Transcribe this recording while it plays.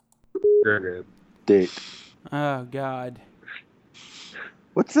Good. Dick. Oh, God.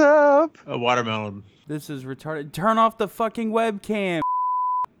 What's up? A watermelon. This is retarded. Turn off the fucking webcam.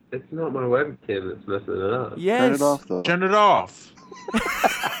 It's not my webcam that's messing it up. Yes. Turn it off, though. Turn it off.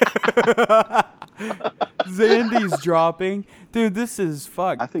 Zandy's dropping. Dude, this is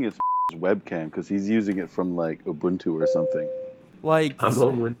fucked. I think it's webcam because he's using it from like Ubuntu or something. Like, I'm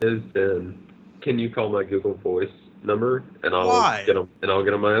on Windows 10. Can you call my Google Voice number and I'll Why? get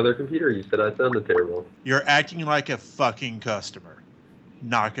on my other computer? You said I sounded terrible. You're acting like a fucking customer.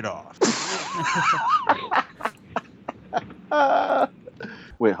 Knock it off.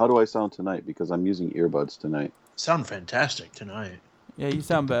 Wait, how do I sound tonight? Because I'm using earbuds tonight. Sound fantastic tonight. yeah, you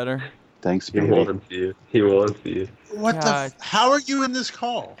sound better. Thanks, He baby. wants you. He wants you. What God. How are you in this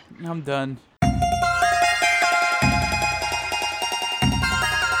call? I'm done.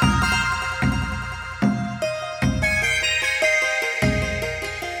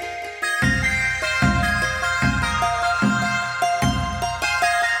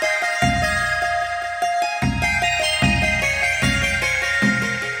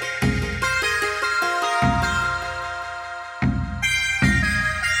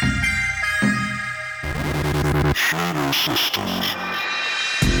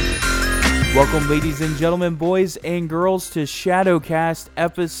 Welcome, ladies and gentlemen, boys and girls, to Shadowcast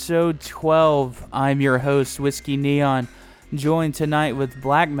episode 12. I'm your host, Whiskey Neon, joined tonight with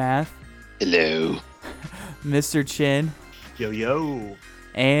Black Math. Hello. Mr. Chin. Yo.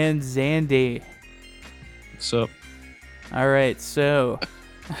 And Zandy. What's up? All right, so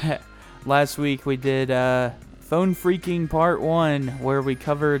last week we did Phone Freaking Part 1, where we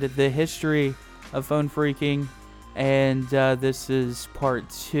covered the history of phone freaking, and this is Part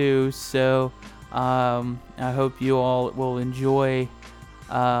 2, so I hope you all will enjoy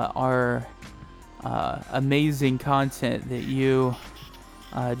our amazing content that you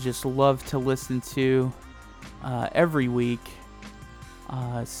just love to listen to every week.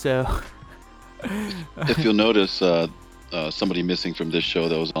 So If you'll notice, somebody missing from this show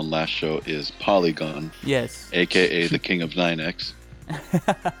that was on last show is Polygon, yes. a.k.a. the King of 9X.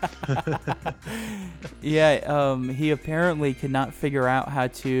 Yeah, he apparently could not figure out how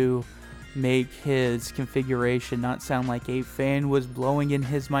to make his configuration not sound like a fan was blowing in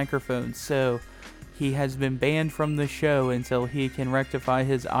his microphone, so he has been banned from the show until he can rectify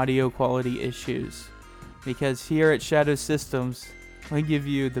his audio quality issues. Because here at Shadow Systems, we give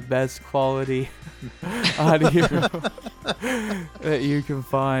you the best quality audio that you can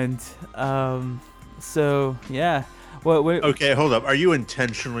find. So, yeah. Okay, hold up. Are you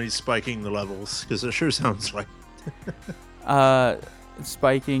intentionally spiking the levels? Because it sure sounds like...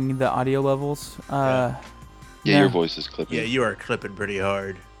 Spiking the audio levels. Yeah, your voice is clipping. Yeah, you are clipping pretty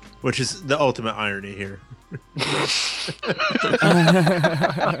hard. Which is the ultimate irony here.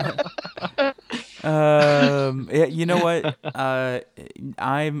 Yeah, you know what?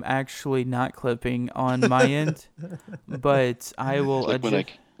 I'm actually not clipping on my end, but I will It's like when I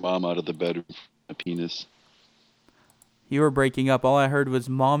adjust. kicked Mom out of the bedroom with a penis. You were breaking up. All I heard was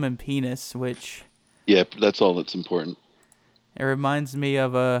mom and penis, which Yeah, that's all that's important. it reminds me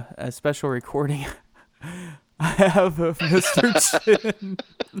of a special recording I have of Mr. Chin.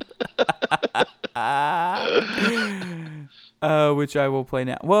 Which I will play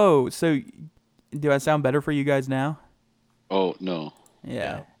now. Whoa, so do I sound better for you guys now? Oh, no.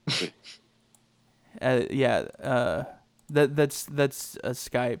 Yeah. Wait. That's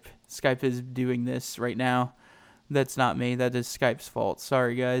Skype. Skype is doing this right now. That's not me. That is Skype's fault.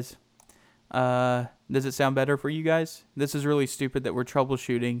 Sorry, guys. Does it sound better for you guys? This is really stupid that we're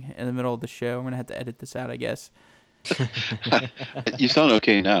troubleshooting in the middle of the show. I'm gonna have to edit this out, I guess. You sound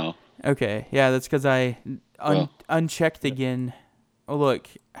okay now. Okay. Yeah, that's because I unchecked again. Oh, look.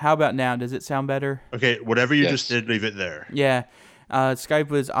 How about now? Does it sound better? Okay, whatever you Yes. just did, leave it there. Yeah. Skype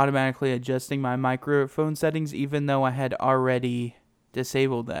was automatically adjusting my microphone settings even though I had already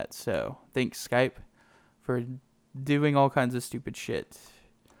disabled that. So thanks, Skype, for doing all kinds of stupid shit.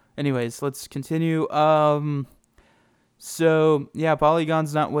 Anyways, let's continue. So yeah,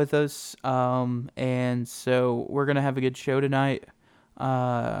 Polygon's not with us. And so we're gonna have a good show tonight.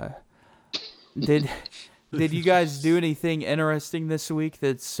 Did you guys do anything interesting this week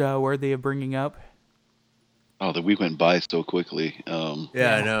that's worthy of bringing up? Oh, the week went by so quickly.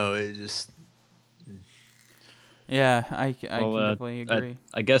 Yeah, I know. It just... Yeah, I can definitely agree.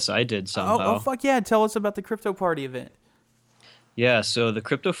 I guess I did somehow. Oh, fuck yeah. Tell us about the crypto party event. Yeah, so the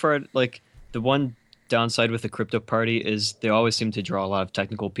crypto party, like, the one downside with the crypto party is they always seem to draw a lot of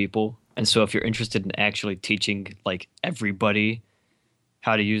technical people. And so if you're interested in actually teaching, like, everybody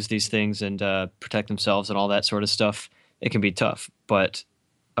how to use these things and protect themselves and all that sort of stuff, it can be tough. But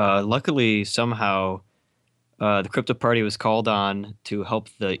Luckily, somehow, the crypto party was called on to help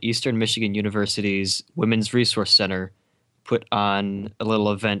the Eastern Michigan University's Women's Resource Center put on a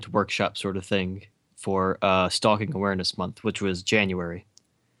little event workshop sort of thing for Stalking Awareness Month, which was January,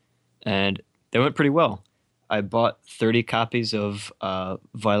 and they went pretty well. I bought 30 copies of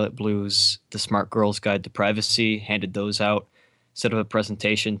Violet Blue's The Smart Girl's Guide to Privacy, handed those out, set up a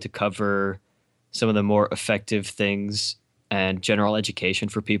presentation to cover some of the more effective things and general education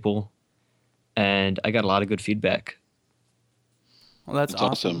for people. And I got a lot of good feedback. Well, that's It's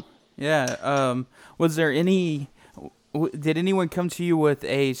awesome. awesome. Yeah. Was there any? Did anyone come to you with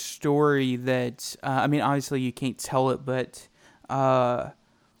a story that? I mean, obviously you can't tell it, but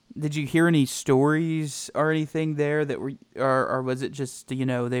did you hear any stories or anything there that were, or was it just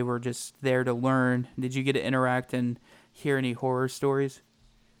they were just there to learn? Did you get to interact and hear any horror stories?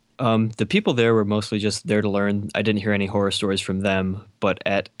 The people there were mostly just there to learn. I didn't hear any horror stories from them, but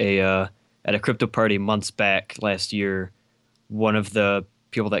at a crypto party months back last year, one of the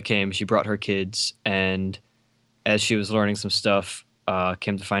people that came, she brought her kids, and as she was learning some stuff,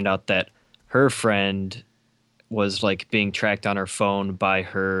 came to find out that her friend was like being tracked on her phone by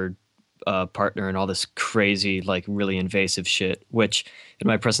her partner and all this crazy, like really invasive shit. Which in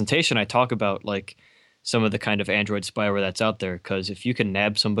my presentation, I talk about like some of the kind of Android spyware that's out there. Because if you can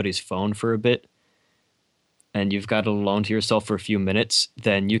nab somebody's phone for a bit and you've got it alone to yourself for a few minutes,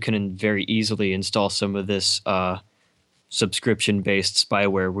 then you can very easily install some of this subscription-based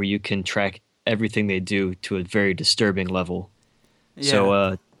spyware where you can track everything they do to a very disturbing level. Yeah.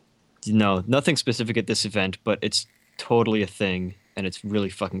 So, no, nothing specific at this event, but it's totally a thing, and it's really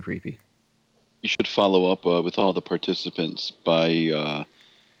fucking creepy. You should follow up with all the participants by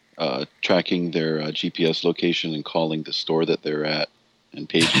tracking their GPS location and calling the store that they're at and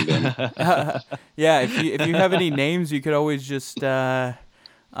paging them. Yeah, if you have any names, you could always just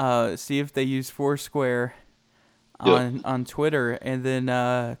see if they use Foursquare on Twitter, and then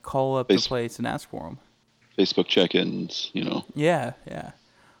call up the place and ask for them. Facebook check-ins, you know. Yeah.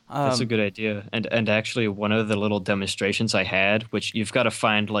 That's a good idea. And actually, one of the little demonstrations I had, which you've got to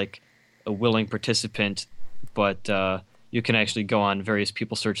find like a willing participant, but you can actually go on various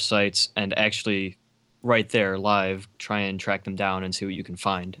people search sites and actually right there live try and track them down and see what you can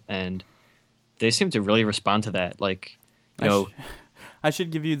find. And they seem to really respond to that. Like, I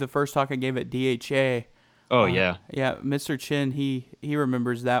should give you the first talk I gave at DHA. Oh, yeah. Yeah, Mr. Chin, he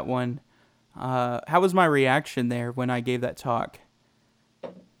remembers that one. How was my reaction there when I gave that talk?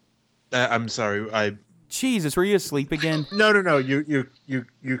 I'm sorry. Jesus, were you asleep again? No.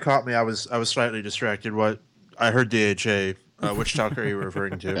 You caught me. I was slightly distracted. What? I heard DHA. Which talk are you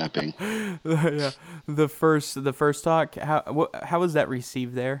referring to? Mapping. Yeah, the first talk. How was that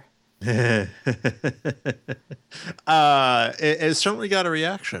received there? It certainly got a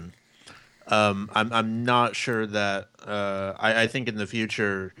reaction. I'm not sure that. I think in the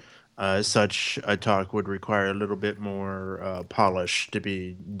future, such a talk would require a little bit more polish to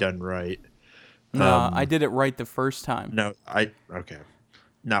be done right. No, I did it right the first time. No, okay,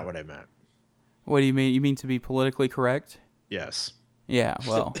 not what I meant. What do you mean? You mean to be politically correct? Yes. Yeah.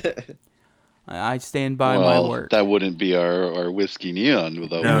 Well, I stand by my word. That wouldn't be our whiskey neon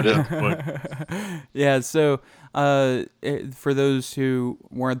without. No. Yeah. So, for those who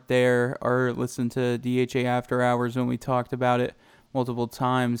weren't there or listened to DHA After Hours when we talked about it multiple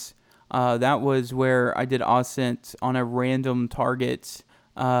times, that was where I did OSINT on a random target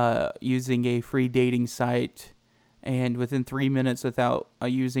using a free dating site, and within 3 minutes, without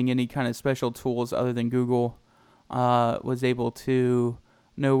using any kind of special tools other than Google, was able to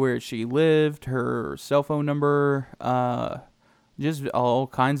know where she lived, her cell phone number, just all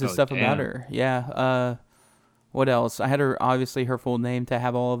kinds of stuff about her. Yeah. What else? I had her full name to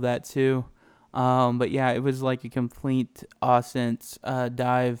have all of that too. But yeah, it was like a complete OSINT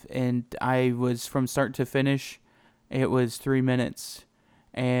dive, and I was from start to finish. It was 3 minutes,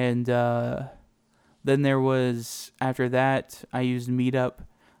 and then there was, after that, I used Meetup,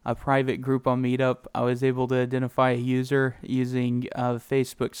 a private group on Meetup. I was able to identify a user using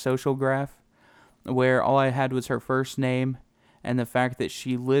Facebook Social Graph, where all I had was her first name and the fact that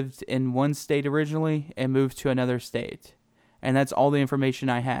she lived in one state originally and moved to another state. And that's all the information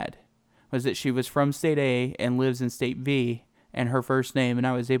I had, was that she was from state A and lives in state B, and her first name, and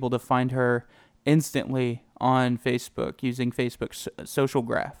I was able to find her instantly on Facebook using Facebook Social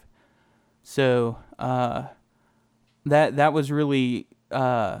Graph. So that was really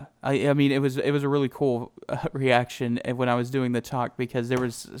I mean it was a really cool reaction when I was doing the talk, because there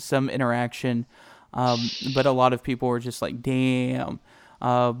was some interaction, but a lot of people were just like, damn.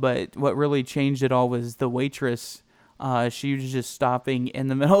 But what really changed it all was the waitress she was just stopping in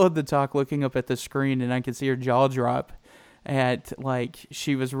the middle of the talk, looking up at the screen, and I could see her jaw drop at, like,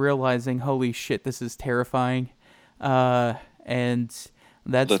 she was realizing, holy shit, this is terrifying. And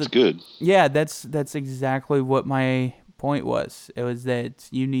that's good. Yeah, that's exactly what my point was. It was that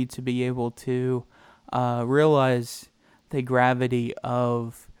you need to be able to realize the gravity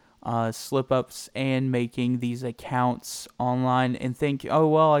of slip-ups and making these accounts online and think, oh,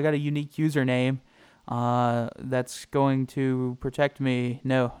 well, I got a unique username. That's going to protect me.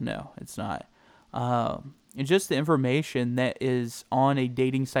 No, it's not. It's just the information that is on a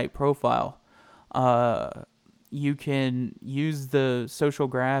dating site profile. You can use the Social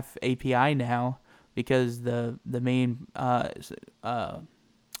Graph API now because the main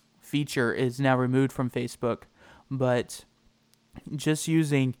feature is now removed from Facebook, but just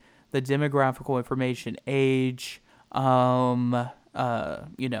using the demographical information, age, their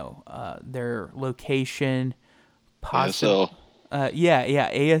location, ASL.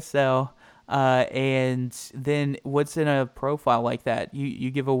 ASL, and then what's in a profile like that?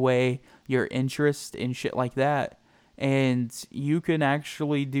 You give away your interest in shit like that, and you can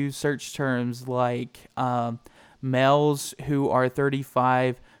actually do search terms like males who are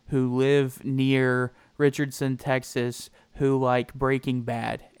 35 who live near Richardson, Texas, who like Breaking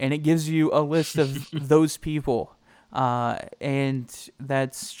Bad, and it gives you a list of those people, and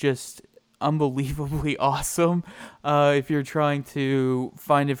that's just unbelievably awesome. If you're trying to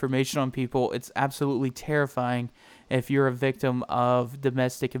find information on people, it's absolutely terrifying if you're a victim of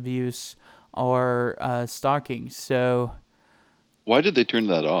domestic abuse or stalking. So, why did they turn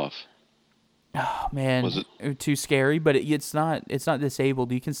that off? oh man, Was it too scary? But it's not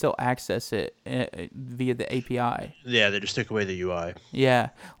disabled. You can still access it via the API. Yeah, they just took away the UI. Yeah,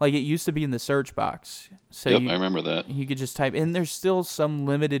 like it used to be in the search box. So Yep, I remember that. You could just type, and there's still some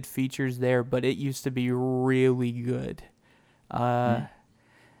limited features there, but it used to be really good.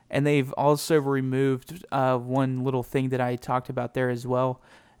 And they've also removed one little thing that I talked about there as well,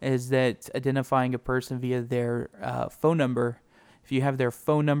 is that identifying a person via their phone number. If you have their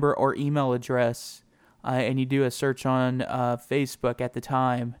phone number or email address, and you do a search on Facebook at the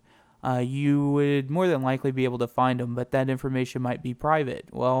time, you would more than likely be able to find them, but that information might be private.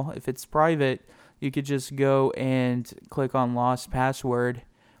 Well, if it's private, you could just go and click on lost password,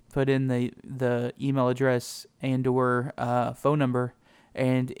 put in the email address and or phone number,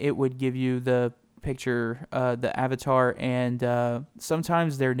 and it would give you the picture, the avatar, and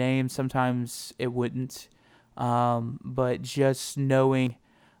sometimes their name, sometimes it wouldn't. But just knowing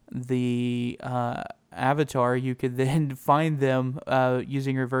the avatar, you could then find them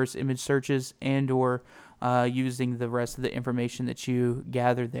using reverse image searches and or using the rest of the information that you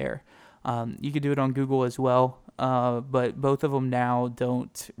gathered there. You could do it on Google as well, but both of them now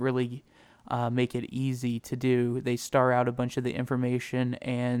don't really make it easy to do. They star out a bunch of the information,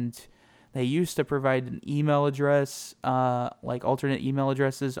 and they used to provide an email address, like alternate email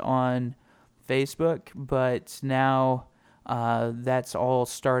addresses on Facebook, but now that's all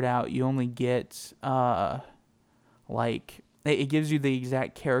starred out. You only get it gives you the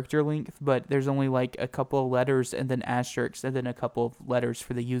exact character length, but there's only like a couple of letters and then asterisks and then a couple of letters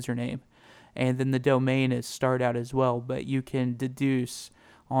for the username. And then the domain is starred out as well, but you can deduce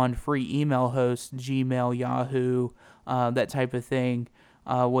on free email hosts, Gmail, Yahoo, that type of thing,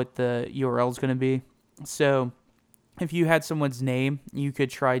 what the URL is going to be. So if you had someone's name, you could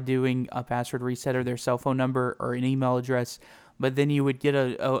try doing a password reset or their cell phone number or an email address, but then you would get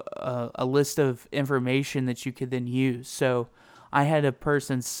a list of information that you could then use. So I had a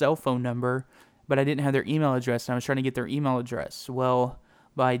person's cell phone number, but I didn't have their email address, and I was trying to get their email address. Well,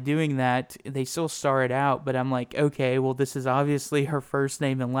 by doing that, they still star it out, but I'm like, okay, well, this is obviously her first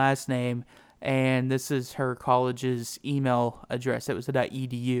name and last name, and this is her college's email address. It was a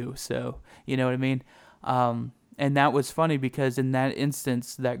 .edu, so you know what I mean? And that was funny because in that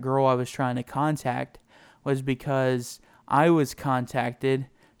instance, that girl I was trying to contact was because I was contacted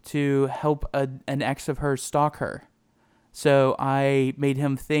to help an ex of hers stalk her. So I made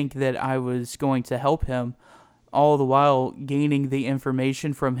him think that I was going to help him, all the while gaining the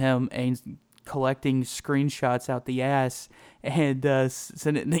information from him and collecting screenshots out the ass and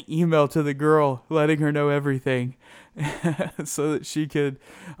sending an email to the girl letting her know everything so that she could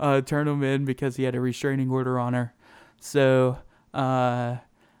turn him in because he had a restraining order on her. So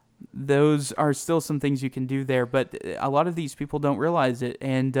those are still some things you can do there, but a lot of these people don't realize it.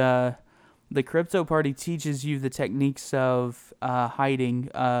 And the Crypto Party teaches you the techniques of hiding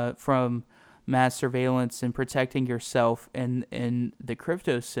from mass surveillance and protecting yourself in the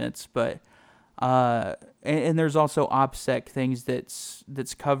crypto sense, but And there's also OPSEC things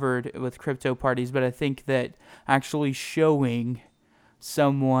that's covered with crypto parties, but I think that actually showing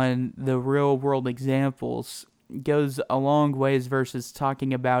someone the real world examples goes a long ways versus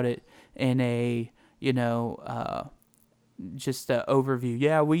talking about it in a just an overview.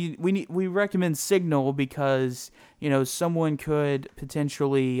 Yeah, we recommend Signal because someone could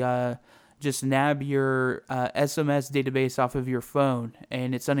potentially just nab your SMS database off of your phone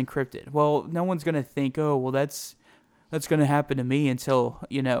and it's unencrypted. Well, no one's gonna think, oh, well that's gonna happen to me until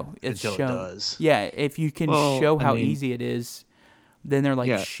it's Until it shown. does. Yeah, if you can Well, show I how mean- easy it is, then they're like,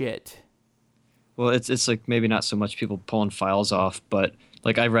 Yeah. shit. Well, it's like maybe not so much people pulling files off, but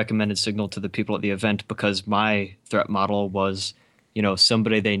like I recommended Signal to the people at the event because my threat model was,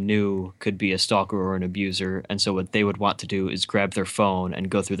 somebody they knew could be a stalker or an abuser, and so what they would want to do is grab their phone and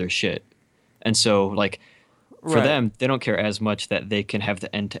go through their shit. And so like for Right. them, they don't care as much that they can have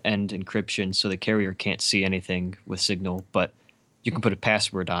the end-to-end encryption so the carrier can't see anything with Signal, but you can put a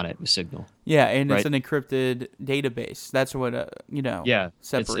password on it with Signal. Yeah, and it's Right. an encrypted database. That's what Yeah,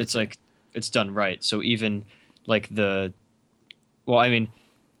 separates it's it. like it's done right. So even like the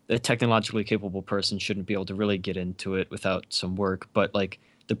technologically capable person shouldn't be able to really get into it without some work, but like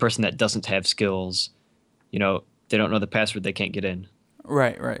the person that doesn't have skills, they don't know the password, they can't get in.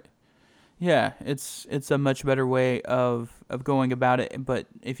 Right. Yeah, it's a much better way of going about it. But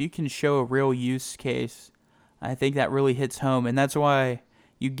if you can show a real use case, I think that really hits home, and that's why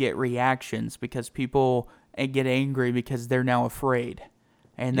you get reactions because people get angry because they're now afraid,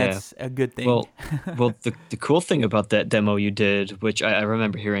 and Yeah. that's a good thing. Well, the cool thing about that demo you did, which I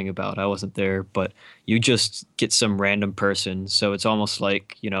remember hearing about, I wasn't there, but you just get some random person. So it's almost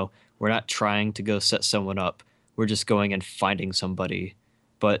like, we're not trying to go set someone up. We're just going and finding somebody.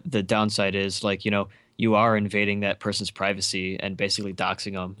 But the downside is like, you are invading that person's privacy and basically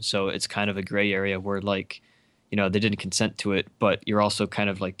doxing them. So it's kind of a gray area where like, they didn't consent to it, but you're also kind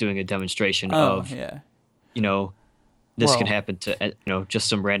of like doing a demonstration of, yeah. This can Well- happen to just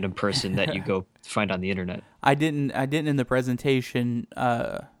some random person that you go find on the internet. I didn't in the presentation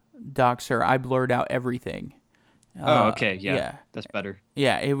doxer. I blurred out everything. Oh, okay, yeah, that's better.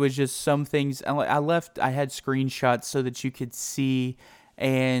 Yeah, it was just some things. I had screenshots so that you could see,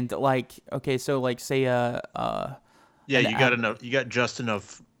 and like, okay, so like say Yeah, And you got enough. You got just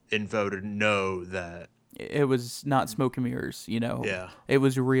enough info to know that. it was not smoke and mirrors, Yeah. it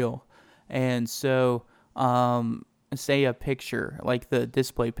was real. And so say a picture, like the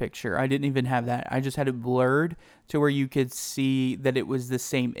display picture, I didn't even have that. I just had it blurred to where you could see that it was the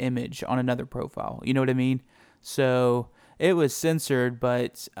same image on another profile. You know what I mean? So it was censored,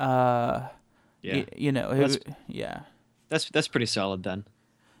 but Yeah, That's- yeah. that's pretty solid then.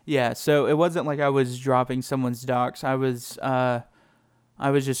 Yeah, so it wasn't like I was dropping someone's docs. I was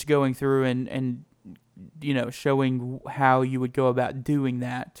just going through and showing how you would go about doing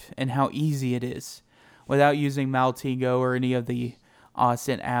that and how easy it is without using Maltego or any of the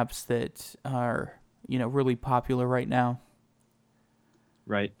OSINT apps that are, really popular right now.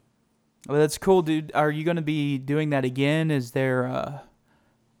 Right. Well, that's cool, dude. Are you going to be doing that again? Is there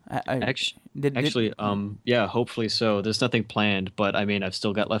Actually, yeah, hopefully so. There's nothing planned, but I mean, I've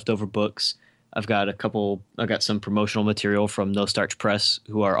still got leftover books. I've got some promotional material from No Starch Press,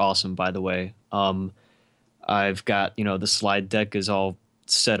 who are awesome, by the way. I've got, the slide deck is all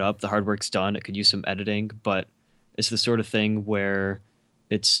set up. The hard work's done. It could use some editing, but it's the sort of thing where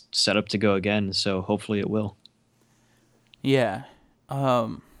it's set up to go again. So hopefully it will. Yeah.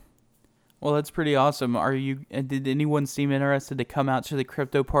 Well, that's pretty awesome. Did anyone seem interested to come out to the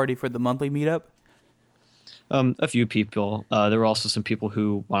crypto party for the monthly meetup? A few people. There were also some people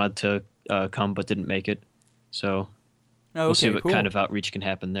who wanted to come but didn't make it. So we'll see what cool. kind of outreach can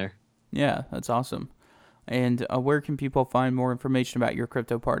happen there. Yeah, that's awesome. And where can people find more information about your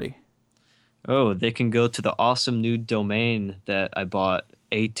crypto party? Oh, they can go to the awesome new domain that I bought,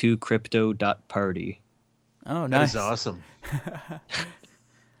 a2crypto.party. Oh, That nice. is awesome.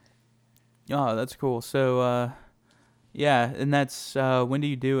 Oh, that's cool. So, yeah, and that's when do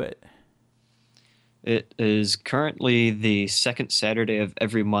you do it? It is currently the second Saturday of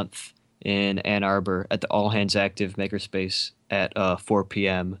every month in Ann Arbor at the All Hands Active Makerspace at 4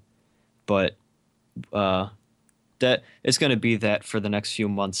 p.m. But that it's going to be that for the next few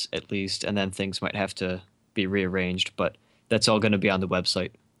months at least, and then things might have to be rearranged. But that's all going to be on the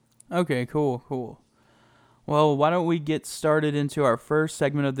website. Okay, cool. Well, why don't we get started into our first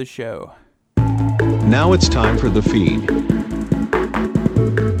segment of the show? Now it's time for the feed.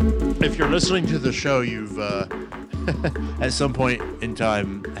 If you're listening to the show, you've at some point in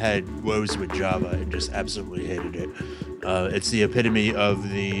time had woes with Java and just absolutely hated it. It's the epitome of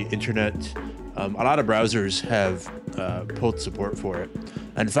the internet A lot of browsers have pulled support for it.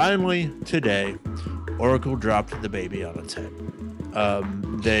 And finally, today, Oracle dropped the baby on its head.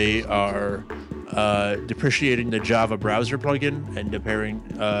 They are depreciating the Java browser plugin and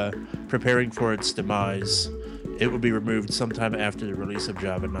preparing for its demise. It will be removed sometime after the release of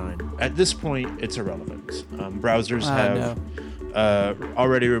Java 9. At this point, it's irrelevant. Browsers have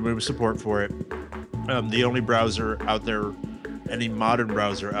already removed support for it. The only browser out there, any modern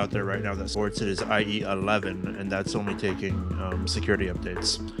browser out there right now that supports it is IE 11, and that's only taking security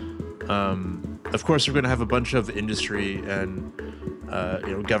updates. Of course, we're going to have a bunch of industry and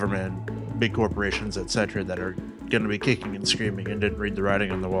government, big corporations, etc., that are going to be kicking and screaming and didn't read the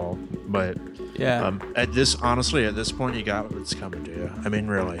writing on the wall. But at this point, you got what's coming to you. I mean,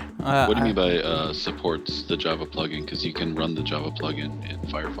 really. What do you mean by supports the Java plugin? Because you can run the Java plugin in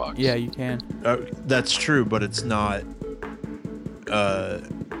Firefox. Yeah, you can. That's true, but it's not.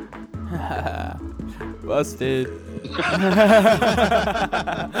 Busted.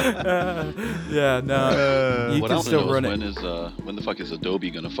 Yeah, no. You what can I still know run is when the fuck is Adobe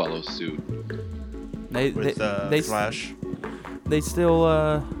gonna follow suit? With Flash. They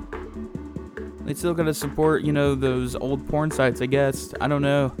still gonna support those old porn sites, I guess. I don't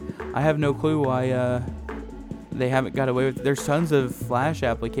know. I have no clue why they haven't got away with it. There's tons of Flash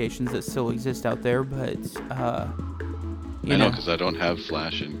applications that still exist out there, but I know because I don't have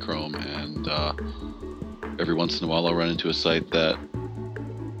Flash in Chrome, and every once in a while I'll run into a site that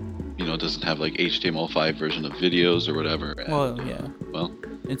doesn't have like HTML5 version of videos or whatever. And,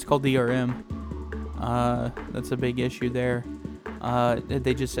 it's called DRM. That's a big issue there.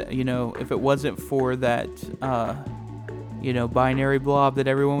 They just if it wasn't for that binary blob that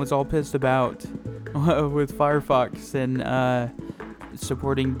everyone was all pissed about with Firefox and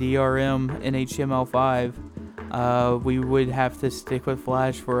supporting DRM and HTML5, we would have to stick with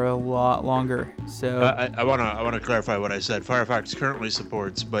Flash for a lot longer. So I want to clarify what I said. Firefox currently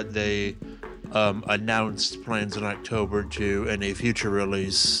supports, but they announced plans in October to, in a future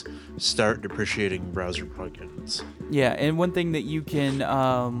release, start depreciating browser plugins. Yeah, and one thing that you can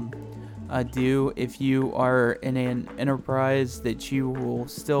do if you are in an enterprise that you will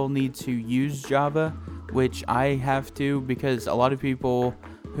still need to use Java, which I have to, because a lot of people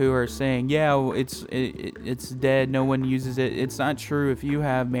who are saying, it's dead, no one uses it. It's not true. If you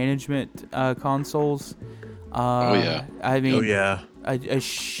have management consoles, I mean, a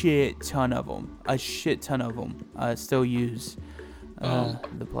shit ton of them still use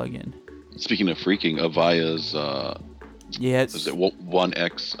the plugin. Speaking of freaking, Avaya's is it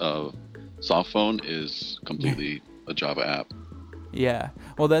 1X softphone is completely a Java app. Yeah,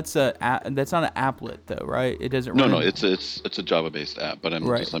 well, that's not an applet though, right? It doesn't. No, it's a Java-based app, but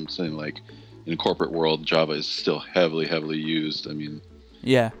I'm saying like in corporate world, Java is still heavily used. I mean,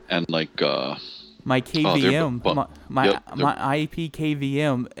 and like my KVM, my IP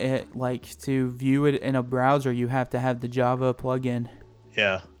KVM, like to view it in a browser, you have to have the Java plugin.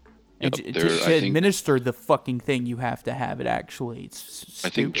 Yeah. To administer the fucking thing, you have to have it. Actually, it's stupid. I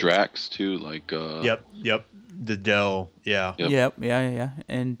think Drax too. Like. Yep. The Dell. Yeah. Yep.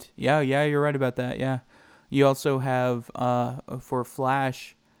 And you're right about that. Yeah. You also have for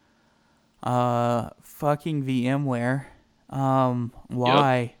Flash, fucking VMware.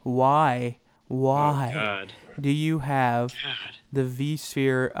 Why? Oh, God. Do you have the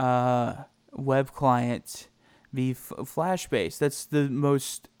vSphere web client be Flash based? That's the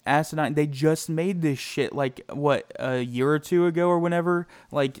most asinine. They just made this shit like a year or two ago or whenever.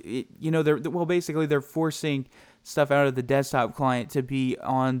 Like they're forcing stuff out of the desktop client to be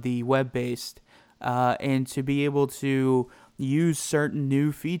on the web based, and to be able to use certain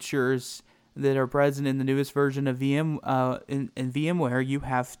new features that are present in the newest version of in VMware. You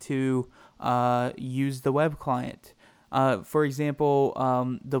have to use the web client. For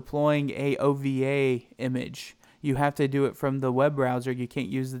example, deploying a OVA image, you have to do it from the web browser. You can't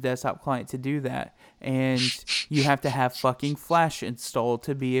use the desktop client to do that. And you have to have fucking Flash installed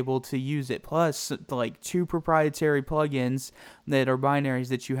to be able to use it. Plus, like 2 proprietary plugins that are binaries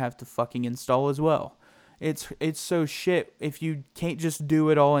that you have to fucking install as well. It's so shit. If you can't just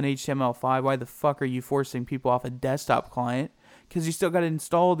do it all in HTML5, why the fuck are you forcing people off a desktop client? Because you still got to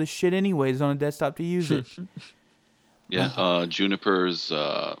install this shit anyways on a desktop to use it. Yeah, Juniper's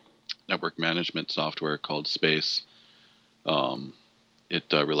network management software called Space, it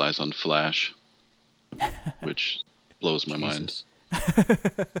relies on Flash, which blows my mind.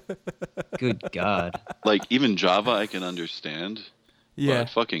 Good God. Like, even Java I can understand, Yeah.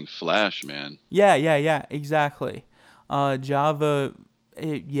 but fucking Flash, man. Yeah, exactly. Java,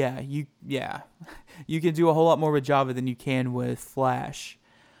 you can do a whole lot more with Java than you can with Flash.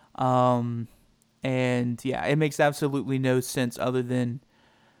 And yeah, it makes absolutely no sense other than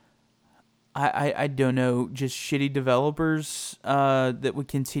I don't know, just shitty developers that would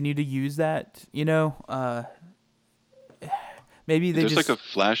continue to use that, maybe they There's just like a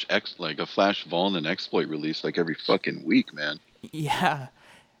Flash Vuln and exploit release like every fucking week, man. yeah.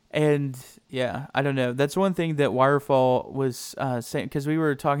 And yeah, I don't know. That's one thing that Wirefall was saying, because we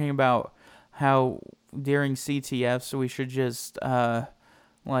were talking about how during CTFs we should just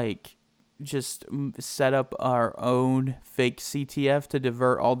set up our own fake CTF to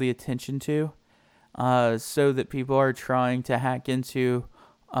divert all the attention to, so that people are trying to hack into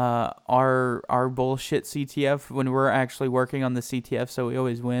our bullshit CTF when we're actually working on the CTF, so we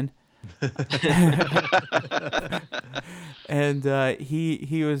always win. And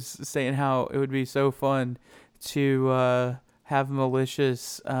he was saying how it would be so fun to have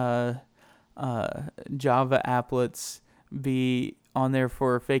malicious Java applets be on there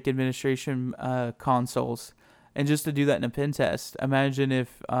for fake administration consoles, and just to do that in a pen test. Imagine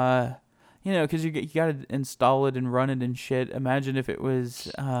if because you got to install it and run it and shit. Imagine if it was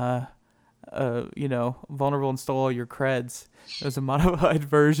vulnerable install all your creds. It was a modified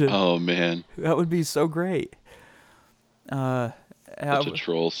version. Oh man, that would be so great. such a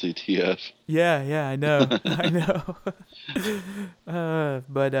troll CTF. Yeah, I know.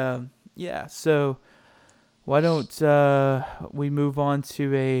 Yeah. So why don't we move on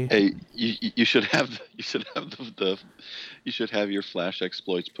to a? Hey, you should have your Flash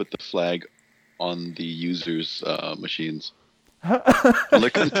exploits put the flag on the users' machines, on the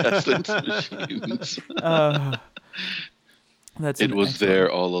contestants' machines. It was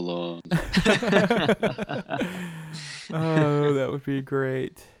there all along. Oh, that would be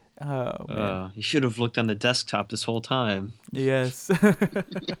great. Oh man. You should have looked on the desktop this whole time. Yes.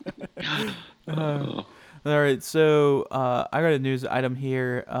 All right, so I got a news item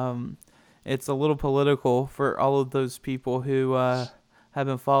here. It's a little political for all of those people who have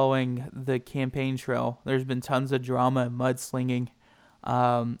been following the campaign trail. There's been tons of drama and mudslinging.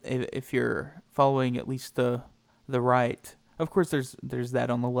 If you're following at least the right, of course there's that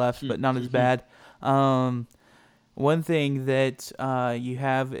on the left, but not as bad. One thing that you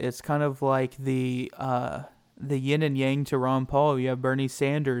have is kind of like the yin and yang to Ron Paul. You have Bernie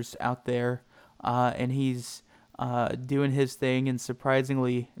Sanders out there, and he's doing his thing and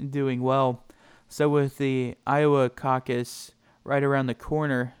surprisingly doing well. So with the Iowa caucus right around the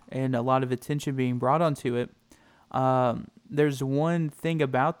corner and a lot of attention being brought onto it, there's one thing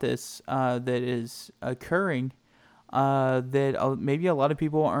about this that is occurring that maybe a lot of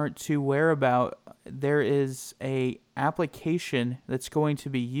people aren't too aware about. There is a application that's going to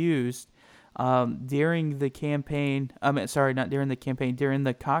be used during the campaign. Not during the campaign, during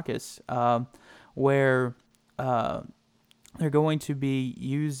the caucus, where they're going to be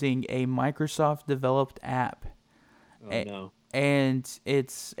using a Microsoft-developed app. Oh no! And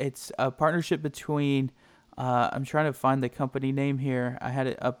it's a partnership between. I'm trying to find the company name here. I had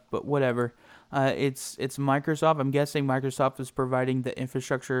it up, but whatever. It's Microsoft. I'm guessing Microsoft is providing the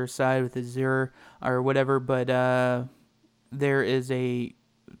infrastructure side with Azure or whatever, but there is a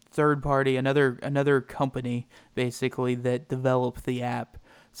third party, another company basically that developed the app.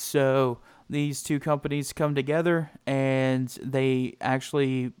 So these two companies come together and they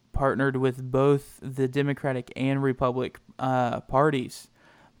actually partnered with both the Democratic and Republican parties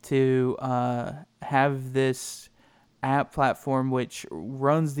to have this app platform which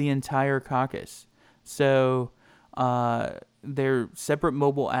runs the entire caucus. So they're separate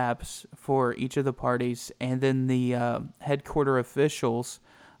mobile apps for each of the parties, and then the headquarter officials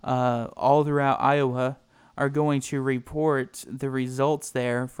all throughout Iowa are going to report the results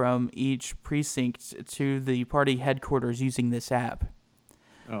there from each precinct to the party headquarters using this app.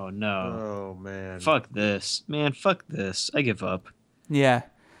 Oh no. Oh man. Fuck this. Man, fuck this. I give up. Yeah.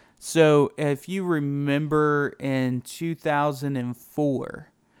 So if you remember in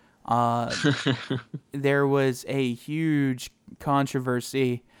 2004, there was a huge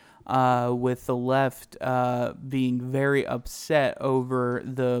controversy with the left being very upset over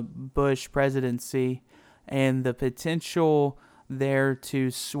the Bush presidency and the potential there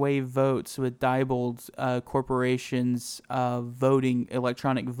to sway votes with Diebold Corporation's voting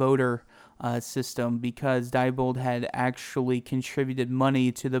electronic voter system, because Diebold had actually contributed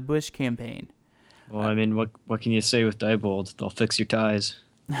money to the Bush campaign. Well, I mean, what can you say with Diebold? They'll fix your ties.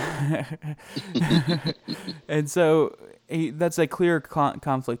 And so that's a clear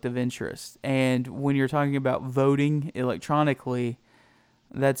conflict of interest. And when you're talking about voting electronically,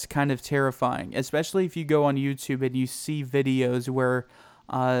 that's kind of terrifying, especially if you go on YouTube and you see videos where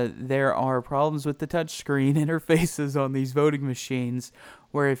there are problems with the touchscreen interfaces on these voting machines,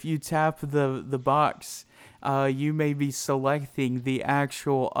 where if you tap the box, you may be selecting the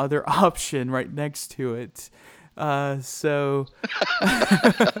actual other option right next to it. So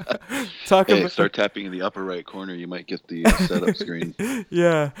talk Hey, about start tapping in the upper right corner. You might get the setup screen.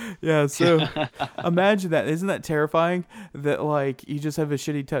 yeah. So imagine that. Isn't that terrifying? That like you just have a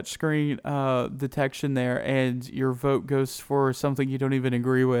shitty touch screen detection there, and your vote goes for something you don't even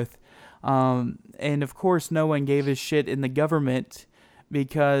agree with. And of course, no one gave a shit in the government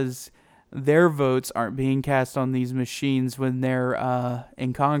because their votes aren't being cast on these machines when they're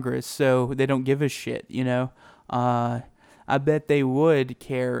in Congress, so they don't give a shit, you know? I bet they would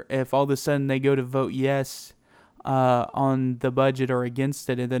care if all of a sudden they go to vote yes on the budget or against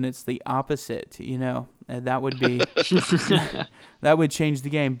it, and then it's the opposite, you know? And that would be... that would change the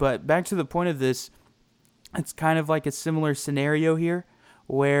game. But back to the point of this, it's kind of like a similar scenario here,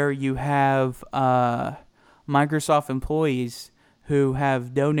 where you have Microsoft employees who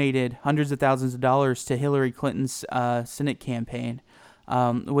have donated hundreds of thousands of dollars to Hillary Clinton's Senate campaign,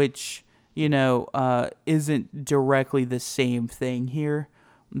 which, you know, isn't directly the same thing here,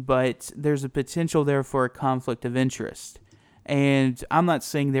 but there's a potential there for a conflict of interest. And I'm not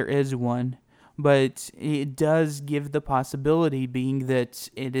saying there is one, but it does give the possibility, being that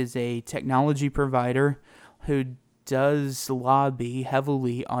it is a technology provider who does lobby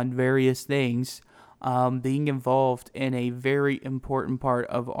heavily on various things, being involved in a very important part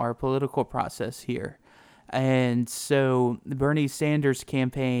of our political process here. And so the Bernie Sanders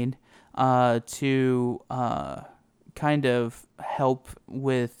campaign, to kind of help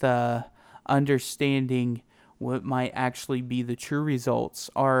with understanding what might actually be the true results,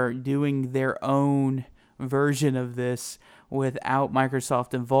 are doing their own version of this without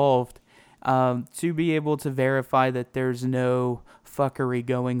Microsoft involved, to be able to verify that there's no fuckery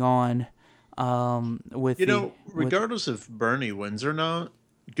going on. With regardless if Bernie wins or not,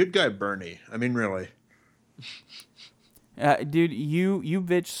 good guy Bernie. I mean, really. Dude, you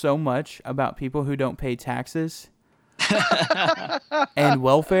bitch so much about people who don't pay taxes and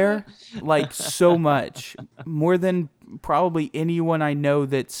welfare, like so much, more than probably anyone I know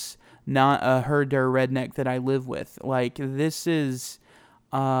that's not a herder redneck that I live with. Like, this is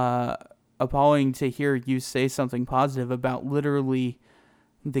appalling to hear you say something positive about literally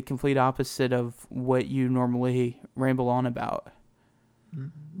the complete opposite of what you normally ramble on about.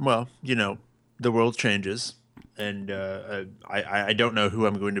 Well, you know, the world changes, and I don't know who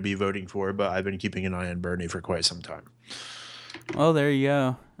I'm going to be voting for, but I've been keeping an eye on Bernie for quite some time. Well, there you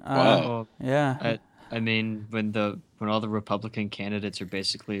go. Wow. Yeah. I mean, when all the Republican candidates are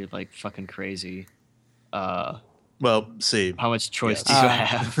basically like fucking crazy, well, see, how much choice Yes. do you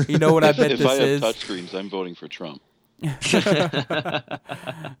have? You know what I bet If this I have is? touchscreens, I'm voting for Trump.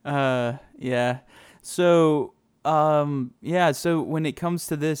 Yeah. So, so when it comes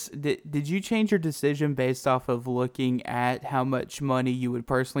to this, did you change your decision based off of looking at how much money you would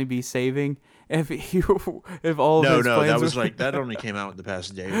personally be saving if all of his plans that were... was like, that only came out in the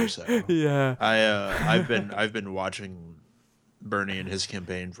past day or so. Yeah. I've been watching Bernie and his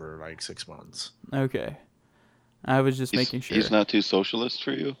campaign for like 6 months. Okay. I was just making sure. He's not too socialist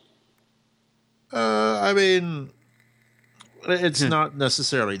for you? I mean, it's not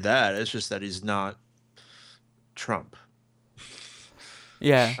necessarily that. It's just that he's not Trump.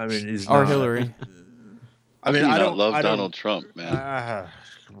 Yeah. I mean, he's or not Hillary. I mean, Do you I not don't love I don't- Donald Trump, man.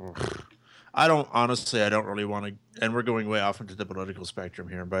 I don't honestly. I don't really want to. And we're going way off into the political spectrum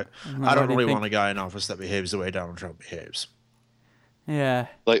here, but No, I what don't do you really think? want a guy in office that behaves the way Donald Trump behaves. Yeah.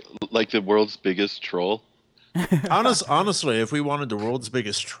 Like the world's biggest troll? Honestly, if we wanted the world's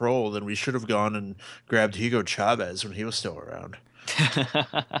biggest troll, then we should have gone and grabbed Hugo Chavez when he was still around.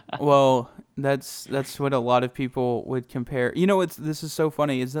 Well, that's what a lot of people would compare. You know, this is so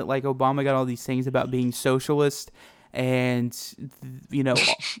funny. Is that like Obama got all these things about being socialist, and you know,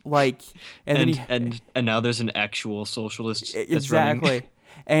 like, and then and now there's an actual socialist that's running. exactly,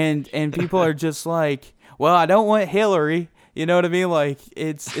 and people are just like, well, I don't want Hillary. You know what I mean? Like,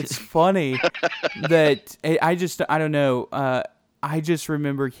 it's funny that I don't know. I just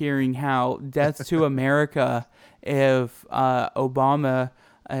remember hearing how death to America if Obama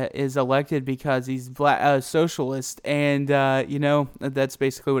is elected because he's black socialist, and you know, that's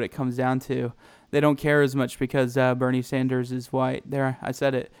basically what it comes down to. They don't care as much because Bernie Sanders is white. There, I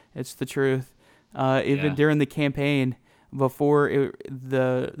said it. It's the truth. Even during the campaign, before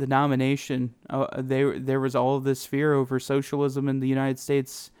the nomination, there was all of this fear over socialism in the United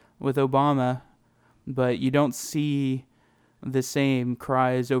States with Obama, but you don't see the same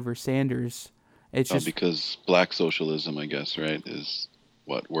cries over Sanders. It's just Because black socialism, I guess, right, is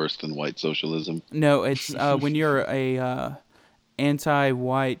worse than white socialism? No, it's when you're a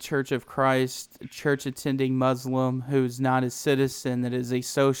anti-white Church of Christ, church-attending Muslim who's not a citizen, that is a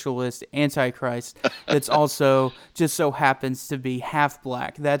socialist antichrist, that's also just so happens to be half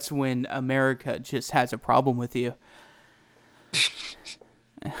black. That's when America just has a problem with you.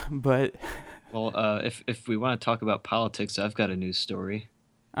 But Well, if we want to talk about politics, I've got a news story.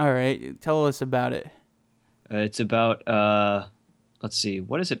 all right, tell us about it. It's about let's see,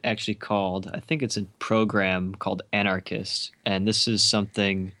 what is it actually called? I think it's a program called Anarchist, and this is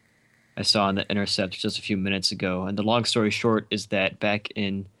something I saw on the Intercept just a few minutes ago. And the long story short is that back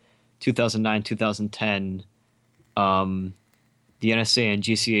in 2009, 2010, the NSA and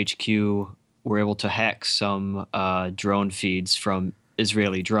GCHQ were able to hack some drone feeds from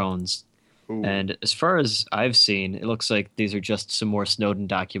Israeli drones. Ooh. And as far as I've seen, it looks like these are just some more Snowden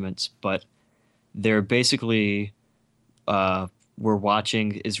documents, but they're basically we're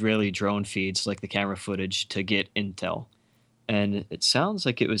watching Israeli drone feeds, like the camera footage, to get intel. And it sounds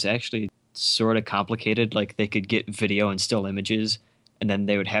like it was actually sort of complicated. Like they could get video and still images, and then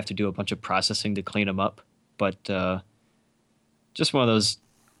they would have to do a bunch of processing to clean them up. But just one of those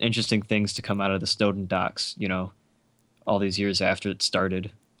interesting things to come out of the Snowden docs, you know, all these years after it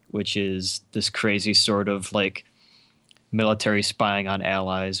started, which is this crazy sort of like military spying on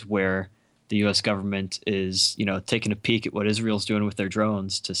allies where the U.S. government is, you know, taking a peek at what Israel's doing with their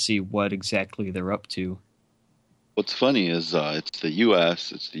drones to see what exactly they're up to. What's funny is it's the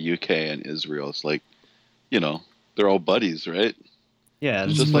U.S., it's the U.K., and Israel. It's like, you know, they're all buddies, right? Yeah,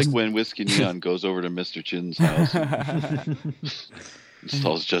 It's just like when Whiskey Neon goes over to Mr. Chin's house and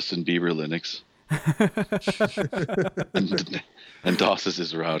installs Justin Bieber Linux and DOSes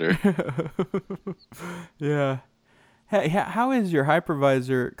his router. Yeah. Hey, how is your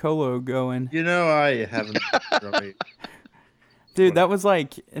hypervisor Colo going? You know, I haven't really. Dude, that was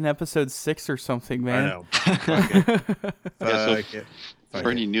like in episode 6 or something, man. I know. Fuck Yeah, it. Fuck For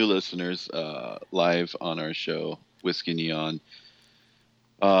it. any new listeners, live on our show, Whiskey Neon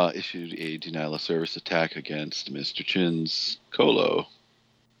issued a denial of service attack against Mr. Chin's Colo.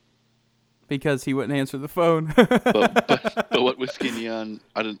 Because he wouldn't answer the phone. But what Whiskey Neon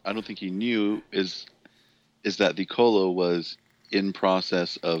I don't think he knew is that the Colo was in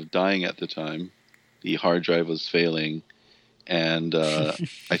process of dying at the time. The hard drive was failing, and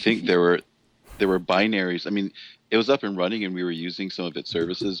I think there were binaries. I mean, it was up and running, and we were using some of its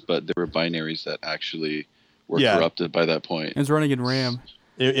services, but there were binaries that actually were corrupted by that point. It was running in RAM.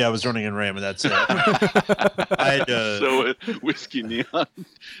 Yeah, I was running in RAM, and that's it. I had, So Whiskey Neon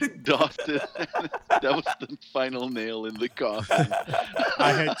doffed it. That was the final nail in the coffin.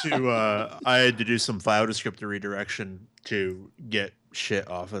 I had to do some file descriptor redirection to get shit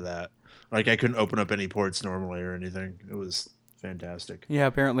off of that. Like I couldn't open up any ports normally or anything. It was fantastic. Yeah,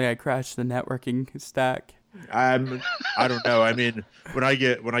 apparently I crashed the networking stack. I don't know. I mean, when I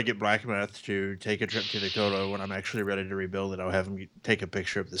get Blackmath to take a trip to Dakota, when I'm actually ready to rebuild it, I'll have him take a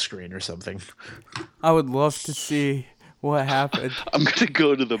picture of the screen or something. I would love to see what happened. I'm gonna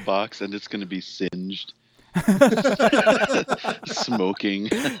go to the box and it's gonna be singed. Smoking.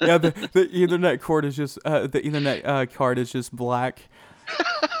 Yeah, the Ethernet cord is just the Ethernet card is just black.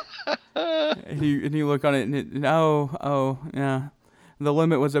 and you look on it and oh yeah, the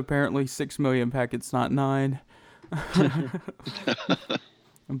limit was apparently 6 million packets, not 9.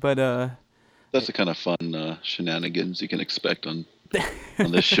 But that's the kind of fun shenanigans you can expect on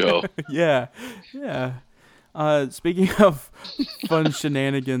this show. yeah. Speaking of fun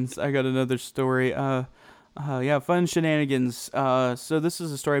shenanigans, I got another story. Yeah, fun shenanigans. So this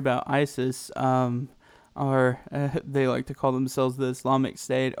is a story about ISIS, or they like to call themselves the Islamic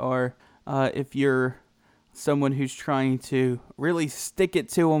State, or if you're someone who's trying to really stick it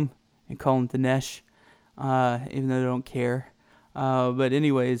to them and call them Dinesh, even though they don't care. But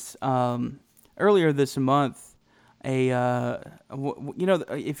anyways, earlier this month, if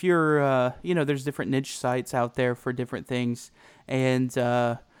you're, there's different niche sites out there for different things, and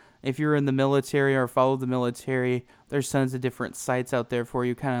if you're in the military or follow the military, there's tons of different sites out there for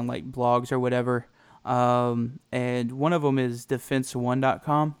you, kind of like blogs or whatever. And one of them is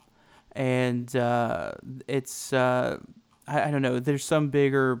defense1.com, and it's I don't know. There's some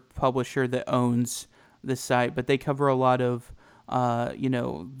bigger publisher that owns the site, but they cover a lot of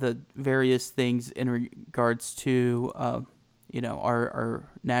the various things in regards to our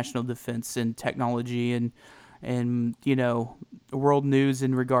national defense and technology and world news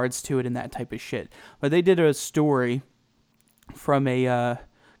in regards to it and that type of shit. But they did a story from a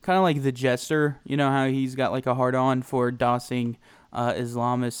kind of like the Jester, you know how he's got like a hard on for dossing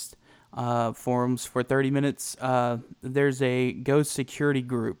Islamists. forums for 30 minutes. There's a Ghost Security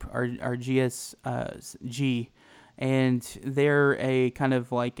Group, or GSG, and they're a kind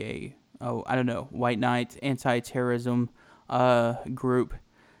of like I don't know, white knight anti-terrorism group.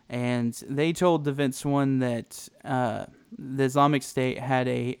 And they told Defense One that the Islamic State had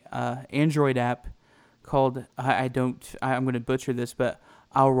a Android app called I'm going to butcher this, but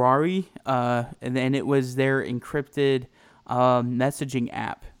Aurari, and it was their encrypted messaging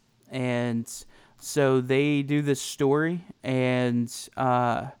app. And so they do this story, and it's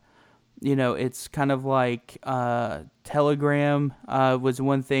kind of like Telegram was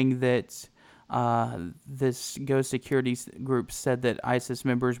one thing that this Ghost Security group said that ISIS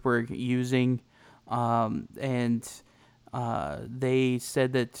members were using, and they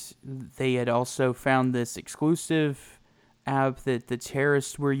said that they had also found this exclusive app that the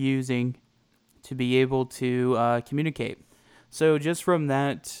terrorists were using to be able to communicate. So just from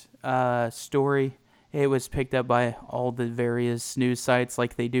that story, it was picked up by all the various news sites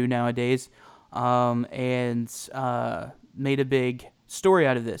like they do nowadays, and made a big story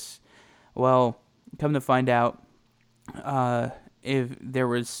out of this. Well, come to find out, if there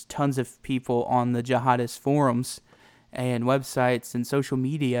was tons of people on the jihadist forums and websites and social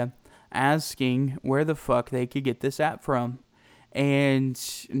media asking where the fuck they could get this app from. And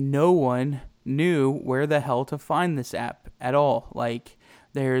no one knew where the hell to find this app at all. Like,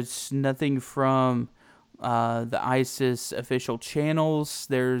 there's nothing from the ISIS official channels.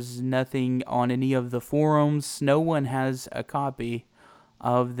 There's nothing on any of the forums. No one has a copy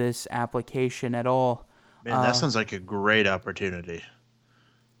of this application at all. Man, that sounds like a great opportunity.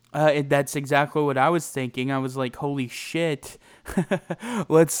 That's exactly what I was thinking. I was like, "Holy shit!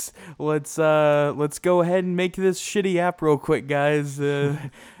 let's go ahead and make this shitty app real quick, guys.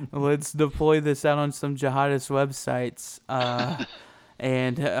 Let's deploy this out on some jihadist websites."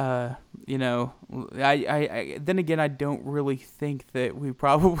 And I then again, I don't really think that we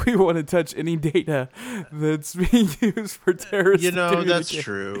probably want to touch any data that's being used for terrorist. That's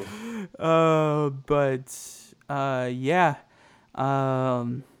true. Yeah.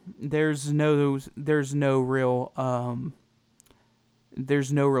 There's no real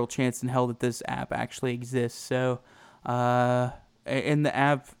chance in hell that this app actually exists. So, in the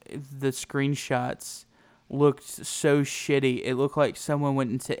app, the screenshots looked so shitty. It looked like someone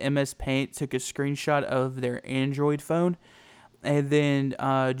went into MS Paint, took a screenshot of their Android phone, and then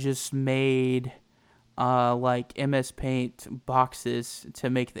just made like MS Paint boxes to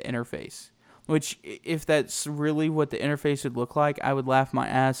make the interface. Which, if that's really what the interface would look like, I would laugh my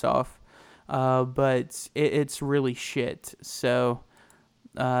ass off. But it's really shit. So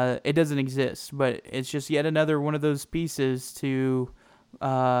it doesn't exist. But it's just yet another one of those pieces to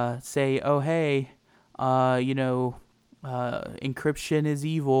say, oh, hey, encryption is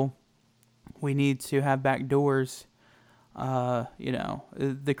evil. We need to have backdoors.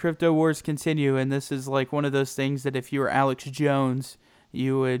 The crypto wars continue. And this is like one of those things that if you were Alex Jones,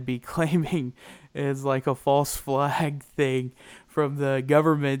 you would be claiming is like a false flag thing from the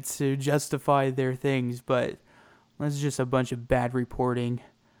government to justify their things, but that's just a bunch of bad reporting.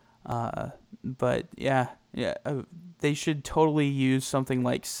 But they should totally use something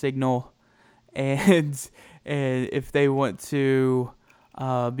like Signal, and if they want to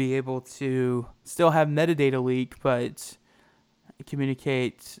be able to still have metadata leak but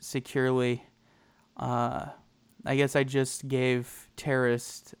communicate securely. I guess I just gave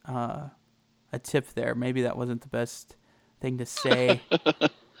terrorists a tip there. Maybe that wasn't the best thing to say.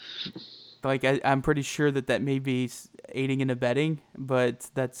 Like, I'm pretty sure that may be aiding and abetting, but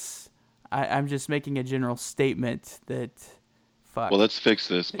I'm just making a general statement that, fuck. Well, let's fix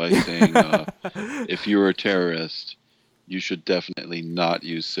this by saying if you're a terrorist, you should definitely not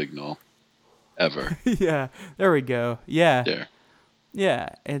use Signal, ever. Yeah, there we go. Yeah. There. Yeah,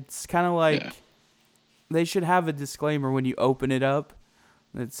 it's kind of like... Yeah. They should have a disclaimer when you open it up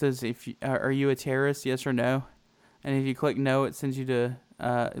that says, are you a terrorist, yes or no? And if you click no, it sends you to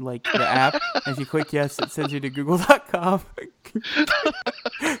the app. And if you click yes, it sends you to google.com.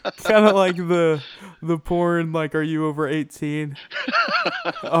 Kind of like the porn, like, are you over 18?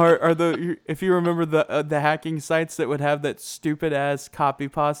 If you remember the hacking sites that would have that stupid ass copy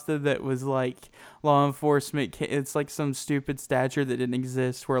pasta that was like law enforcement, it's like some stupid statute that didn't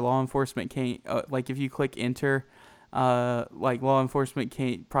exist where law enforcement can't, like if you click enter, like law enforcement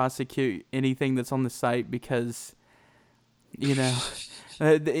can't prosecute anything that's on the site because,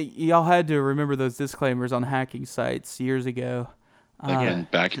 y'all had to remember those disclaimers on hacking sites years ago. Again,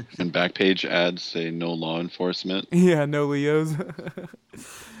 back page ads say no law enforcement. Yeah, no Leos.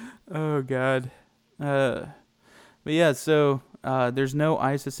 Oh God. But yeah, so There's no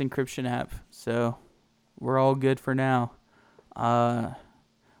ISIS encryption app, so we're all good for now.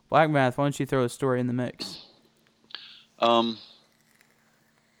 Black Math, why don't you throw a story in the mix? I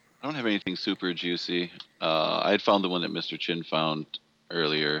don't have anything super juicy. I had found the one that Mr. Chin found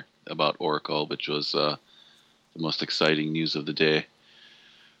earlier about Oracle, which was the most exciting news of the day.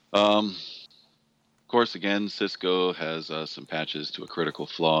 Of course, again, Cisco has some patches to a critical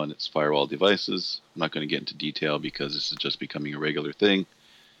flaw in its firewall devices. I'm not going to get into detail because this is just becoming a regular thing,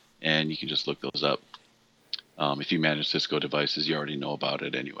 and you can just look those up. If you manage Cisco devices, you already know about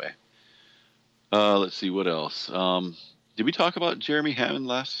it anyway. Let's see, what else? Did we talk about Jeremy Hammond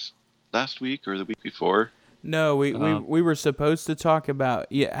last week or the week before? No, we were supposed to talk about.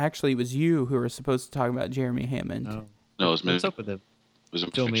 Yeah, actually, it was you who were supposed to talk about Jeremy Hammond. No, it was What's up with him? Was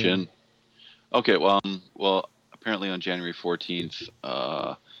it Fill Mr. me Chin? in. Okay, well, apparently on January 14th,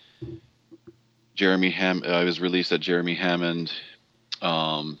 I was released that Jeremy Hammond.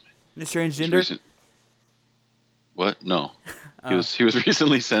 Mr. Transgender. What? No, he was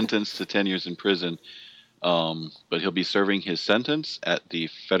recently sentenced to 10 years in prison. But he'll be serving his sentence at the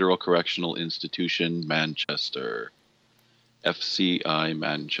Federal Correctional Institution, Manchester, FCI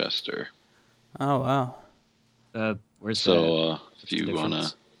Manchester. Oh wow. Where's So that? if you wanna,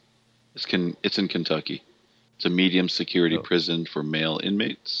 it's in Kentucky. It's a medium security prison for male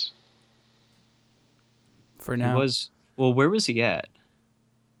inmates. For now. Where was he at?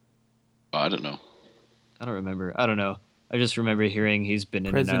 I don't know. I don't remember. I don't know. I just remember hearing he's been in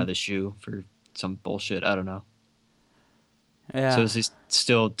and Prison. out of the shoe for some bullshit. I don't know. Yeah. So is he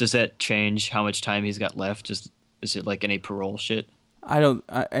still? Does that change how much time he's got left? Is it like any parole shit? I don't.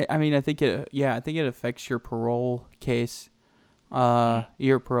 I mean, I think it. Yeah, I think it affects your parole case,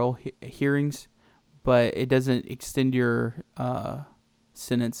 your parole hearings, but it doesn't extend your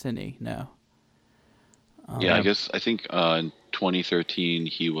sentence any. No. Yeah, I think in 2013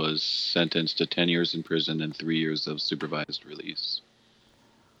 he was sentenced to 10 years in prison and 3 years of supervised release.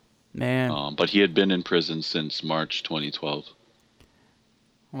 Man. But he had been in prison since March 2012.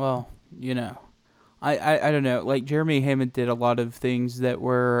 Well, I don't know. Like Jeremy Hammond did a lot of things that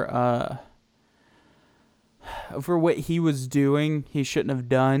were for what he was doing, he shouldn't have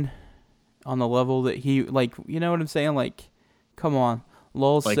done on the level that he you know what I'm saying? Like, come on.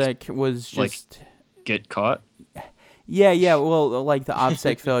 Lulsec was just get caught. Yeah. Well, like the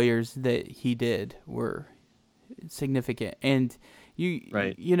OPSEC failures that he did were significant, and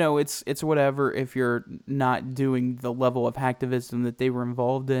it's whatever if you're not doing the level of hacktivism that they were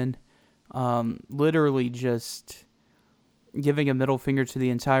involved in. Literally just giving a middle finger to the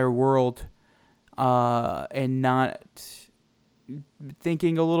entire world, and not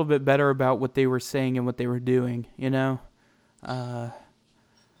thinking a little bit better about what they were saying and what they were doing.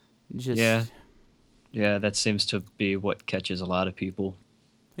 Yeah, that seems to be what catches a lot of people.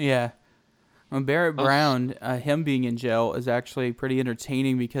 Yeah. Well, Barrett Brown, him being in jail is actually pretty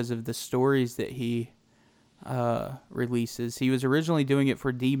entertaining because of the stories that he releases. He was originally doing it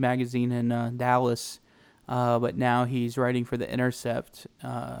for D Magazine in Dallas, but now he's writing for The Intercept,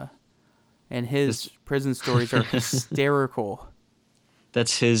 and his prison stories are hysterical.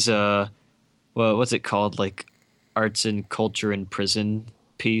 That's his, what's it called? Like arts and culture in prison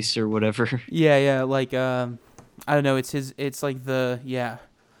piece or whatever. Yeah, like I don't know. It's like yeah,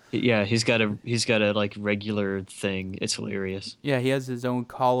 he's got a like regular thing. It's hilarious. Yeah, he has his own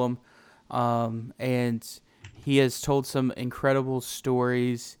column, and he has told some incredible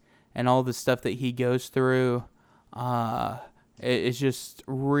stories and all the stuff that he goes through. It's just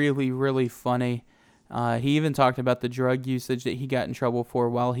really, really funny. He even talked about the drug usage that he got in trouble for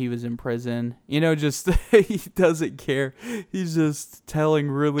while he was in prison. Just he doesn't care. He's just telling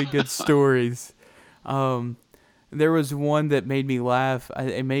really good stories. There was one that made me laugh.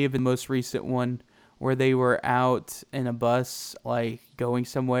 It may have been the most recent one where they were out in a bus, like going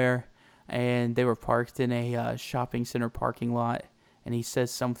somewhere, and they were parked in a shopping center parking lot. And he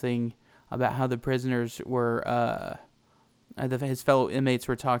says something about how the prisoners were... his fellow inmates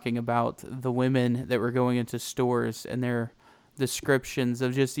were talking about the women that were going into stores, and their descriptions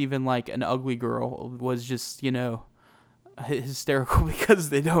of just even like an ugly girl was just, hysterical because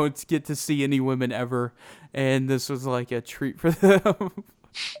they don't get to see any women ever, and this was like a treat for them.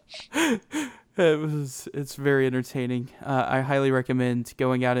 It's very entertaining. I highly recommend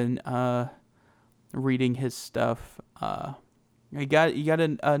going out and reading his stuff. You got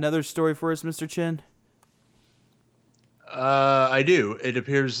another story for us, Mr. Chin? I do. It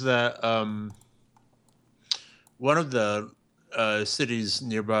appears that one of the cities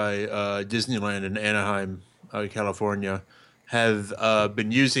nearby Disneyland in Anaheim, California, have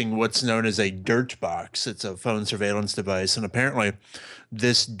been using what's known as a dirt box. It's a phone surveillance device, and apparently,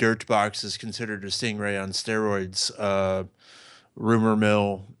 this dirt box is considered a Stingray on steroids. Rumor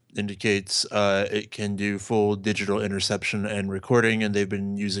mill indicates it can do full digital interception and recording, and they've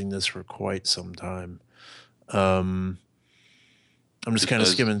been using this for quite some time. I'm just kind of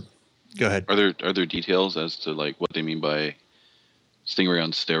skimming. Go ahead. Are there details as to like what they mean by Stingray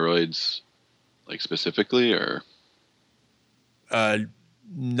on steroids, like specifically, or?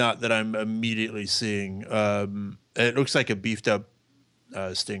 Not that I'm immediately seeing. It looks like a beefed up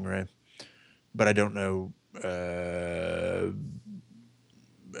Stingray, but I don't know.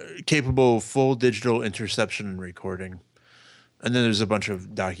 Capable of full digital interception and recording, and then there's a bunch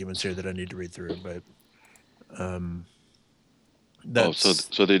of documents here that I need to read through. But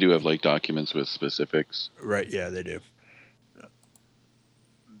so they do have like documents with specifics, right? Yeah, they do.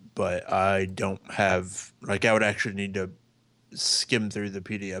 But I don't have like I would actually need to skim through the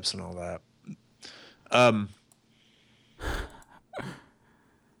PDFs and all that.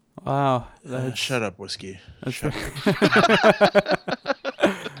 Wow. Shut up, whiskey. Shut up.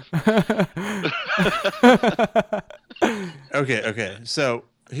 Okay. So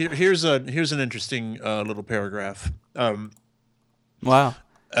here's an interesting little paragraph. Wow.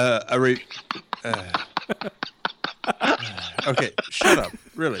 Okay, shut up.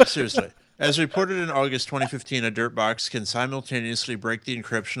 Really, seriously. As reported in August 2015, a dirt box can simultaneously break the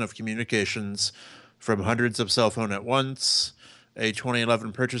encryption of communications from hundreds of cell phones at once. A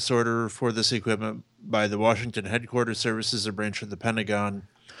 2011 purchase order for this equipment by the Washington Headquarters Services, a branch of the Pentagon,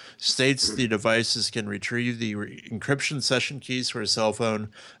 states the devices can retrieve the encryption session keys for a cell phone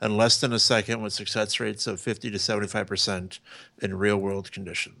in less than a second with success rates of 50 to 75% in real-world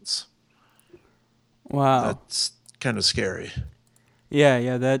conditions. Wow. That's kind of scary.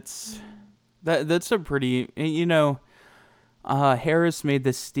 Yeah, that's a pretty, Harris made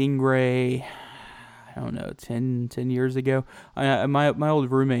the Stingray, I don't know, 10 years ago. My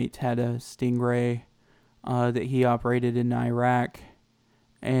old roommate had a Stingray that he operated in Iraq,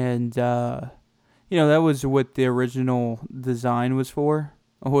 and that was what the original design was for.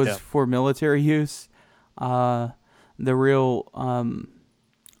 For military use. The real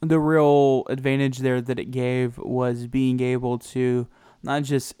advantage there that it gave was being able to not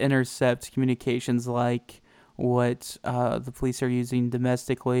just intercept communications like what the police are using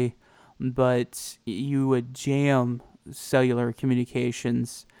domestically, but you would jam cellular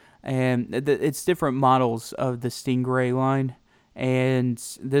communications. And it's different models of the Stingray line, and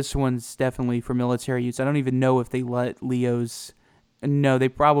this one's definitely for military use. I don't even know if they let Leos. No, they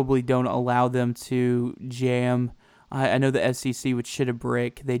probably don't allow them to jam. I know the SEC would shit a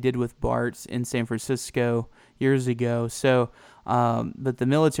brick. They did with BART in San Francisco years ago. So, but the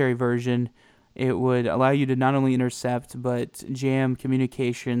military version, it would allow you to not only intercept but jam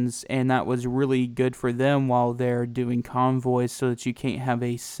communications, and that was really good for them while they're doing convoys, so that you can't have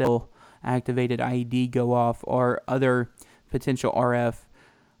a cell-activated IED go off or other potential RF.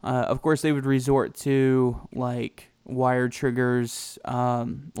 Of course, they would resort to like wire triggers,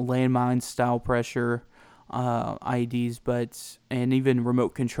 landmine style pressure. IEDs, and even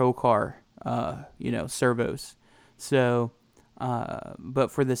remote control car, servos. So,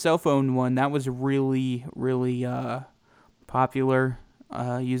 but for the cell phone one, that was really, really popular.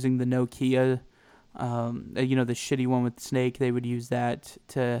 Using the Nokia, the shitty one with Snake, they would use that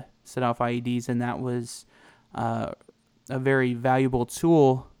to set off IEDs, and that was a very valuable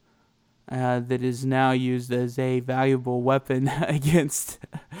tool. That is now used as a valuable weapon against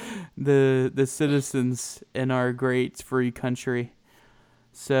the citizens in our great free country.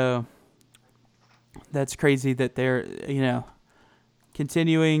 So that's crazy that they're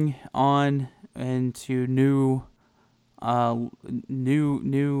continuing on into new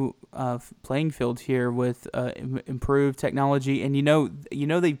playing field here with improved technology. And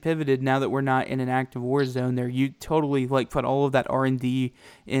they pivoted now that we're not in an active war zone. There, you totally put all of that R&D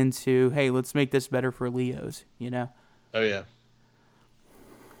into, hey, let's make this better for Leos. Oh yeah.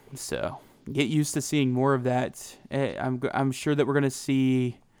 So get used to seeing more of that. I'm sure that we're gonna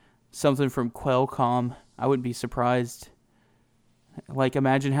see something from Qualcomm. I wouldn't be surprised.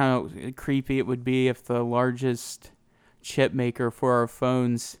 Imagine how creepy it would be if the largest chip maker for our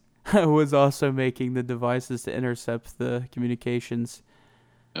phones was also making the devices to intercept the communications.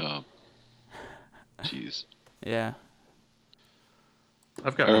 Jeez. Yeah.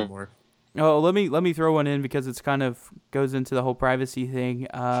 I've got one more. Oh, let me throw one in because it's kind of goes into the whole privacy thing.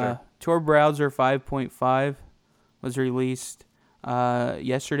 Sure. Tor Browser 5.5 was released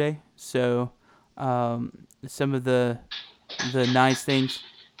yesterday. So some of the nice things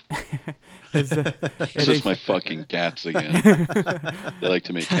It's It's just my fucking cats again. They like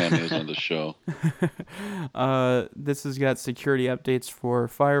to make cameos on the show. This has got security updates for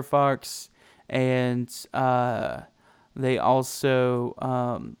Firefox, and they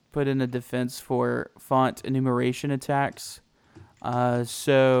also put in a defense for font enumeration attacks.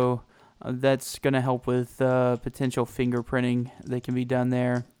 So that's going to help with potential fingerprinting that can be done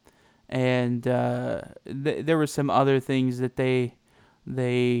there. And there were some other things that they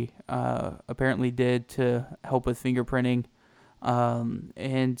apparently did to help with fingerprinting.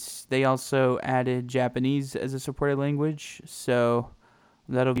 And they also added Japanese as a supported language, so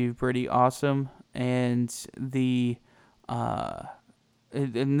that'll be pretty awesome. And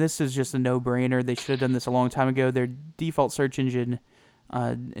and this is just a no-brainer. They should have done this a long time ago. Their default search engine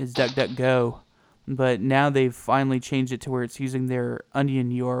is DuckDuckGo, but now they've finally changed it to where it's using their Onion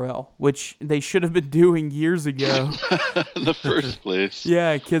URL, which they should have been doing years ago. In the first place.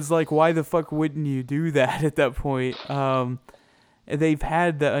 Yeah, kids, like, why the fuck wouldn't you do that at that point? They've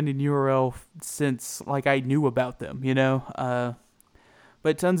had the Onion URL since, like, I knew about them, you know?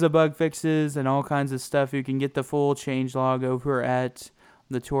 But tons of bug fixes and all kinds of stuff. You can get the full changelog over at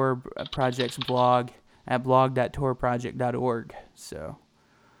the Tor Project's blog at blog.torproject.org. So,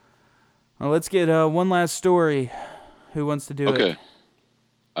 well, let's get one last story. Who wants to do it? Okay.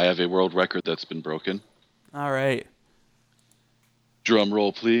 I have a world record that's been broken. All right. Drum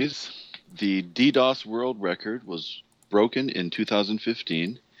roll, please. The DDoS world record was broken in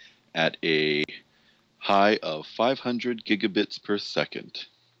 2015 at a high of 500 gigabits per second.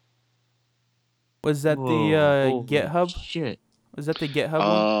 Was that Whoa, the holy GitHub? Shit. Was that the GitHub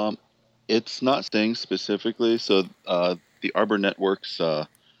one? It's not saying specifically. So the Arbor Network's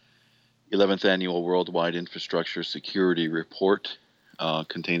 11th Annual Worldwide Infrastructure Security Report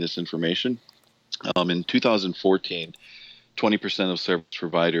contained this information. In 2014, 20% of service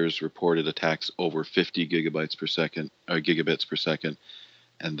providers reported attacks over 50 gigabits per second,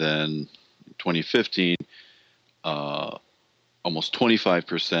 and then in 2015, almost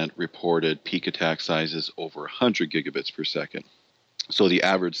 25% reported peak attack sizes over 100 gigabits per second. So the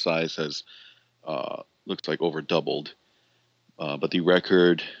average size has looks like over doubled, but the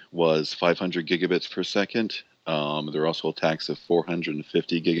record was 500 gigabits per second. There are also attacks of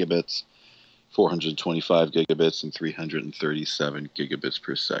 450 gigabits, 425 gigabits, and 337 gigabits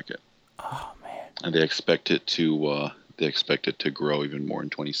per second. Oh man! And they expect it to grow even more in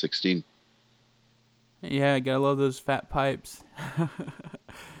 2016. Yeah, gotta love those fat pipes.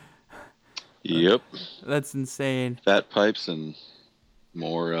 Yep. That's insane. Fat pipes and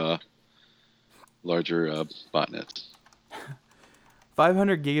more larger botnets.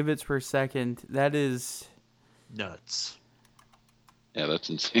 500 gigabits per second. That is Nuts. Yeah, that's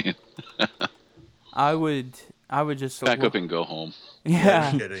insane. I would just Pack up and go home. yeah.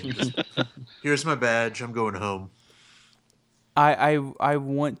 I'm kidding. Just, here's my badge. I'm going home. I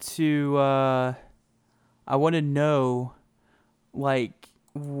want to know like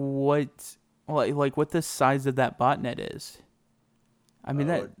what the size of that botnet is. I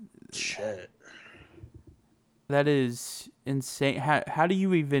mean Shit. that is insane. How do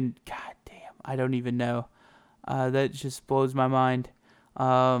you even? God damn, I don't even know. That just blows my mind.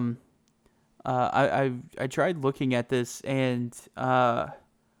 I tried looking at this and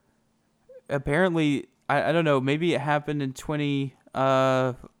apparently I don't know, maybe it happened in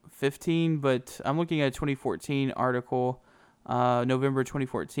 2015, but I'm looking at a 2014 article, November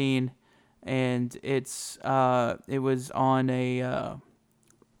 2014, and it was on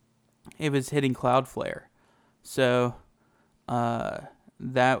it was hitting Cloudflare. So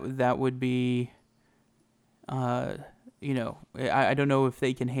that would be you know, I don't know if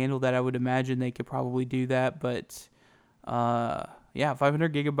they can handle that. I would imagine they could probably do that, but yeah,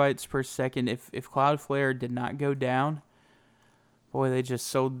 500 gigabytes per second. If Cloudflare did not go down, boy, they just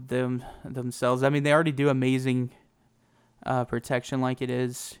sold themselves. I mean, they already do amazing protection like it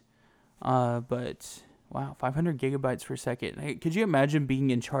is, but wow, 500 gigabytes per second. Hey, could you imagine being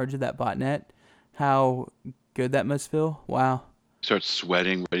in charge of that botnet? How good that must feel. Wow. Start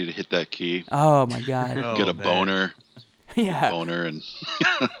sweating, ready to hit that key. Oh my god. Get a man. boner. Yeah. Boner and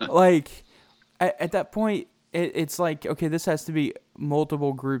Like at that point it's like, okay, this has to be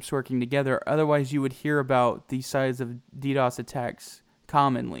multiple groups working together, otherwise you would hear about these size of DDoS attacks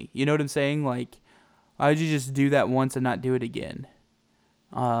commonly. You know what I'm saying? Like, why would you just do that once and not do it again?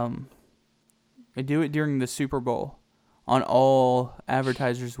 I do it during the Super Bowl on all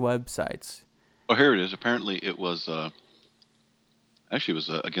advertisers' websites. oh, here it is. Apparently, it was actually it was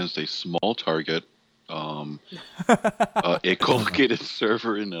against a small target a co-located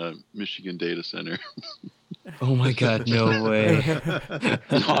server in a Michigan data center. Oh my God, no way.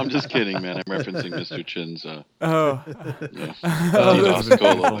 No, I'm just kidding, man. I'm referencing Mr. Chin's Oh, DDoS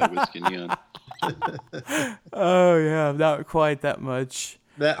Colo by Whiskey Neon. oh yeah, not quite that much.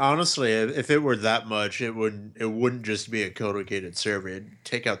 That honestly, if it were that much, it wouldn't just be a co-located server. It'd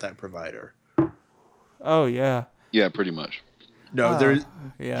take out that provider. Oh yeah. Yeah, pretty much. No, there's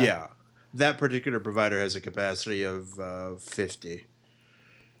Yeah. yeah. That particular provider has a capacity of 50.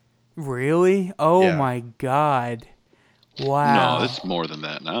 Really? Oh Yeah. my God. Wow. No, it's more than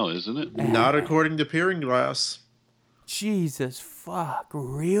that now, isn't it? Not according to Peering Glass. Jesus fuck.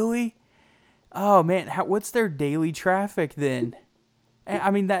 Really? Oh man, what's their daily traffic then?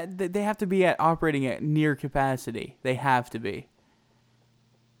 I mean that they have to be operating at near capacity. They have to be.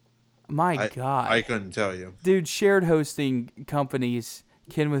 My God. I couldn't tell you. Dude, shared hosting companies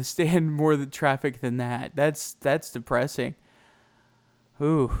can withstand more the traffic than that. That's depressing.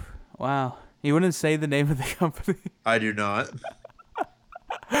 Ooh, wow. You wouldn't say the name of the company? I do not.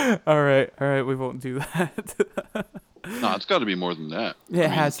 All right, we won't do that. No, it's got to be more than that. It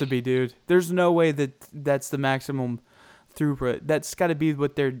has to be, dude. There's no way that's the maximum throughput. That's got to be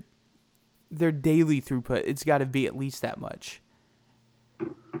what their daily throughput. It's got to be at least that much.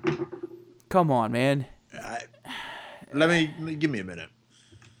 Come on, man. Give me a minute.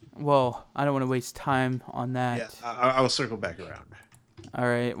 Well, I don't want to waste time on that. Yeah, I'll circle back around. All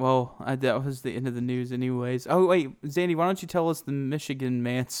right. Well, that was the end of the news, anyways. Oh wait, Zandy, why don't you tell us the Michigan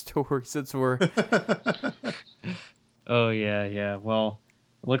man story since we're Oh yeah. Well,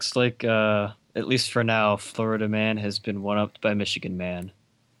 looks like at least for now, Florida man has been one-upped by Michigan man.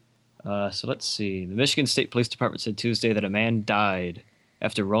 So let's see. The Michigan State Police Department said Tuesday that a man died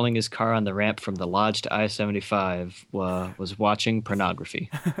after rolling his car on the ramp from the Lodge to I-75 was watching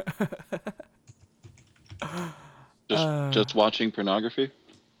pornography. Just watching pornography?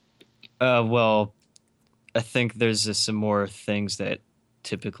 Well, I think there's some more things that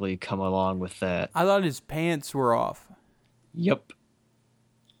typically come along with that. I thought his pants were off. Yep.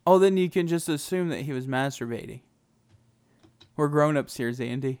 Oh, then you can just assume that he was masturbating. We're grown-ups here,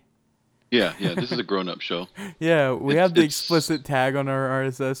 Zandy. Yeah, this is a grown-up show. Yeah, we have the explicit tag on our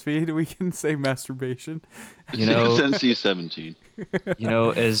RSS feed. We can say masturbation. You know, It's NC-17. You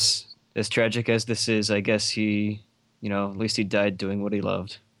know, as tragic as this is, I guess he, at least he died doing what he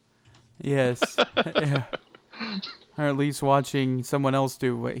loved. Yes. Yeah. Or at least watching someone else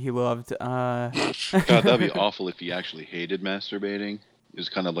do what he loved. God, that'd be awful if he actually hated masturbating. It was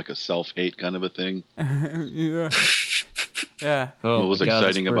kind of like a self-hate kind of a thing. Yeah. Yeah. Oh, What was God,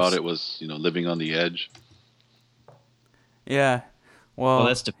 exciting that's about worse. it was, living on the edge. Yeah. Well,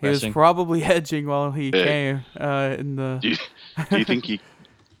 that's he was depressing. probably hedging while he Hey. came in the. Do you think he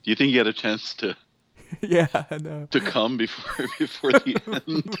had a chance to Yeah, I know. come before the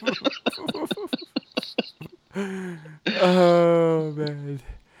end? Oh man.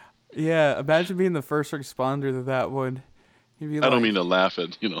 Yeah, imagine being the first responder to that one. He'd be I don't like- mean to laugh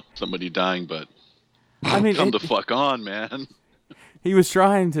at somebody dying, but I mean, come the fuck on, man. he was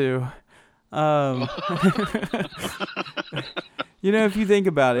trying to. If you think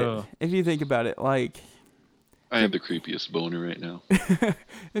about it, like, I have the creepiest boner right now.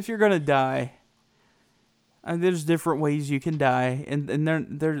 if you're gonna die, there's different ways you can die, and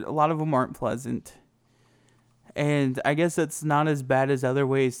there a lot of them aren't pleasant. And I guess that's not as bad as other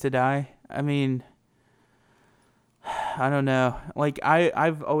ways to die. I mean, I don't know. Like,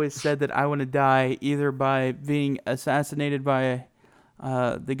 I've always said that I want to die either by being assassinated by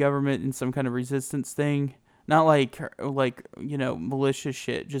the government in some kind of resistance thing. Not like malicious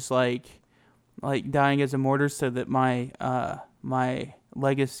shit. Just like dying as a martyr so that my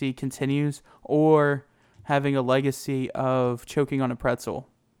legacy continues, or having a legacy of choking on a pretzel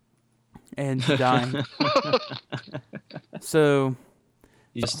and dying. So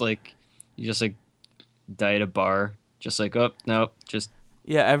You just die at a bar, just like, oh no, just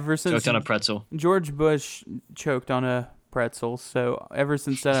yeah, ever since choked on a pretzel. George Bush choked on a pretzel, so ever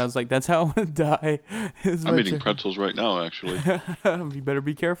since then I was like, that's how I want to die. I'm eating pretzels right now, actually. You better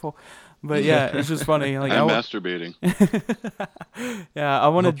be careful. But yeah, it's just funny. Like, I'm masturbating. yeah, I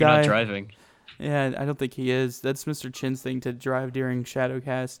want to Hope you're not die. driving. Yeah, I don't think he is. That's Mr. Chin's thing to drive during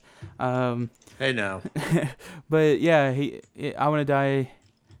Shadowcast. Hey now. But yeah, I want to die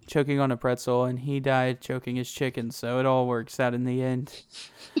choking on a pretzel, and he died choking his chicken. So it all works out in the end.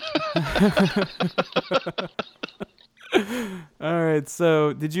 All right.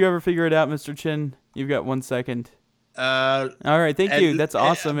 So did you ever figure it out, Mr. Chin? You've got 1 second. All right. Thank you. That's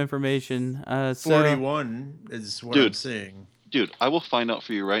awesome information. So 41 is what I'm Dude. seeing. Dude, I will find out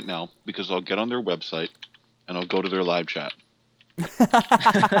for you right now because I'll get on their website and I'll go to their live chat.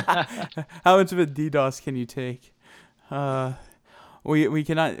 How much of a DDoS can you take? We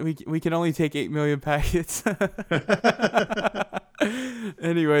cannot. We can only take 8 million packets.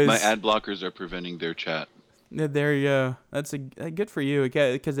 Anyways, My ad blockers are preventing their chat. yeah, there you go. That's a good for you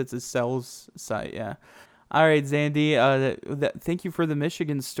because it's a sales site. Yeah. All right, Zandy. Thank you for the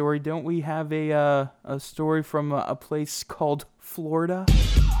Michigan story. Don't we have a story from a place called Florida?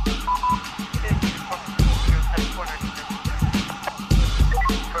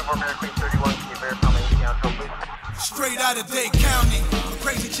 Straight out of Dade County, a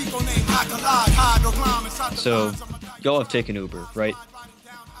crazy chico named So, y'all have taken Uber, right?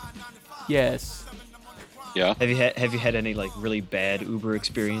 Yes. Yeah? Have you had any like really bad Uber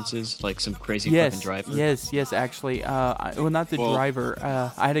experiences, like some crazy Yes. fucking driver? Yes. Actually, well, not the Well- driver.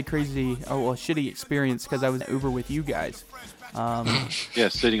 I had a shitty experience because I was in Uber with you guys. Yeah,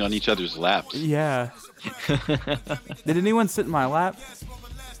 sitting on each other's laps. Yeah. Did anyone sit in my lap?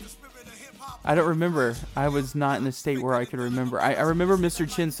 I don't remember. I was not in a state where I could remember. I remember Mr.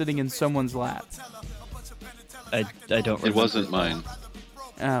 Chin sitting in someone's lap. I don't remember. It wasn't mine.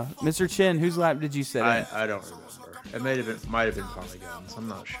 Oh, Mr. Chin, whose lap did you sit in? I don't remember. It might have been Polygons. I'm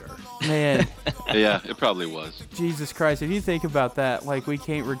not sure. Man, Yeah, it probably was. Jesus Christ! If you think about that, like we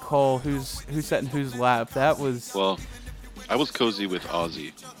can't recall who sat in whose lap. That was Well, I was cozy with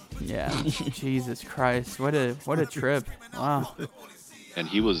Ozzy, yeah. Jesus Christ! What a trip! Wow. and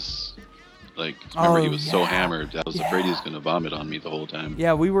he was like, remember he Oh, was so yeah. hammered. I was afraid he was Yeah. going to vomit on me the whole time.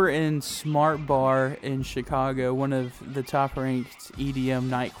 Yeah, we were in Smart Bar in Chicago, one of the top-ranked EDM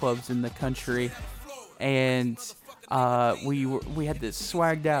nightclubs in the country, and we had this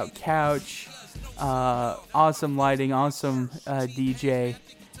swagged-out couch, awesome lighting, awesome DJ,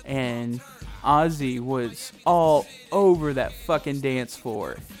 and Ozzy was all over that fucking dance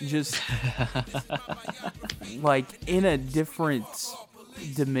floor, just like in a different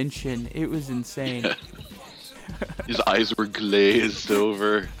dimension. It was insane. His eyes were glazed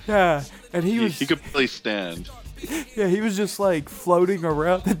over. Yeah, and he was He could play stand. yeah, he was just like floating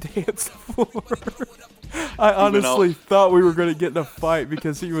around the dance floor. I went honestly out- thought we were gonna get in a fight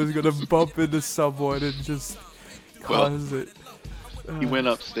because he was gonna bump into someone and just Well, cause it. He went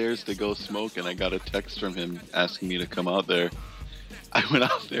upstairs to go smoke, and I got a text from him asking me to come out there. I went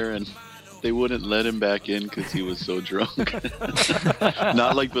out there, and they wouldn't let him back in because he was so drunk.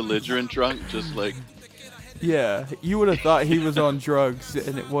 Not like belligerent drunk, just like, Yeah, you would have thought he was on drugs,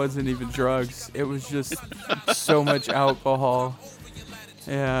 and it wasn't even drugs. It was just so much alcohol.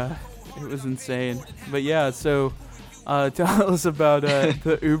 Yeah, it was insane. But yeah, so tell us about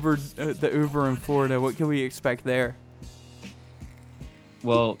the Uber in Florida. What can we expect there?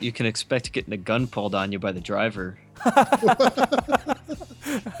 Well, you can expect getting a gun pulled on you by the driver.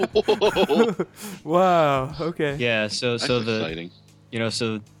 Wow. Okay. Yeah, so that's the exciting.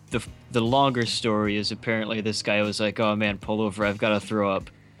 so the longer story is apparently this guy was like, "Oh man, pull over, I've got to throw up."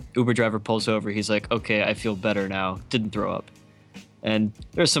 Uber driver pulls over. He's like, "Okay, I feel better now." Didn't throw up. And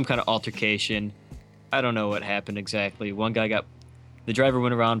there's some kind of altercation. I don't know what happened exactly. The driver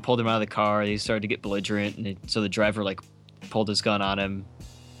went around, pulled him out of the car. He started to get belligerent, and so the driver like pulled his gun on him.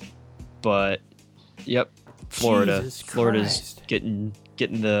 But yep, Florida. Jesus Florida's Christ. getting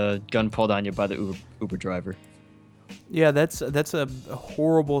the gun pulled on you by the Uber driver. Yeah, that's a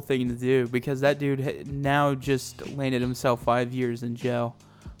horrible thing to do because that dude now just landed himself 5 years in jail.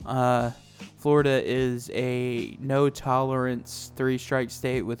 Florida is a no tolerance 3-strike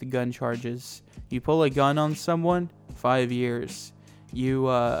state with gun charges. You pull a gun on someone, 5 years. You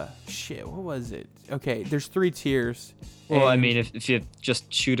what was it? Okay, there's 3 tiers. Well, I And- mean, if you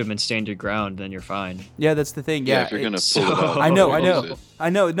just shoot him and stand your ground, then you're fine. yeah, that's the thing. Yeah, Yeah, if you're gonna it's- pull it off, I know. close it. I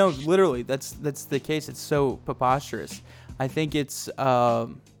know. No, literally, that's the case. It's so preposterous. I think it's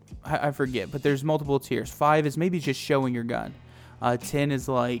I forget, but there's multiple tiers. 5 is maybe just showing your gun. 10 is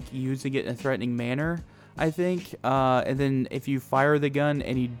like using it in a threatening manner, I think. And then if you fire the gun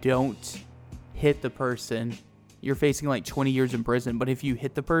and you don't hit the person, you're facing like 20 years in prison. But if you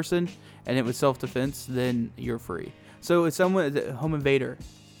hit the person and it was self-defense, then you're free. So it's home invader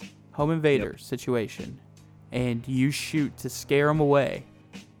situation, and you shoot to scare them away,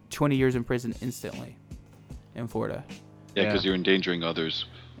 20 years in prison instantly in Florida. Yeah, because Yeah. you're endangering others.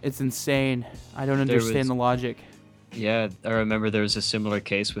 It's insane. I don't There understand was- the logic. Yeah, I remember there was a similar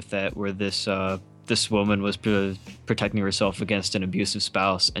case with that where this woman was protecting herself against an abusive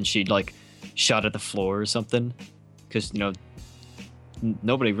spouse, and she like shot at the floor or something, because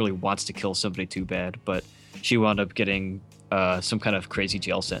nobody really wants to kill somebody too bad, but she wound up getting some kind of crazy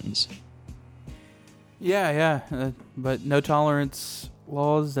jail sentence. Yeah. but no tolerance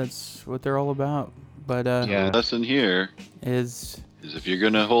laws, that's what they're all about. But Yeah. The lesson here is if you're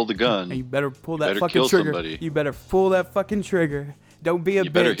gonna hold a gun, you better pull that better fucking kill trigger. somebody. You better pull that fucking trigger. Don't be a you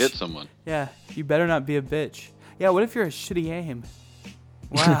bitch. better hit someone. Yeah, you better not be a bitch. Yeah, what if you're a shitty aim?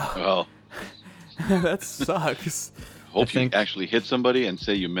 Wow, Well, that sucks. hope think- you actually hit somebody and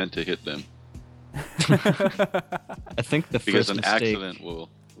say you meant to hit them, I think the because first an mistake. accident will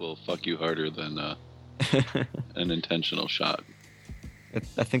fuck you harder than an intentional shot.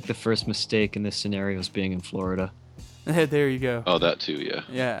 I think the first mistake in this scenario is being in Florida. There you go. Oh, that too, yeah.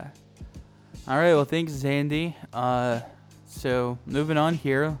 Yeah. All right. Well, thanks, Zandy. So moving on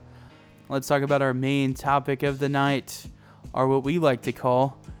here, let's talk about our main topic of the night, or what we like to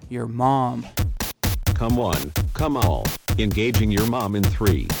call your mom. Come one, come all. Engaging your mom in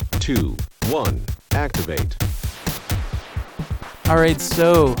 3, 2, 1. Activate. All right.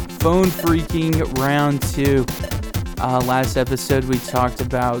 So phone freaking round 2. Last episode we talked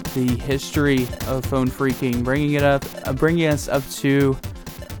about the history of phone freaking, bringing us up to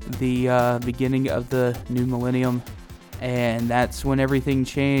the beginning of the new millennium, and that's when everything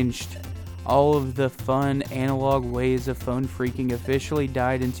changed. All of the fun analog ways of phone freaking officially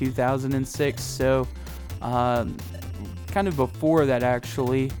died in 2006. So, kind of before that,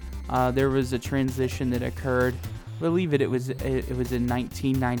 actually, there was a transition that occurred. I believe it was in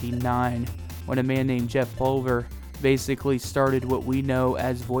 1999 when a man named Jeff Pulver basically started what we know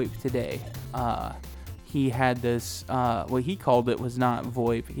as VoIP today. He had this, what he called it was not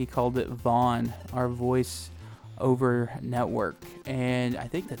VoIP, he called it VON, our Voice over Network. And I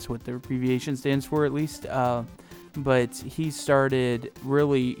think that's what the abbreviation stands for, at least. But he started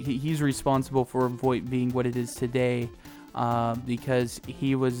he's responsible for VoIP being what it is today, because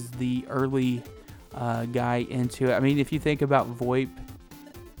he was the early guy into it. I mean, if you think about VoIP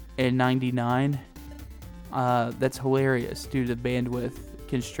in 99, that's hilarious due to bandwidth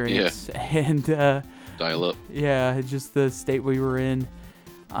constraints and Dial up. yeah, just the state we were in.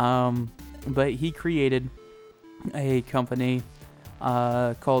 But he created a company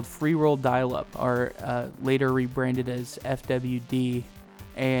called Free Roll Dial-Up, or later rebranded as FWD,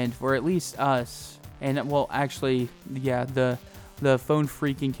 and for at least us, and well, actually, yeah, the phone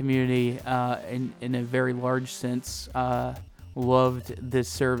freaking community, in a very large sense, loved this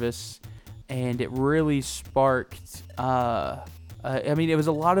service. And it really sparked, I mean, it was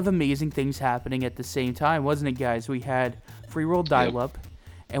a lot of amazing things happening at the same time, wasn't it, guys? We had Free Roll Dial-Up,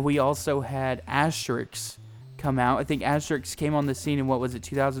 and we also had Asterix come out. I think Asterix came on the scene in, what was it,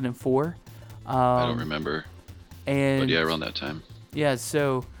 2004? I don't remember. And But yeah, around that time. yeah,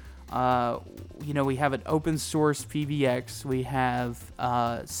 so, we have an open source PBX. We have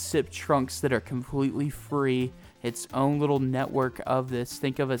SIP trunks that are completely free. Its own little network of this.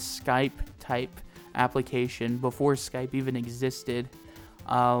 Think of a Skype type application before Skype even existed.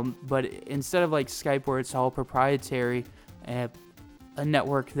 But instead of like Skype where it's all proprietary, a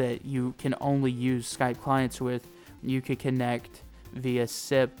network that you can only use Skype clients with, you could connect via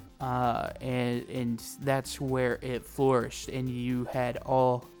SIP, and that's where it flourished, and you had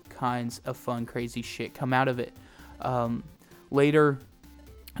all kinds of fun, crazy shit come out of it. Later,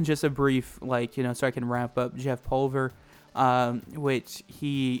 just a brief, so I can wrap up Jeff Pulver, which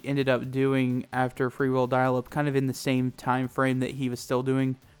he ended up doing after Free Will Dial-Up, kind of in the same time frame that he was still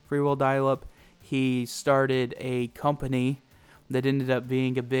doing Free Will Dial-Up. He started a company that ended up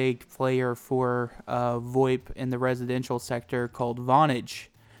being a big player for VoIP in the residential sector called Vonage.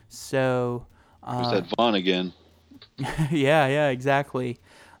 So, There's that Vaughn again. yeah, exactly.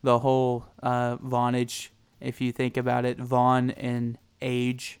 The whole Vonage, if you think about it, Vaughn and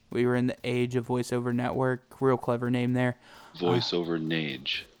Age. We were in the age of voice over network. Real clever name there. Voice over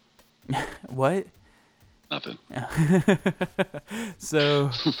Nage. What? Nothing.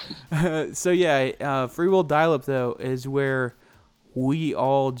 So yeah, Free Will Dial-Up though is where we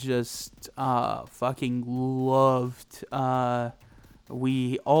all just fucking loved.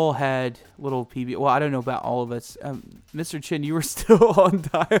 We all had little PB. Well, I don't know about all of us. Mr. Chin, you were still on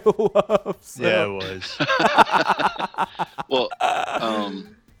dial-up. So. Yeah, it was. Well,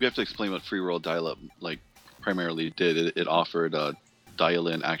 we have to explain what Free Roll Dial-Up primarily did. It offered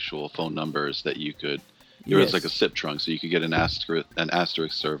dial-in actual phone numbers that you could. It was like a SIP trunk, so you could get an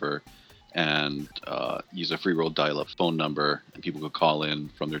asterisk server and use a Free Roll Dial-Up phone number, and people could call in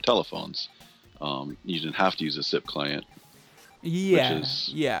from their telephones. You didn't have to use a SIP client.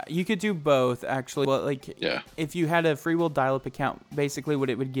 Yeah, you could do both actually. Well, if you had a Free Will Dial-Up account, basically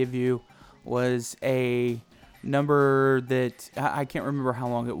what it would give you was a number that I can't remember how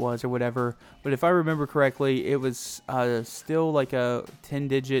long it was or whatever, but if I remember correctly, it was still like a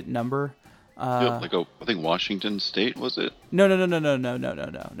 10-digit number I think Washington State, was it? No. Not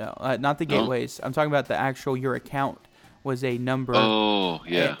the No? gateways. I'm talking about the actual your account was a number. Oh,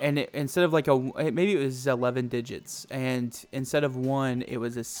 yeah. And instead of maybe it was 11 digits, and instead of 1, it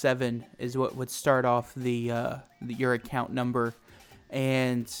was a 7 is what would start off your account number,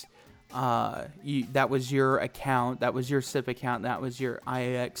 and that was your account, that was your SIP account, that was your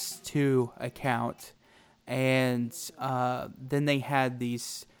IX2 account, and then they had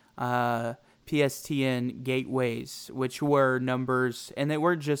these PSTN gateways, which were numbers, and they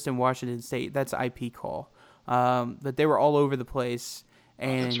weren't just in Washington State. That's IP call. But they were all over the place.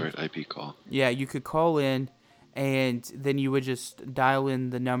 And That's right, IP call. yeah, you could call in, and then you would just dial in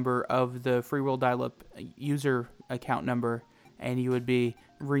the number of the FreeWorld Dial-Up user account number, and you would be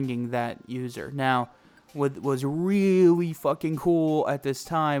ringing that user. Now, what was really fucking cool at this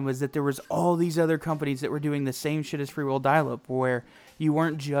time was that there was all these other companies that were doing the same shit as FreeWorld Dial-Up, where you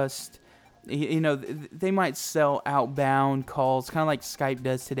weren't just... they might sell outbound calls, kind of like Skype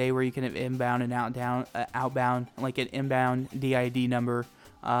does today, where you can have inbound and outbound, like an inbound DID number.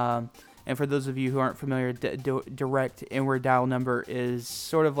 And for those of you who aren't familiar, direct inward dial number is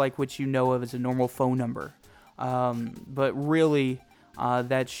sort of like what you know of as a normal phone number. But really,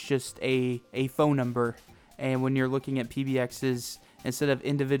 that's just a phone number. And when you're looking at PBXs, instead of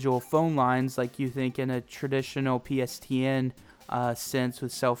individual phone lines like you think in a traditional PSTN sense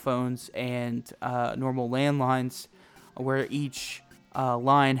with cell phones and normal landlines, where each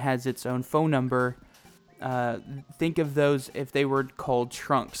line has its own phone number, think of those if they were called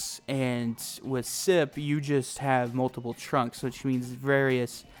trunks. And with SIP, you just have multiple trunks, which means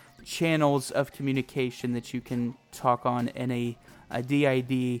various channels of communication that you can talk on. And a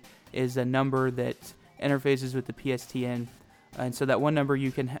DID is a number that interfaces with the PSTN. And so that one number you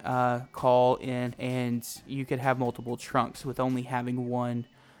can call in, and you could have multiple trunks with only having one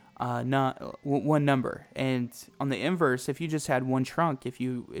number. And on the inverse, if you just had one trunk, if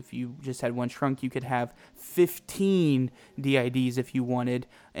you just had one trunk, you could have 15 DIDs if you wanted,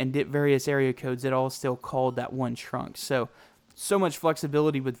 and various area codes that all still called that one trunk. So much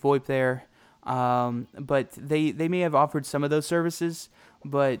flexibility with VoIP there. But they may have offered some of those services,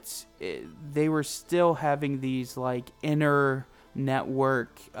 but they were still having these like inner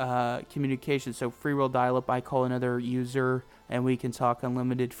network communication. So FreeWorld Dial-Up, I call another user and we can talk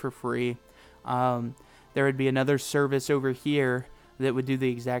unlimited for free. There would be another service over here that would do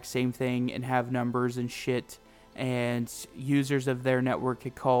the exact same thing and have numbers and shit, and users of their network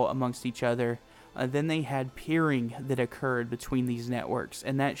could call amongst each other. Then they had peering that occurred between these networks,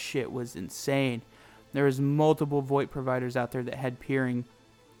 and that shit was insane. There was multiple VoIP providers out there that had peering.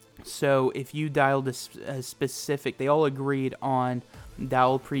 So if you dialed a specific, they all agreed on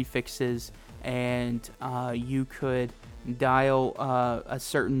dial prefixes, and you could dial a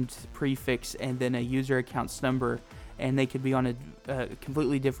certain prefix and then a user account's number, and they could be on a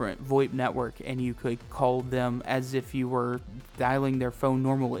completely different VoIP network, and you could call them as if you were dialing their phone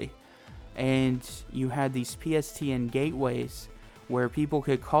normally. And you had these PSTN gateways where people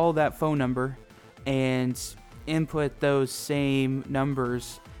could call that phone number and input those same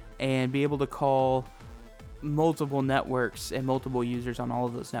numbers and be able to call multiple networks and multiple users on all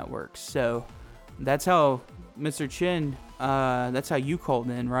of those networks. So that's how Mr. Chin, that's how you called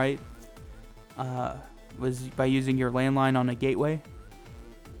in, right? Was by using your landline on a gateway?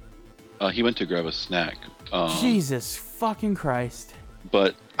 He went to grab a snack. Jesus fucking Christ.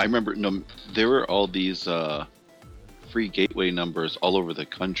 But I remember, there were all these free gateway numbers all over the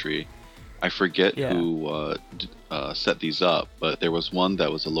country. I forget who set these up, but there was one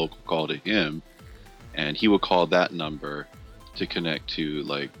that was a local call to him, and he would call that number to connect to,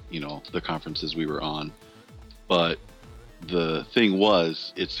 like, the conferences we were on. But the thing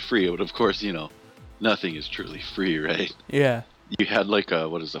was, it's free, but of course, nothing is truly free, right? Yeah. You had like a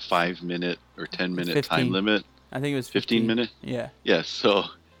 5-minute or 10-minute time limit. I think it was 15 minutes. Yeah. Yeah. So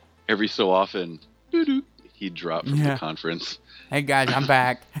every so often, he'd drop from the conference. Hey guys, I'm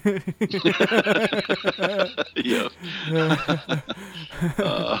back. Yeah.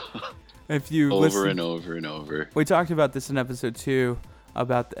 If you over and over and over. We talked about this in episode 2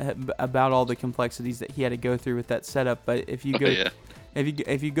 about all the complexities that he had to go through with that setup. But if you go,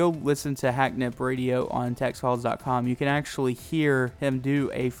 if you go listen to Hacknip Radio on TechCalls.com, you can actually hear him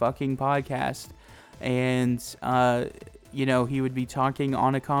do a fucking podcast. And, he would be talking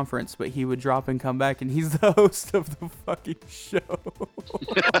on a conference, but he would drop and come back, and he's the host of the fucking show.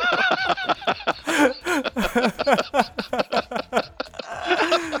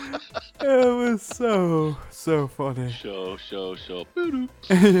 It was so funny. Show.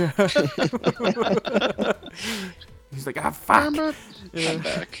 Yeah. He's like, fuck. I'm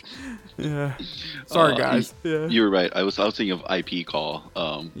back. Yeah. Sorry, guys. Yeah. You were right. I was thinking of IP call,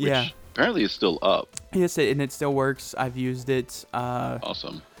 which apparently is still up. Yes, and it still works. I've used it.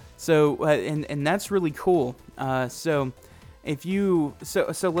 Awesome. So and that's really cool. So if you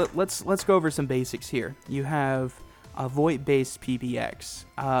let's go over some basics here. You have a VoIP-based PBX.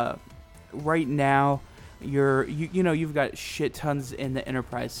 Right now, you've got shit tons in the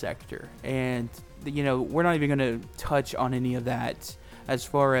enterprise sector, and we're not even going to touch on any of that as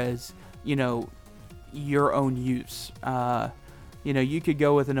far as your own use. You could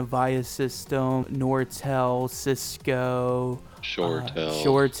go with an Avaya system, Nortel, Cisco,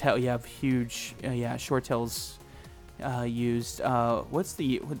 ShoreTel. You have huge, ShoreTel's used.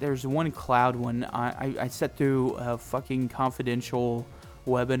 There's one cloud one. I sat through a fucking confidential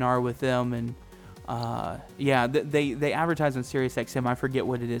webinar with them, and they advertise on SiriusXM. I forget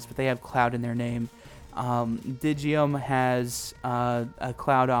what it is, but they have cloud in their name. Digium has a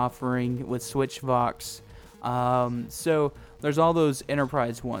cloud offering with SwitchVox. So there's all those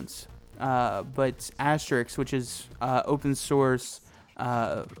enterprise ones. But Asterisk, which is open source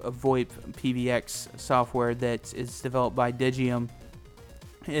a VoIP PBX software that is developed by Digium,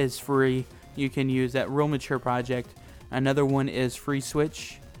 is free. You can use that. Real mature project. Another one is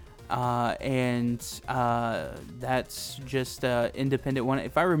FreeSwitch, and that's just an independent one.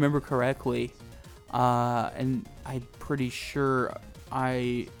 If I remember correctly, and I'm pretty sure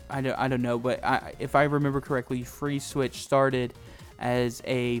I don't know, but if I remember correctly, FreeSwitch started as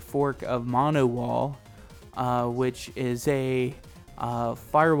a fork of MonoWall, which is a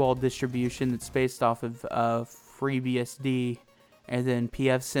firewall distribution that's based off of FreeBSD, and then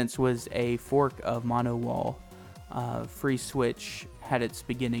pfSense was a fork of MonoWall. FreeSwitch had its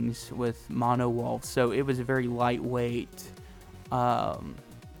beginnings with MonoWall, so it was a very lightweight.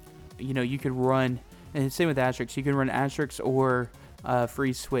 You could run, and same with Asterisk. You can run Asterisk or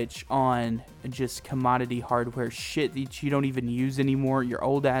FreeSwitch on just commodity hardware shit that you don't even use anymore. Your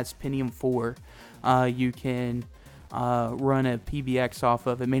old ass Pentium 4, you can run a PBX off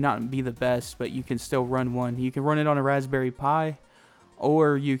of. It may not be the best, but you can still run one. You can run it on a Raspberry Pi,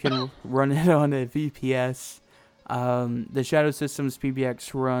 or you can run it on a VPS. The Shadow Systems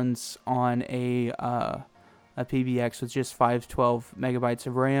PBX runs on a PBX with just 512 megabytes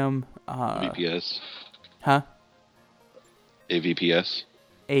of RAM. VPS. Huh? A VPS.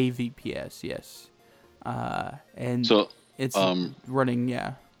 A VPS, yes. And so it's running,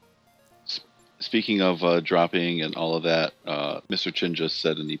 yeah. Speaking of dropping and all of that, Mr. Chin just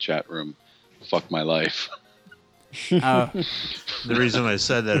said in the chat room, "Fuck my life." The reason I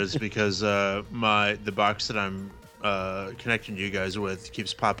said that is because the box that I'm connecting you guys with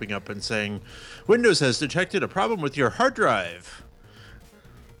keeps popping up and saying, "Windows has detected a problem with your hard drive."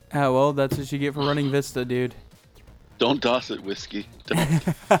 Oh, well, that's what you get for running Vista, dude. Don't DOS it, Whiskey. Don't.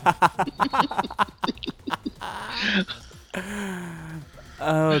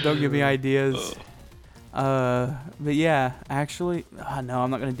 Oh, don't give me ideas. But yeah, actually, no, I'm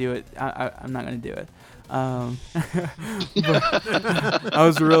not gonna do it. I'm not gonna do it. I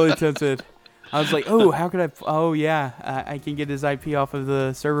was really tempted. I was like, oh, how could I? Oh yeah, I can get his IP off of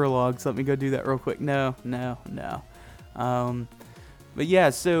the server logs. Let me go do that real quick. No. But yeah,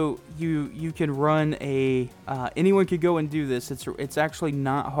 so you can run anyone could go and do this. It's actually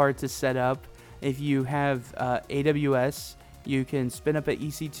not hard to set up. If you have AWS, you can spin up an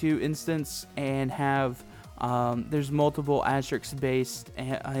EC2 instance and have there's multiple Asterisk based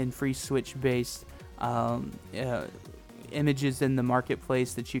and FreeSwitch based images in the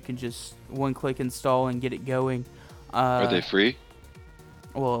marketplace that you can just one click install and get it going. Are they free?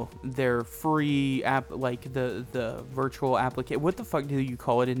 Well, they're free app, like the virtual application. What the fuck do you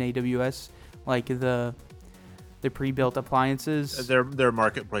call it in AWS? Like the pre-built appliances. They're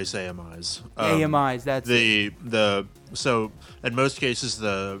marketplace AMIs. AMIs. That's so in most cases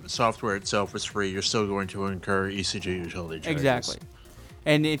the software itself is free. You're still going to incur ECG utility charges. Exactly.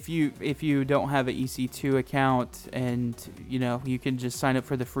 And if you don't have an EC2 account, and you can just sign up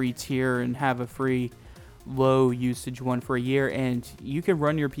for the free tier and have a free low usage one for a year, and you can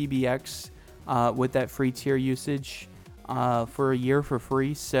run your PBX with that free tier usage for a year for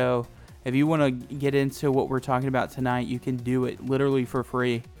free. So if you want to get into what we're talking about tonight, you can do it literally for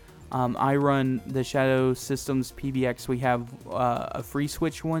free. I run the Shadow Systems PBX. We have a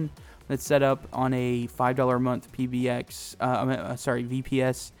FreeSwitch one that's set up on a $5 a month PBX.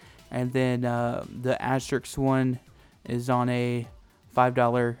 VPS, and then the Asterisk one is on a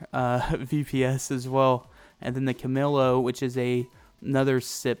 $5 VPS as well. And then the Camillo, which is another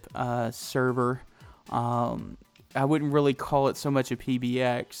SIP server. I wouldn't really call it so much a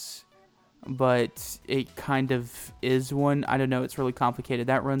PBX. but it kind of is one. I don't know. It's really complicated.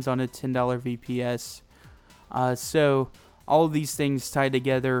 That runs on a $10 VPS. So all of these things tied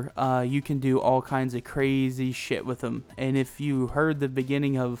together, you can do all kinds of crazy shit with them. And if you heard the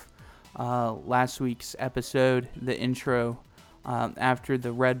beginning of last week's episode, the intro, after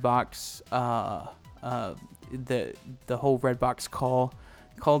the Redbox, the whole Redbox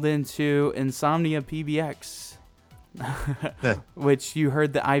called into Insomnia PBX, which you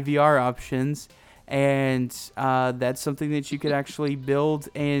heard the IVR options, and that's something that you could actually build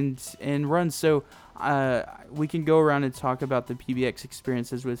and run. So we can go around and talk about the PBX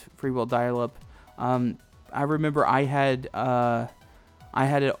experiences with FreeWheel Dial-Up. I remember I had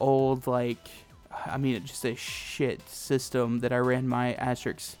an old, just a shit system that I ran my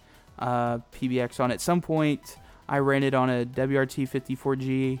Asterix PBX on. At some point, I ran it on a WRT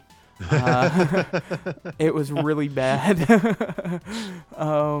 54G. It was really bad.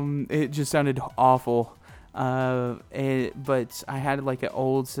 It just sounded awful. But I had like an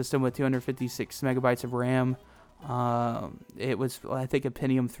old system with 256 megabytes of RAM. It was, I think, a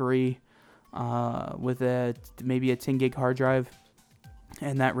Pentium 3 with maybe a 10 gig hard drive,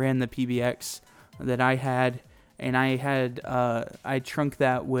 and that ran the PBX that I had. And I trunked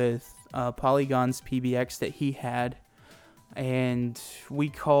that with Polygon's PBX that he had. And we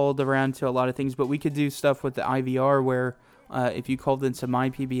called around to a lot of things, but we could do stuff with the IVR where if you called into my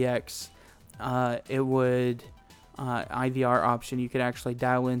PBX, it would, IVR option, you could actually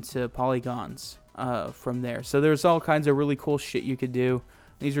dial into Polygons from there. So there's all kinds of really cool shit you could do.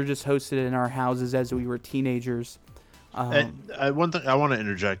 These were just hosted in our houses as we were teenagers. One thing I want to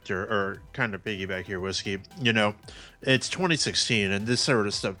interject here, or kind of piggyback here, Whiskey. You know, it's 2016, and this sort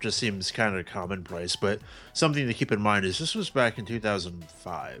of stuff just seems kind of commonplace. But something to keep in mind is this was back in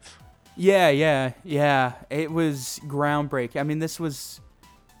 2005. Yeah. It was groundbreaking. I mean, this was,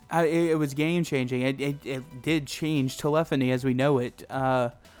 it was game changing. It did change telephony as we know it.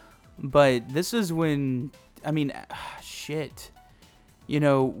 But this is when, I mean, shit. You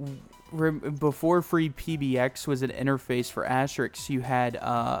know, before Free PBX was an interface for Asterix, you had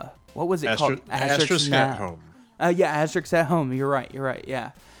what was it called? Asterix at Home. Yeah, Asterix at Home. You're right.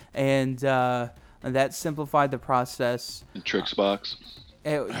 Yeah, and that simplified the process. And Trixbox.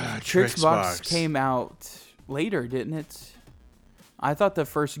 Trixbox came out later, didn't it? I thought the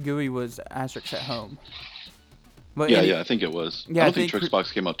first GUI was Asterix at Home. But yeah, I think it was. Yeah, I don't think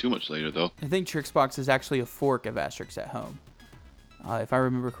Trixbox came out too much later, though. I think Trixbox is actually a fork of Asterix at Home. If I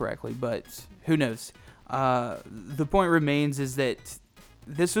remember correctly, but who knows? The point remains is that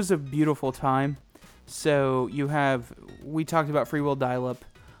this was a beautiful time. So we talked about FreeWheel Dial-Up,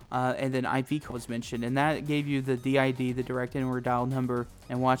 and then IP call was mentioned, and that gave you the DID, the direct inward dial number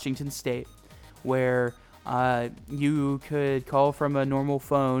in Washington State, where you could call from a normal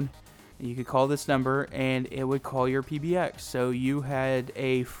phone. You could call this number, and it would call your PBX. So you had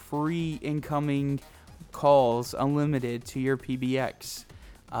a free incoming calls unlimited to your PBX,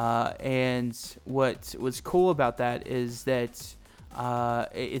 and what was cool about that is that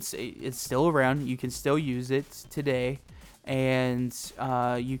it's still around. You can still use it today, and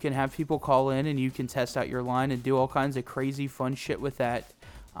you can have people call in and you can test out your line and do all kinds of crazy fun shit with that.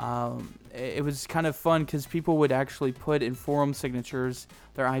 It was kind of fun because people would actually put in forum signatures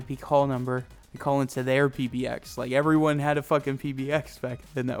their IP call number and call into their PBX. Like, everyone had a fucking PBX back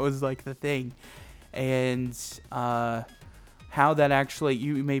then. That was like the thing. And how that actually,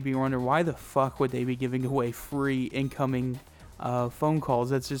 you may be wondering, why the fuck would they be giving away free incoming phone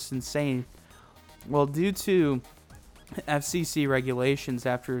calls? That's just insane. Well, due to FCC regulations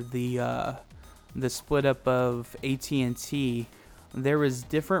after the split up of AT&T, there was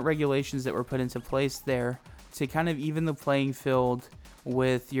different regulations that were put into place there to kind of even the playing field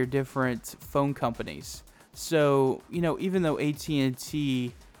with your different phone companies. So, you know, even though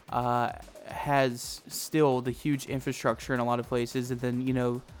AT&T has still the huge infrastructure in a lot of places, and then, you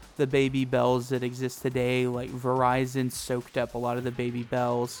know, the baby bells that exist today, like Verizon soaked up a lot of the baby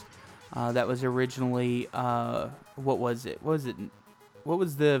bells. That was originally what was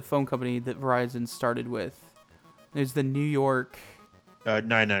the phone company that Verizon started with? There's the New York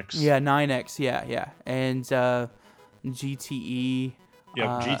 9X. Yeah, 9X. Yeah, and GTE. Yep,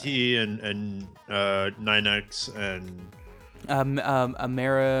 GTE and 9X and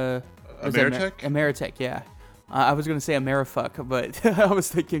Ameritech. Ameritech, yeah. I was going to say Amerifuck, but I was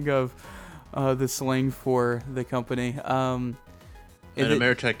thinking of the slang for the company. And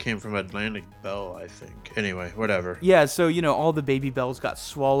Ameritech came from Atlantic Bell, I think. Anyway, whatever. Yeah, so, you know, all the baby bells got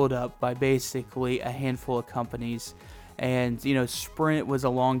swallowed up by basically a handful of companies. And, you know, Sprint was a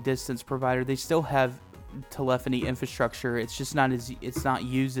long-distance provider. They still have telephony infrastructure. It's just not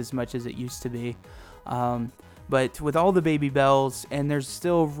used as much as it used to be. But with all the Baby Bells, and there's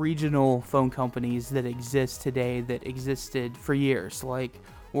still regional phone companies that exist today that existed for years. Like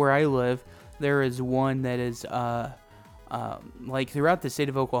where I live, there is one that is like throughout the state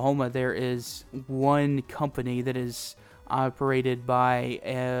of Oklahoma, there is one company that is operated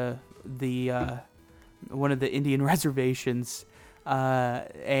by one of the Indian reservations,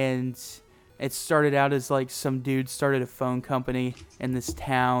 and it started out as like some dude started a phone company in this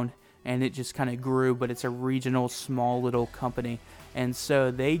town, and it just kind of grew, but it's a regional small little company, and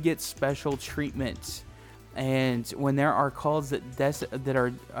so they get special treatment. And when there are calls that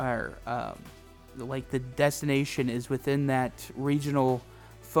are like the destination is within that regional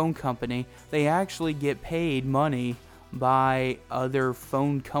phone company, they actually get paid money by other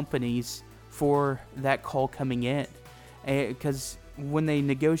phone companies for that call coming in. Because when they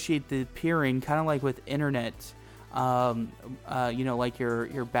negotiate the peering, kind of like with internet, like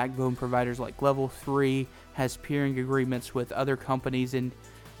your backbone providers like Level 3 has peering agreements with other companies, and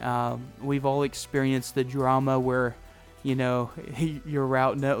we've all experienced the drama where, your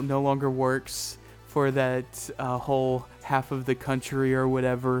route no longer works for that whole half of the country or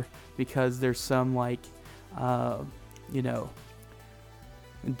whatever, because there's some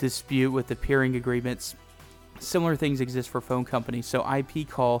dispute with the peering agreements. Similar things exist for phone companies. So IP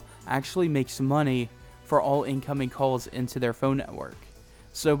Call actually makes money for all incoming calls into their phone network.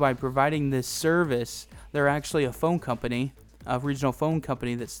 So by providing this service, they're actually a phone company, a regional phone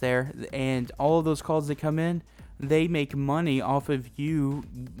company that's there, and all of those calls that come in, they make money off of you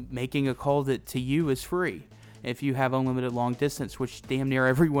making a call that to you is free if you have unlimited long distance, which damn near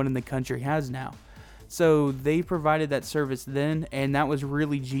everyone in the country has now. So they provided that service then, and that was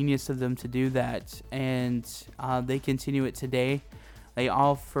really genius of them to do that, and they continue it today. They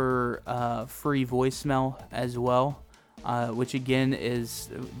offer free voicemail as well, which again is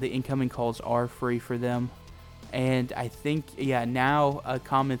the incoming calls are free for them. And I think, now a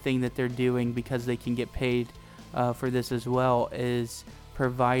common thing that they're doing, because they can get paid for this as well, is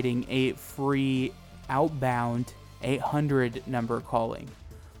providing a free outbound 800 number calling.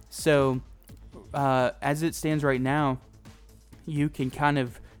 So as it stands right now, you can kind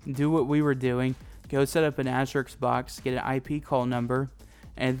of do what we were doing, go set up an Asterisk box, get an IP call number,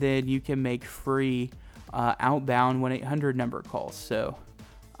 and then you can make free outbound 1-800 number calls. So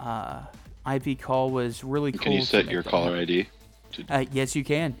IP call was really cool. Can you set your caller ID? Yes, you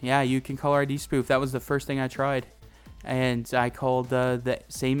can. Yeah, you can caller ID spoof. That was the first thing I tried. And I called the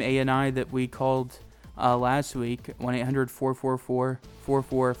same ANI that we called last week,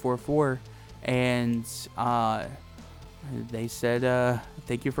 1-800-444-4444. And they said,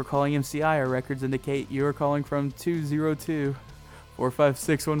 thank you for calling MCI. Our records indicate you are calling from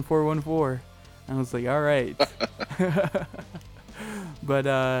 202-456-1414. I was like, all right.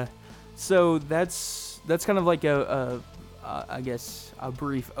 But so that's kind of like I guess a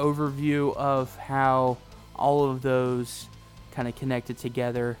brief overview of how all of those kind of connected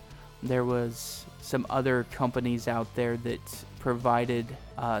together. There was some other companies out there that provided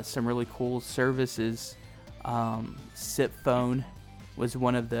some really cool services. SIP Phone was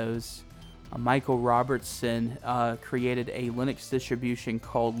one of those. Michael Robertson created a Linux distribution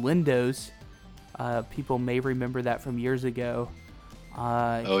called Lindows. People may remember that from years ago.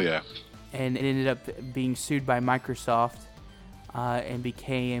 Oh yeah. And it ended up being sued by Microsoft and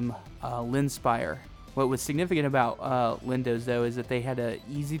became Linspire. What was significant about Lindows, though, is that they had an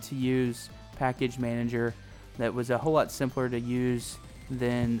easy-to-use package manager that was a whole lot simpler to use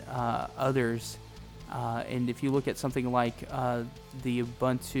than others. And if you look at something like the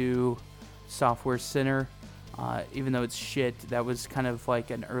Ubuntu Software Center, even though it's shit, that was kind of like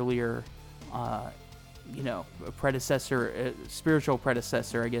an earlier, predecessor, spiritual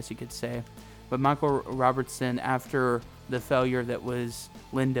predecessor, I guess you could say. But Michael Robertson, after the failure that was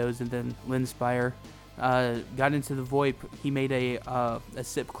Lindows and then Linspire, got into the VoIP. He made a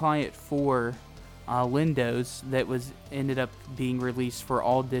SIP client for Lindows that ended up being released for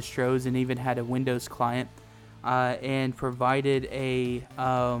all distros, and even had a Windows client, and provided a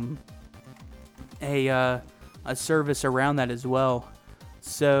service around that as well.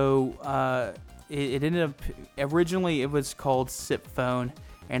 So it ended up, originally it was called SIP Phone,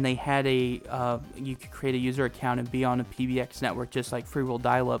 and they had you could create a user account and be on a PBX network just like Free Will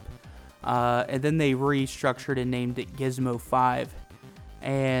Dial-Up. And then they restructured and named it Gizmo 5.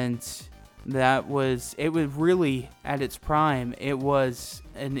 And it was really at its prime. It was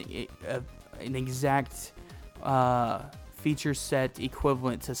an exact feature set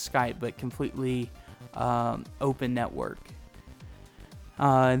equivalent to Skype, but completely open network.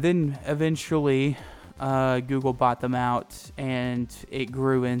 And then eventually Google bought them out, and it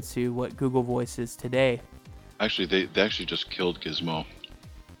grew into what Google Voice is today. Actually, they actually just killed Gizmo.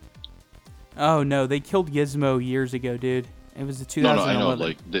 Oh no, they killed Gizmo years ago, dude. It was the 2011. No, I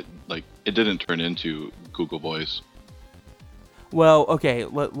know. Like it didn't turn into Google Voice. Well, okay,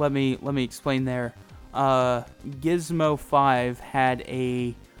 let me explain there. Gizmo 5 had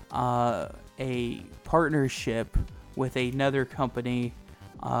a partnership with another company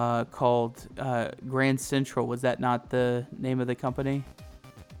called Grand Central. Was that not the name of the company?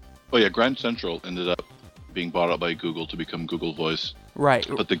 Oh yeah, Grand Central ended up being bought out by Google to become Google Voice. Right.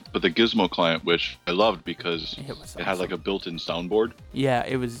 But the Gizmo client, which I loved because it had like a built-in soundboard. Yeah,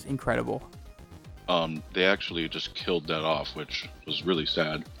 it was incredible. They actually just killed that off, which was really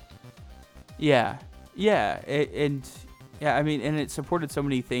sad. Yeah, and it supported so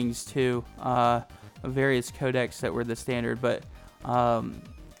many things too, various codecs that were the standard. But Gizmo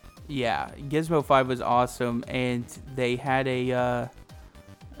 5 was awesome, and they had a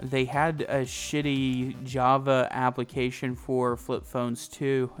shitty Java application for flip phones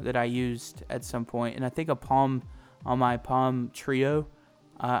too that I used at some point, and I think on my Palm Trio,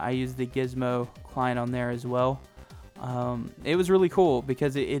 I used the Gizmo client on there as well. It was really cool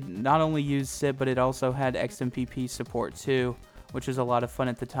because it not only used SIP, but it also had XMPP support too, which was a lot of fun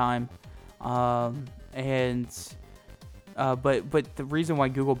at the time. But the reason why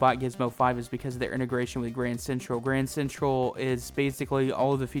Google bought Gizmo 5 is because of their integration with Grand Central. Grand Central is basically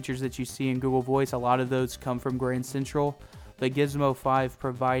all of the features that you see in Google Voice. A lot of those come from Grand Central. But Gizmo 5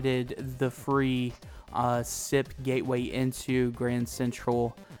 provided the free SIP gateway into Grand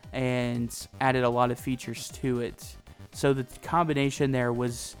Central and added a lot of features to it. So the combination there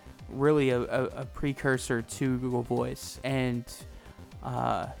was really a precursor to Google Voice, and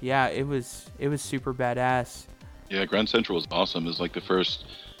it was super badass. Yeah, Grand Central was awesome. It was like the first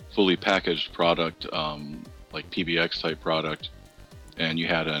fully packaged product, like PBX type product, and you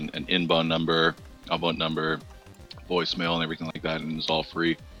had an inbound number, outbound number, voicemail, and everything like that, and it was all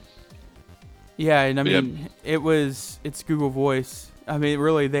free. Yeah, and I mean, it's Google Voice. I mean,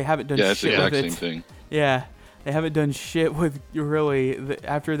 really, they haven't done shit with it. Yeah, it's the exact same thing. Yeah, they haven't done shit with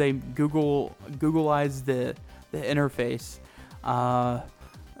after they Googleized the interface,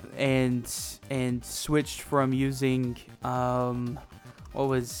 and switched from using Gizmo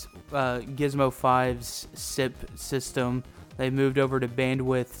 5's SIP system. They moved over to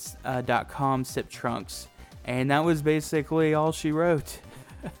bandwidth.com SIP trunks, and that was basically all she wrote.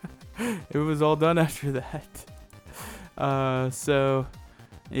 It was all done after that.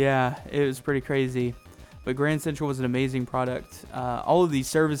 It was pretty crazy. But Grand Central was an amazing product. All of these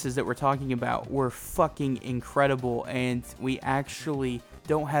services that we're talking about were fucking incredible, and we actually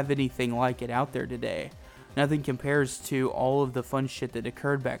don't have anything like it out there today. Nothing compares to all of the fun shit that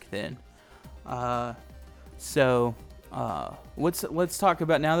occurred back then. Let's talk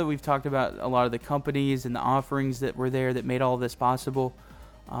about, now that we've talked about a lot of the companies and the offerings that were there that made all this possible,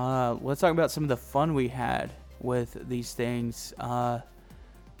 let's talk about some of the fun we had with these things.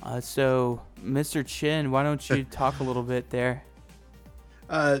 So, Mr. Chin, why don't you talk a little bit there?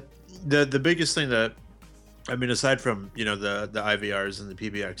 The biggust thing that, I mean, aside from, the IVRs and the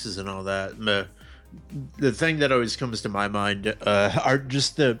PBXs and all that, the thing that always comes to my mind are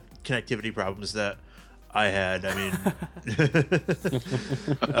just the connectivity problems that I had. I mean,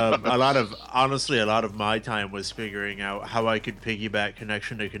 a lot of my time was figuring out how I could piggyback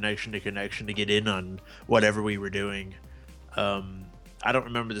connection to connection to connection to get in on whatever we were doing. I don't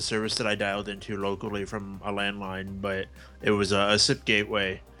remember the service that I dialed into locally from a landline, but it was a SIP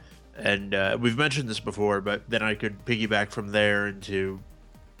gateway. And we've mentioned this before, but then I could piggyback from there into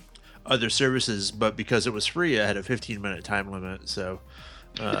other services. But because it was free, I had a 15-minute time limit. So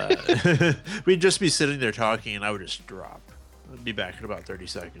we'd just be sitting there talking, and I would just drop. I'd be back in about 30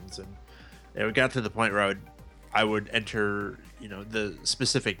 seconds. And it got to the point where I would enter, the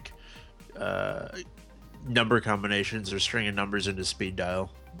specific number combinations or string of numbers into speed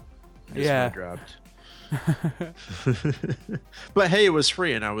dial. I dropped. But hey, it was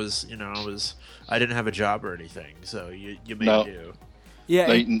free, and I didn't have a job or anything, so you may do. Yeah.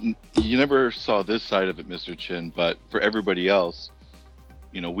 Like, you never saw this side of it, Mr. Chin, but for everybody else,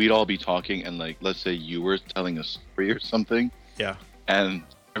 we'd all be talking, and like, let's say you were telling a story or something. Yeah. And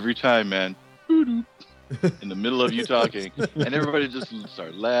every time, man, in the middle of you talking, and everybody just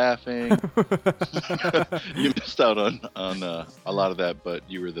started laughing. You missed out on a lot of that, but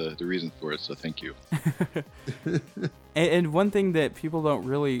you were the reason for it, so thank you. And one thing that people don't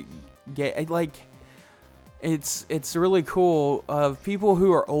really get, like, it's really cool of people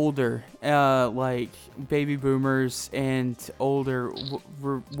who are older, like baby boomers and older,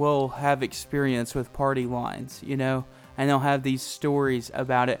 will have experience with party lines, and they'll have these stories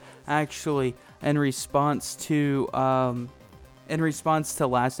about it. Actually, in response to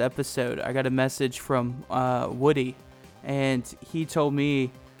last episode, I got a message from Woody, and he told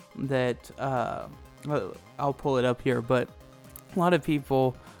me that I'll pull it up here, but a lot of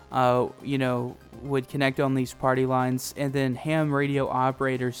people would connect on these party lines, and then ham radio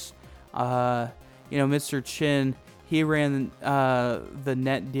operators, Mr. Chin, he ran the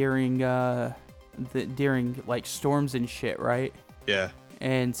net during like storms and shit, right? Yeah.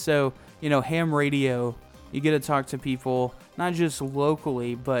 And so, ham radio, you get to talk to people not just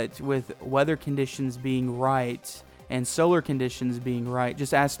locally, but with weather conditions being right and solar conditions being right. You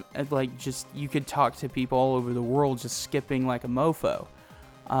could talk to people all over the world just skipping like a mofo.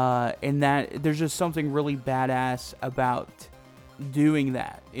 And that there's just something really badass about doing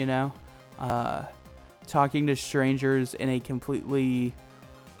that, talking to strangers in a completely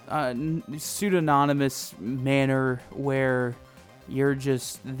pseudonymous manner where you're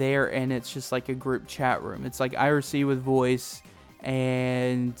just there and it's just like a group chat room. It's like IRC with voice,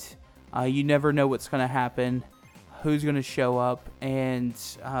 and you never know what's going to happen, who's going to show up, and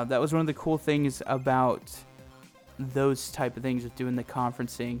that was one of the cool things about those type of things with doing the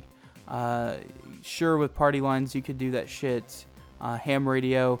conferencing. Sure, with party lines you could do that shit. Ham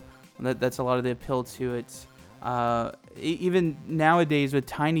radio, that's a lot of the appeal to it. Even nowadays with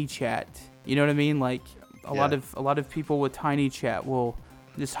Tiny Chat, you know what I mean? Like a lot of people with Tiny Chat will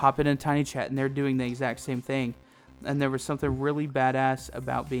just hop in Tiny Chat, and they're doing the exact same thing. And there was something really badass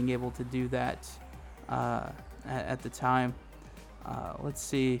about being able to do that at the time. Let's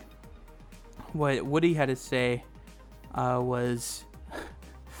see what Woody had to say. Was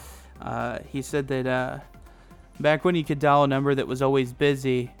he said that back when you could dial a number that was always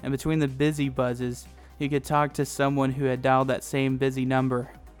busy, and between the busy buzzes, you could talk to someone who had dialed that same busy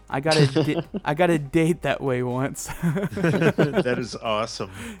number. I got a date that way once. That is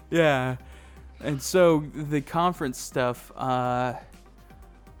awesome. Yeah, and so the conference stuff.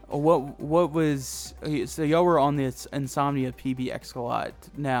 What was so y'all were on this Insomnia PBX a lot.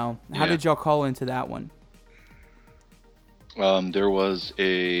 Now, how did y'all call into that one? There was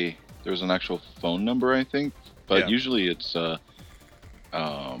an actual phone number, I think, but usually it's I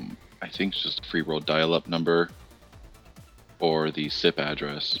think it's just a free world dial-up number or the SIP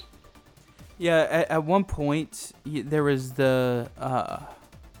address. Yeah, at one point there was the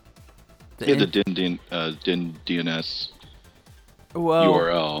DIN DNS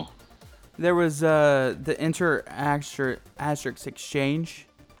URL. There was the Inter-Asterisk Exchange.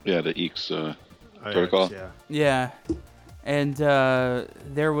 Yeah, the EEX protocol. Yeah. And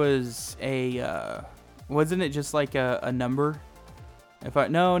there was wasn't it just like a number?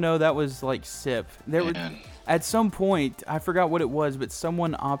 No, that was like SIP. At some point, I forgot what it was, but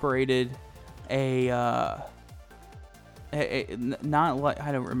someone operated not like,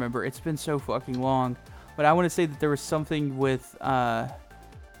 I don't remember. It's been so fucking long, but I want to say that there was something with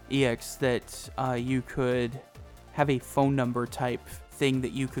EX that you could have a phone number type thing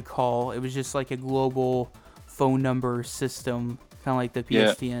that you could call. It was just like a global phone number system, kind of like the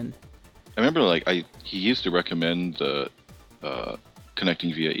PSTN. Yeah. I remember he used to recommend the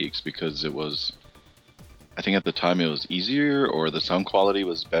connecting via EEX because it was, I think at the time it was easier, or the sound quality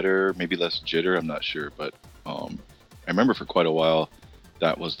was better, maybe less jitter, I'm not sure, but I remember for quite a while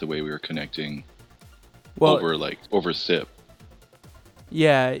that was the way we were connecting over SIP.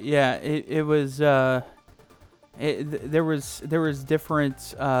 Yeah, it was there was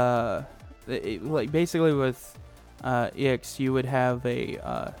different like basically with EX you would have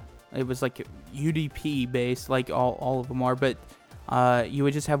a it was like UDP based, like all of them are, but you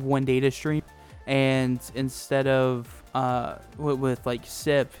would just have one data stream, and instead of with like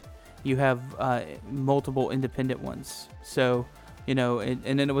SIP you have multiple independent ones. So and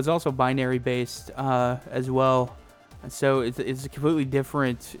then it was also binary based as well. So it's completely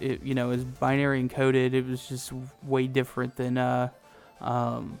different. It is binary encoded. It was just way different than the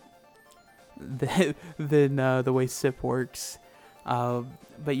way SIP works.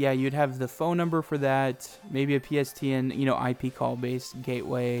 But yeah, you'd have the phone number for that, maybe a PSTN, IP call based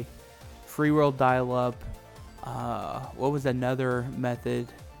gateway, free world dial up. What was another method?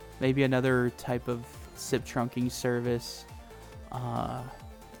 Maybe another type of SIP trunking service.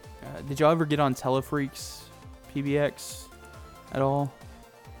 Did y'all ever get on Telefreaks PBX at all?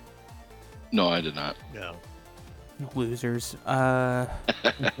 No, I did not. No. Losers.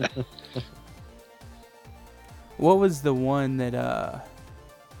 What was the one that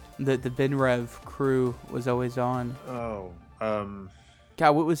the BenRev crew was always on. Oh,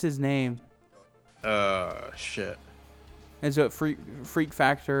 God, what was his name? shit. And so Freak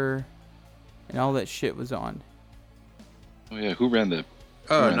Factor and all that shit was on. Oh yeah, who ran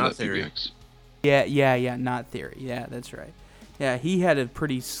Not Theory. PBX? Yeah, Not Theory. Yeah, that's right. Yeah, he had a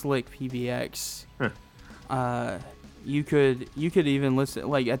pretty slick PBX. You could even listen,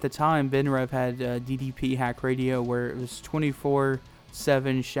 like at the time, BenRev had DDP Hack Radio, where it was 24/7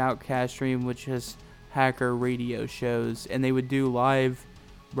 shoutcast stream, which is hacker radio shows, and they would do live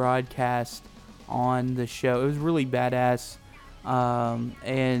broadcast on the show. It was really badass,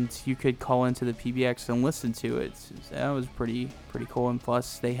 and you could call into the PBX and listen to it. That was pretty cool. And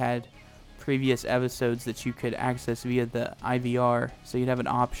plus, they had previous episodes that you could access via the IVR, so you'd have an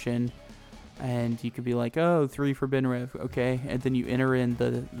option. And you could be like, oh, 3 for BenRev, okay. And then you enter in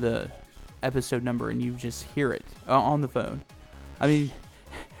the episode number and you just hear it on the phone. I mean,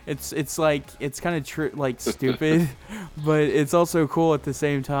 it's kind of like stupid, but it's also cool at the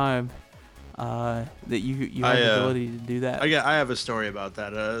same time that you have the ability to do that. I have a story about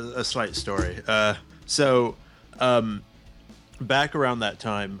that, a slight story. So back around that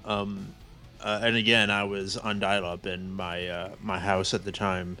time, and again, I was on dial-up, and my house at the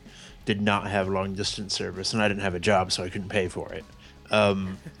time did not have long distance service, and I didn't have a job, so I couldn't pay for it.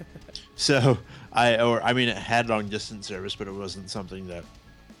 So it had long distance service, but it wasn't something that,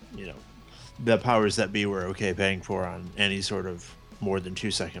 the powers that be were okay paying for on any sort of more than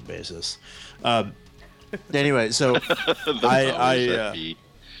 2-second basis. Anyway, so the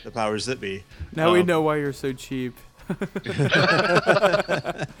powers that be. Now we know why you're so cheap.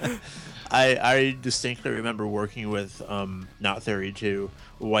 I distinctly remember working with Not Theory to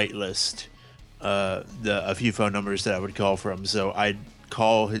whitelist a few phone numbers that I would call from. So I'd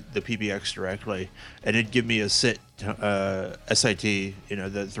call the PBX directly, and it'd give me a SIT, the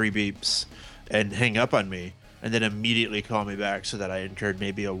 3 beeps, and hang up on me, and then immediately call me back so that I incurred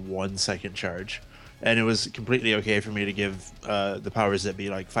maybe a 1-second charge. And it was completely okay for me to give the powers that be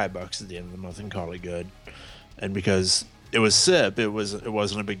like $5 at the end of the month and call it good. And because it was SIP, it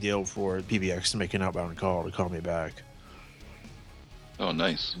wasn't a big deal for PBX to make an outbound call to call me back. Oh,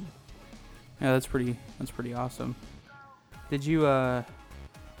 nice. Yeah, that's pretty awesome. Did you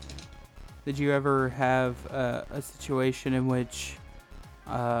ever have a situation in which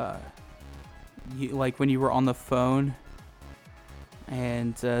like when you were on the phone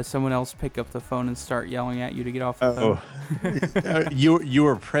and someone else pick up the phone and start yelling at you to get off the phone? You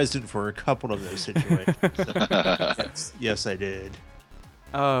were present for a couple of those situations. Yes, I did.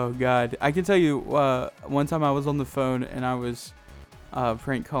 Oh God, I can tell you. One time I was on the phone and I was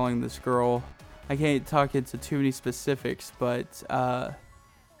prank calling this girl. I can't talk into too many specifics, but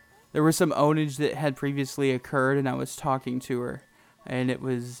there was some ownage that had previously occurred, and I was talking to her, and it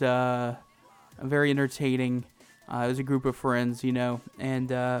was very entertaining. It was a group of friends, and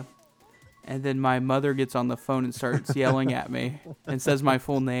then my mother gets on the phone and starts yelling at me and says my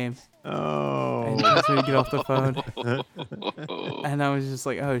full name. Oh. And tells me to get off the phone. And I was just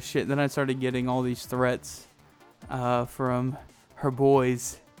like, oh shit. Then I started getting all these threats from her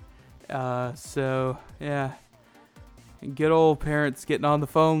boys. So yeah, good old parents getting on the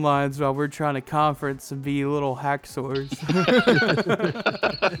phone lines while we're trying to conference and be little hacksaws.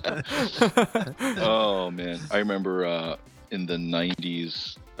 Oh man, I remember in the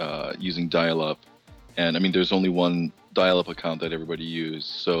 90s using dial-up, and I mean there's only one dial-up account that everybody used,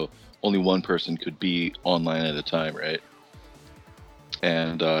 so only one person could be online at a time, right?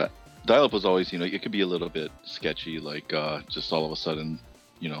 And dial-up was always, it could be a little bit sketchy, like just all of a sudden,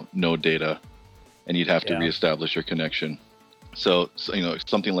 no data, and you'd have to reestablish your connection. So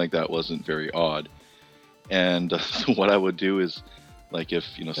something like that wasn't very odd. And so what I would do is, like, if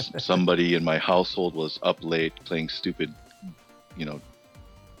somebody in my household was up late playing stupid,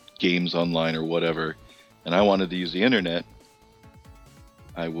 games online or whatever, and I wanted to use the internet,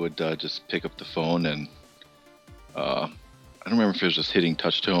 I would just pick up the phone and I don't remember if it was just hitting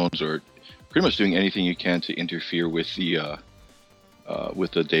touch tones or pretty much doing anything you can to interfere with the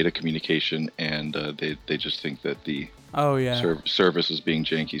data communication, and they just think that the service is being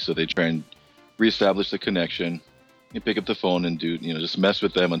janky, so they try and reestablish the connection. You pick up the phone and do just mess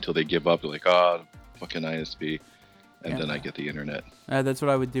with them until they give up. They're like, fucking ISP, and then I get the internet. That's what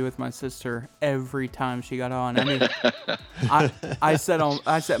I would do with my sister every time she got on. I mean, I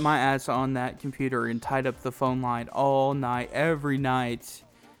set my ass on that computer and tied up the phone line all night, every night.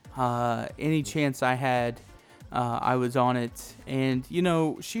 Any chance I had, I was on it. And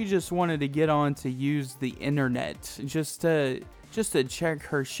she just wanted to get on to use the internet, just to check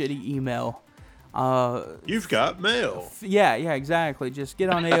her shitty email. You've got mail. Yeah, exactly. Just get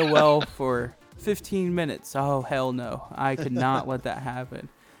on AOL for 15 minutes. Oh, hell no. I could not let that happen.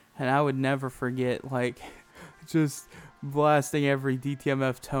 And I would never forget, like, just blasting every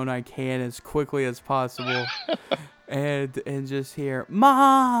DTMF tone I can as quickly as possible. And just hear,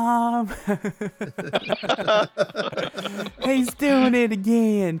 Mom! He's doing it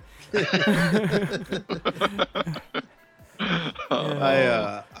again.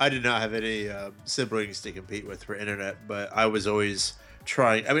 I did not have any siblings to compete with for internet, but I was always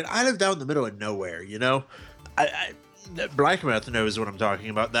trying. I mean, I live down in the middle of nowhere, you know. Blackmouth knows what I'm talking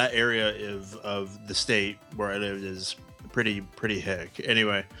about. That area of the state where I lived is pretty hick.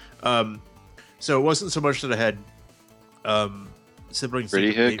 Anyway, so it wasn't so much that I had siblings Pretty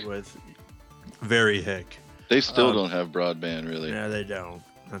to compete hick? with. Very hick. They still don't have broadband, really. Yeah, they don't.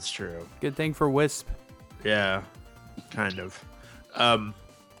 That's true. Good thing for Wisp. Yeah, kind of.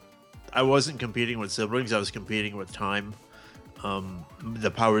 I wasn't competing with siblings. I was competing with time.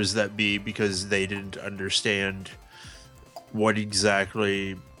 The powers that be, because they didn't understand what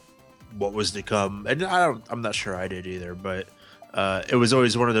was to come, and I'm not sure I did either. But it was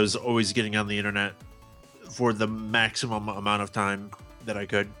always one of those, always getting on the internet for the maximum amount of time that I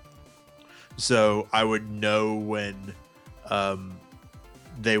could. So I would know when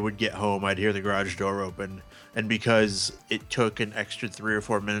they would get home. I'd hear the garage door open. And because it took an extra 3 or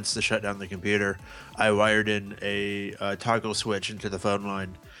 4 minutes to shut down the computer, I wired in a toggle switch into the phone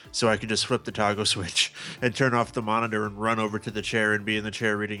line so I could just flip the toggle switch and turn off the monitor and run over to the chair and be in the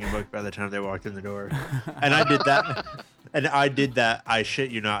chair reading a book by the time they walked in the door. And I did that. And I did that. I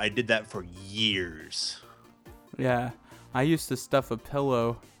shit you not. I did that for years. Yeah, I used to stuff a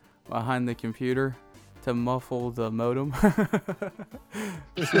pillow behind the computer to muffle the modem.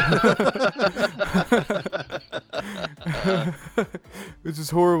 Which is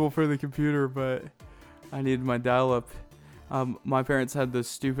horrible for the computer, but I needed my dial-up. My parents had the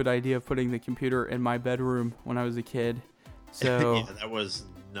stupid idea of putting the computer in my bedroom when I was a kid. So Yeah, that was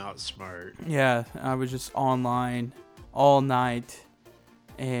not smart. yeah, I was just online all night,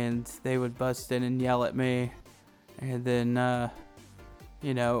 and they would bust in and yell at me, and then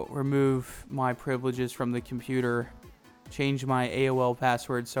remove my privileges from the computer, change my AOL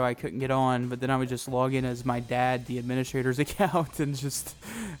password so I couldn't get on, but then I would just log in as my dad, the administrator's account, and just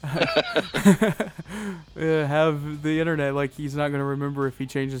have the internet. Like, he's not going to remember if he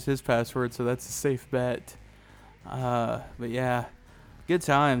changes his password, so that's a safe bet. But yeah, good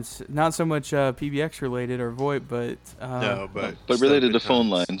times. Not so much PBX related or VoIP, but No, but But still related to good phone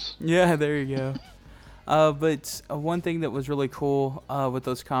times. lines. yeah, there you go. But one thing that was really cool with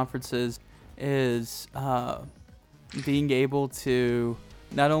those conferences is being able to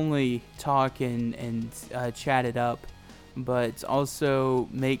not only talk and chat it up, but also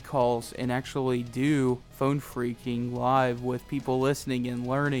make calls and actually do phone freaking live with people listening and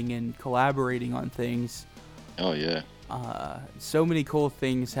learning and collaborating on things. Oh, yeah. So many cool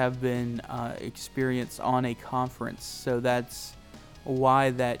things have been experienced on a conference. So that's why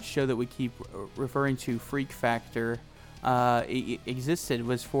that show that we keep referring to, Freak Factor, existed,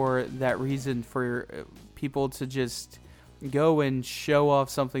 was for that reason, for people to just go and show off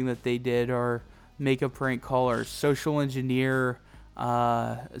something that they did, or make a prank call, or social engineer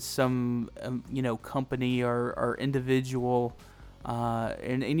some company or individual,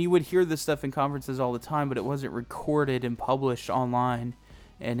 and you would hear this stuff in conferences all the time, but it wasn't recorded and published online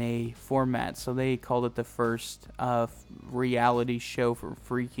in a format. So they called it the first reality show for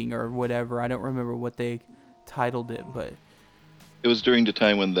freaking or whatever. I don't remember what they titled it, but It was during the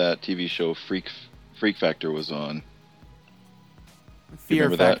time when that TV show Freak Factor was on. Fear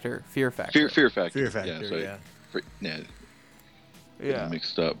remember that? Factor. Fear Factor. Fear Factor. Fear Factor, Yeah. Sorry. yeah. Yeah.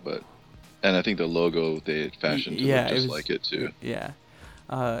 Mixed up, and I think the logo they had fashioned to Yeah, look it just was- like it too. Yeah.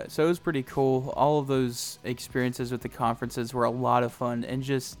 So it was pretty cool. All of those experiences with the conferences were a lot of fun, and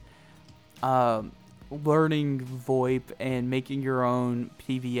just learning VoIP and making your own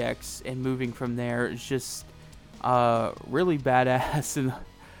PBX and moving from there is just really badass. And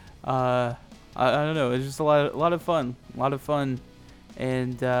I don't know, it's just a lot of fun.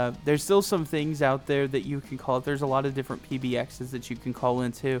 And there's still some things out there that you can call it. There's a lot of different PBXs that you can call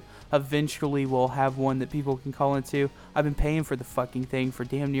into. Eventually, we'll have one that people can call into. I've been paying for the fucking thing for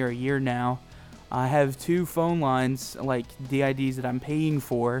damn near a year now. I have 2 phone lines, like DIDs, that I'm paying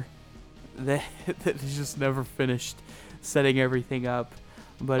for that is just never finished setting everything up.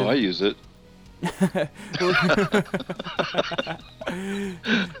 But I use it.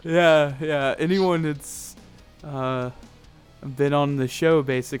 yeah. Anyone that's been on the show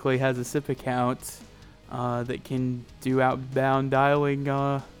basically has a SIP account that can do outbound dialing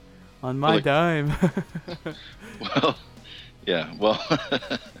On my Like- dime. Well, yeah. Well,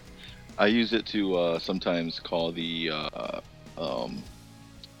 I use it to sometimes call the PLA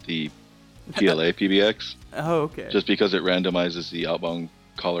PBX Oh, okay. just because it randomizes the outbound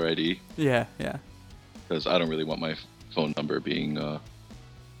caller ID. Yeah. Because I don't really want my phone number being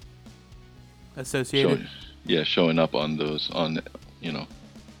Associated. showing up on those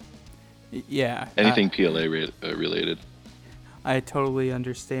Yeah. anything PLA related. I totally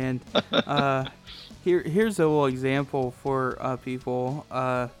understand. Here's a little example for people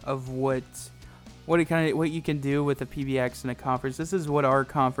of what you can do with a PBX in a conference. This is what our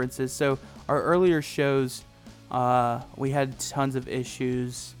conference is. So our earlier shows, we had tons of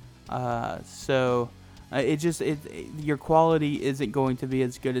issues. Your quality isn't going to be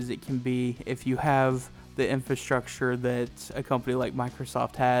as good as it can be if you have the infrastructure that a company like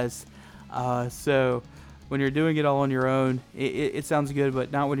Microsoft has. So when you're doing it all on your own, it sounds good,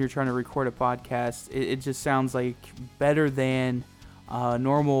 but not when you're trying to record a podcast. It just sounds like better than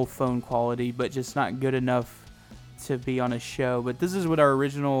normal phone quality, but just not good enough to be on a show. But this is what our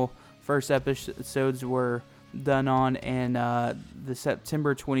original first episodes were done on, and the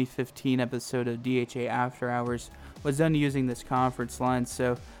September 2015 episode of DHA After Hours was done using this conference line.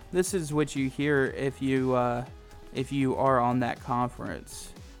 So this is what you hear if you are on that conference.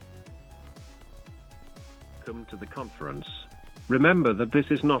 Welcome to the conference. Remember that this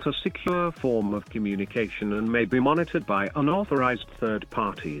is not a secure form of communication and may be monitored by unauthorized third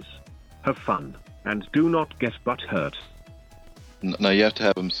parties. Have fun, and do not get butthurt. Now you have to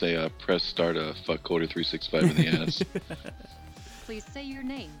have them say, press start a fuck Coder 365 in the ass. Please say your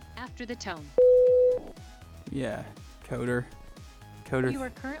name after the tone. Yeah, Coder. You are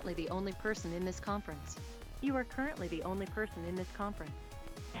currently the only person in this conference. You are currently the only person in this conference.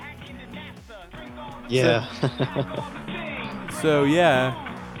 Yeah. So yeah,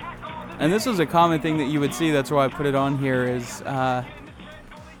 and this is a common thing that you would see. That's why I put it on here. Is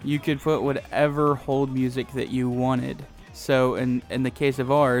you could put whatever hold music that you wanted. So in the case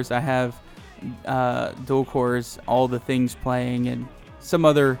of ours, I have dual cores, all the things playing, and some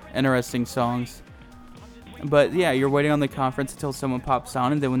other interesting songs. But yeah, you're waiting on the conference until someone pops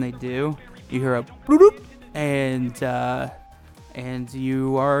on, and then when they do, you hear a bloop, and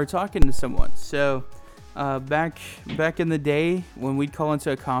you are talking to someone. So back in the day, when we'd call into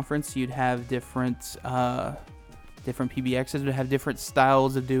a conference, you'd have different PBXs would have different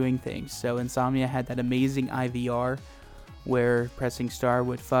styles of doing things. So Insomnia had that amazing IVR where pressing star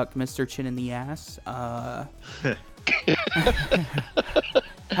would fuck Mr. Chin in the ass. How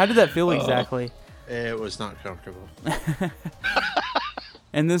did that feel exactly? It was not comfortable.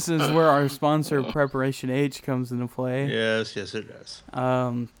 And this is where our sponsor Preparation H comes into play. Yes, it does.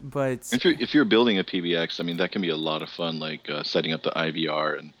 But if you're building a PBX, I mean that can be a lot of fun, like setting up the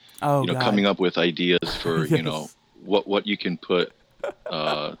IVR and God. coming up with ideas for Yes. what you can put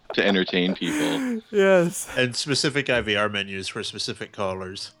to entertain people. Yes. And specific IVR menus for specific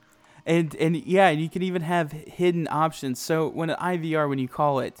callers. And you can even have hidden options. So when you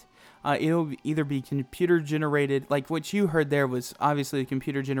call it, it'll either be computer generated, like what you heard there was obviously a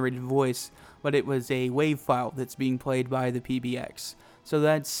computer generated voice, but it was a WAV file that's being played by the PBX. So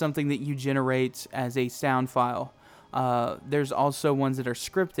that's something that you generate as a sound file. There's also ones that are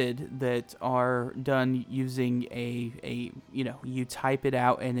scripted that are done using you type it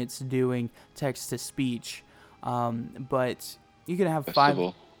out and it's doing text to speech. But you can have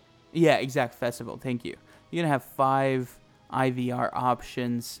Festival. 5. Yeah, exact festival. Thank you. You're gonna have 5 IVR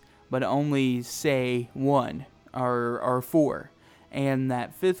options, but only say 1 or 4. And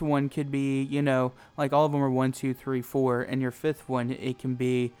that 5th one could be, like all of them are 1, 2, 3, 4, and your 5th one, it can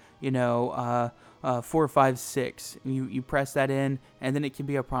be, 4, 5, 6. You press that in, and then it can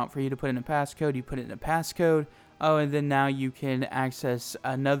be a prompt for you to put in a passcode. You put it in a passcode. Oh, and then now you can access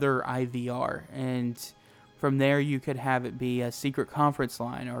another IVR, and from there you could have it be a secret conference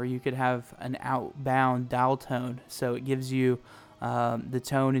line, or you could have an outbound dial tone, so it gives you the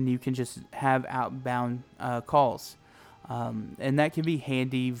tone, and you can just have outbound calls. And that can be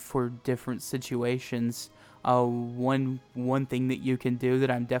handy for different situations. One thing that you can do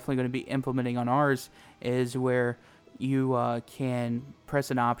that I'm definitely going to be implementing on ours is where you can press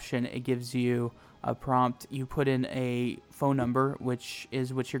an option. It gives you a prompt. You put in a phone number, which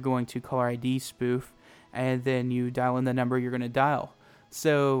is what you're going to caller ID spoof, and then you dial in the number you're going to dial.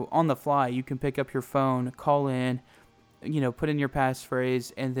 So on the fly, you can pick up your phone, call in, put in your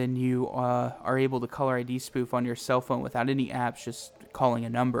passphrase, and then you are able to caller ID spoof on your cell phone without any apps, just calling a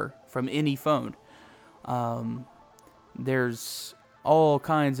number from any phone. There's all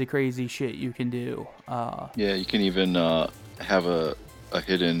kinds of crazy shit you can do. Yeah, you can even have a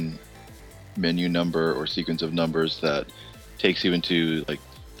hidden menu number or sequence of numbers that takes you into like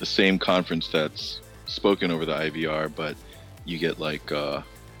the same conference that's spoken over the IVR, but you get like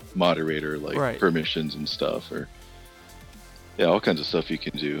moderator like permissions and stuff, or all kinds of stuff you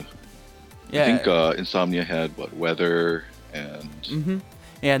can do. I think Insomnia had weather and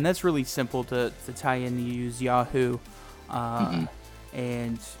yeah, and that's really simple to tie in. You use Yahoo,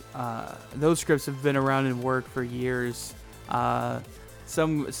 and those scripts have been around and work for years.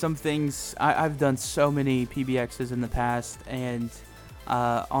 Some things I've done so many PBXs in the past, and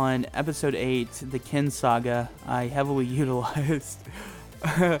on episode 8, the Ken Saga, I heavily utilized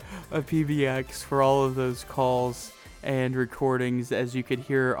a PBX for all of those calls and recordings, as you could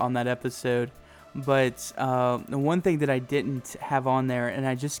hear on that episode. But the one thing that I didn't have on there, and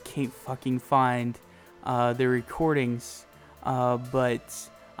I just can't fucking find the recordings, but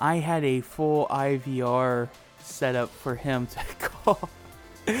I had a full IVR set up for him to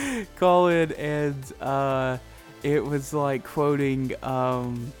call in, and it was like quoting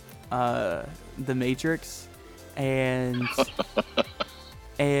The Matrix, and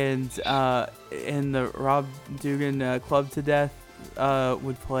the Rob Dugan Club to Death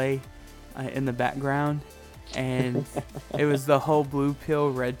would play in the background, and it was the whole blue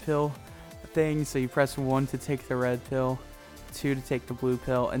pill, red pill thing. So you press 1 to take the red pill, 2 to take the blue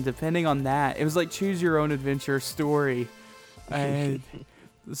pill, and depending on that, it was like choose your own adventure story. And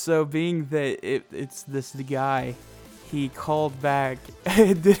so being that it's this guy, he called back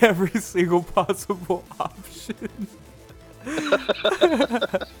and did every single possible option.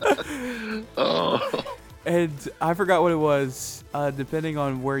 And I forgot what it was. Depending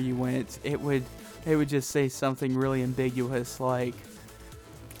on where you went, it would just say something really ambiguous, like,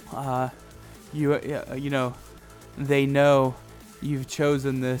 you know, they know you've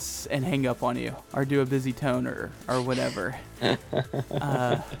chosen this, and hang up on you, or do a busy tone, or whatever. I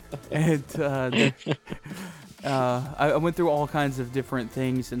went through all kinds of different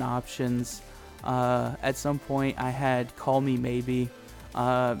things and options. At some point, I had Call Me Maybe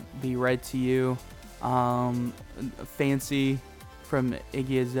be read to you. Fancy from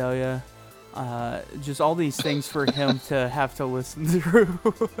Iggy Azalea. Just all these things for him to have to listen through.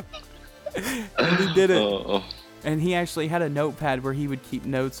 And he did it. And he actually had a notepad where he would keep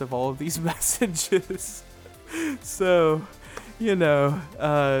notes of all of these messages. So, you know,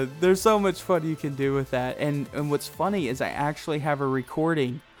 there's so much fun you can do with that. And what's funny is I actually have a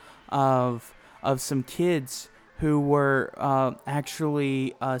recording of some kids who were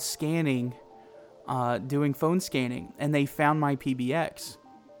actually scanning, doing phone scanning, and they found my PBX.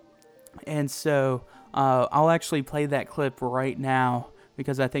 And so I'll actually play that clip right now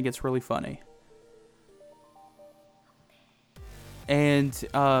because I think it's really funny. And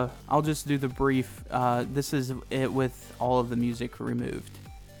I'll just do the brief. This is it with all of the music removed.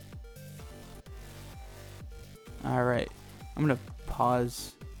 All right, I'm gonna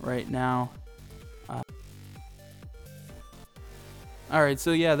pause right now. All right,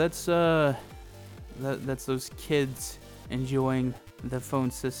 so yeah, that's those kids enjoying the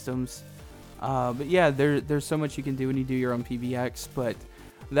phone systems. But yeah, there's so much you can do when you do your own PBX. But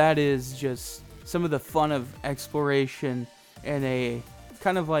that is just some of the fun of exploration. And a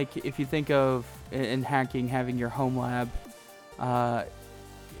kind of like, if you think of in hacking having your home lab,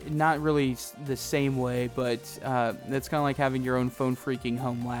 not really the same way, but it's kind of like having your own phone freaking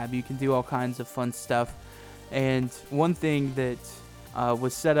home lab. You can do all kinds of fun stuff. And one thing that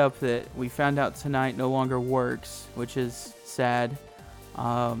was set up that we found out tonight no longer works, which is sad,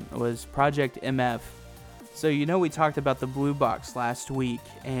 was Project MF. So, you know, we talked about the Blue Box last week,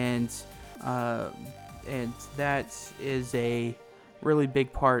 and that is a really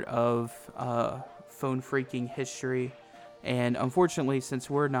big part of phone freaking history. And unfortunately, since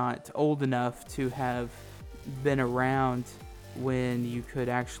we're not old enough to have been around when you could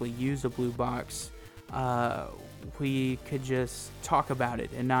actually use a Blue Box, we could just talk about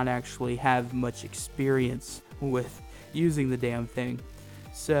it and not actually have much experience with using the damn thing.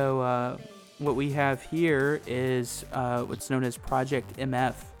 So what we have here is what's known as Project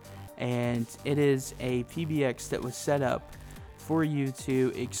MF. And it is a PBX that was set up for you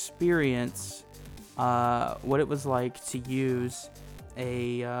to experience what it was like to use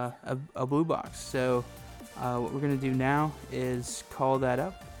a Blue Box. So what we're going to do now is call that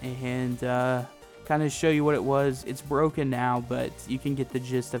up and kind of show you what it was. It's broken now, but you can get the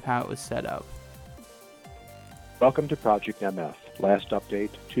gist of how it was set up. Welcome to Project MF. Last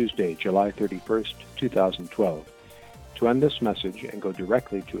update, Tuesday, July 31st, 2012. To end this message and go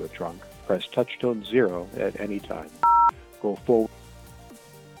directly to a trunk, press touchtone 0 at any time. Go forward.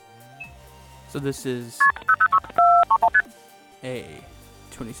 So this is a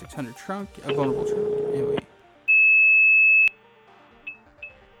 2600 trunk, a vulnerable trunk. Anyway.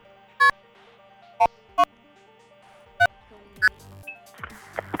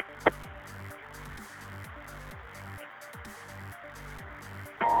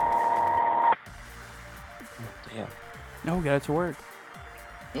 Damn. No, got it to work.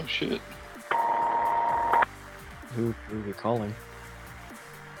 Oh shit. Who are you calling?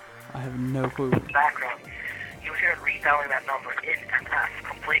 I have no clue. Background. You hear redialing that number in MF,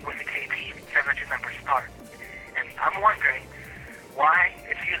 complete with the KP 7-digit number start. And I'm wondering why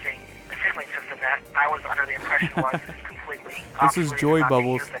it's using the signaling system that I was under the impression was completely This is obsolete Joy and not being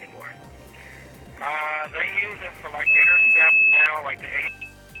Bubbles. used anymore. They use it for like data step now, like the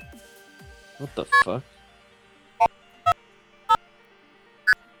What the fuck?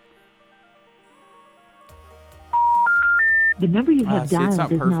 The number you have see, it's dialed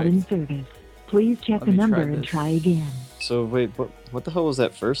not is not in perfect. service. Please check Let the me number try and this. try again. So wait, what the hell was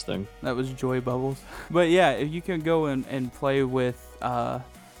that first thing? That was Joy Bubbles. But yeah, if you can go and play with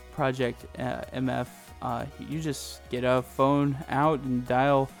Project MF, you just get a phone out and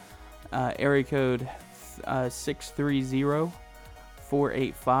dial area code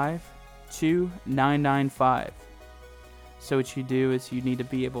 630-485-2995. So what you do is you need to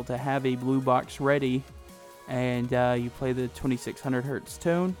be able to have a blue box ready, and you play the 2600 hertz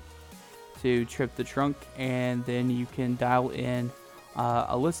tone to trip the trunk, and then you can dial in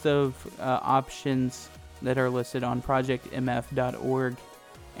a list of options that are listed on projectmf.org,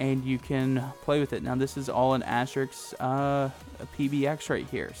 and you can play with it. Now this is all an Asterix PBX right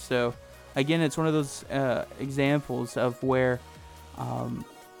here. So again, it's one of those examples of where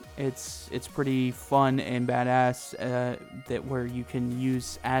it's pretty fun and badass that where you can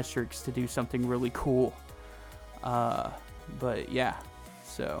use Asterix to do something really cool. But yeah,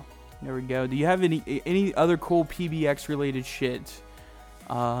 so there we go. Do you have any other cool PBX related shit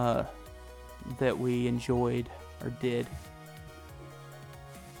that we enjoyed or did?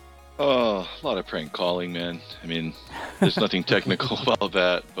 Oh, a lot of prank calling, man. I mean, there's nothing technical about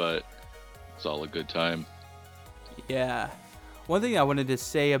that, but it's all a good time. Yeah. One thing I wanted to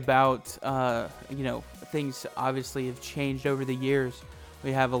say about, things obviously have changed over the years.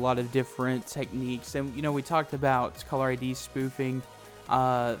 We have a lot of different techniques, and we talked about caller ID spoofing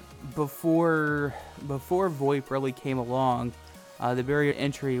before VoIP really came along. The barrier to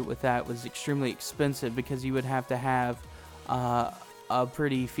entry with that was extremely expensive because you would have to have a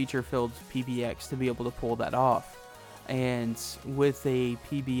pretty feature-filled PBX to be able to pull that off. And with a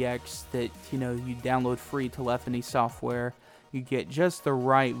PBX that you download free telephony software, you get just the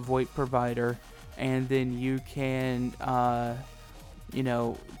right VoIP provider, and then you can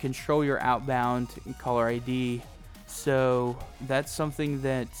control your outbound caller ID. So that's something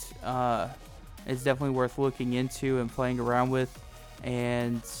that is definitely worth looking into and playing around with,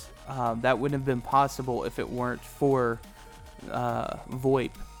 and that wouldn't have been possible if it weren't for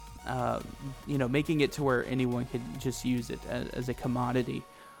VoIP. Making it to where anyone could just use it as a commodity.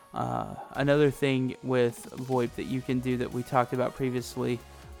 Another thing with VoIP that you can do that we talked about previously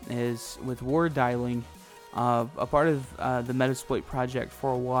is with war dialing. A part of the Metasploit project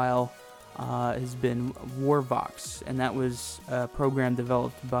for a while has been Warvox, and that was a program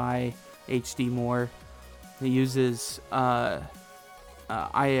developed by HD Moore. It uses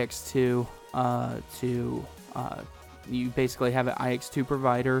IX2 to you basically have an IX2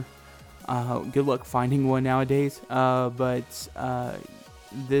 provider. Good luck finding one nowadays, but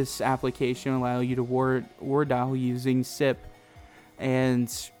this application will allow you to war dial using SIP,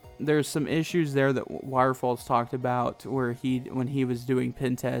 and there's some issues there that Wirefalls talked about where when he was doing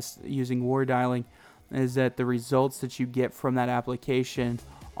pen tests using war dialing, is that the results that you get from that application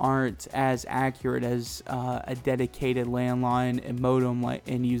aren't as accurate as a dedicated landline and modem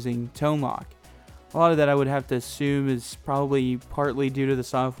and using ToneLock. A lot of that I would have to assume is probably partly due to the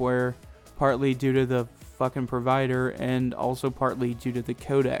software, partly due to the fucking provider, and also partly due to the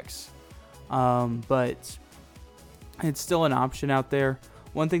codecs. But it's still an option out there.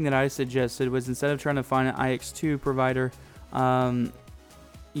 One thing that I suggested was instead of trying to find an IX2 provider,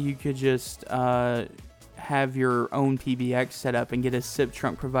 you could just have your own PBX set up and get a SIP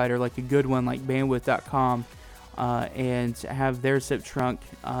trunk provider, like a good one like bandwidth.com, and have their SIP trunk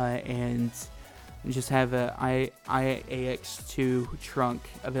and just have a IAX2 trunk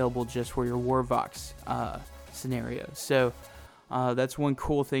available just for your Warvox scenario. So that's one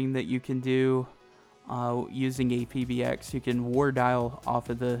cool thing that you can do using a PBX. You can war dial off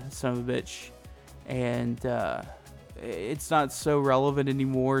of the son of a bitch, and it's not so relevant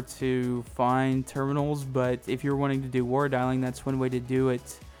anymore to find terminals, but if you're wanting to do war dialing, that's one way to do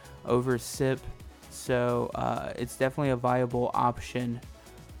it over SIP. So it's definitely a viable option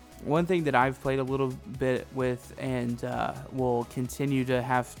one thing that I've played a little bit with and will continue to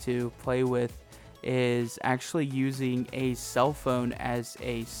have to play with is actually using a cell phone as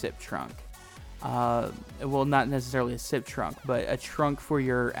a SIP trunk. Well, not necessarily a SIP trunk, but a trunk for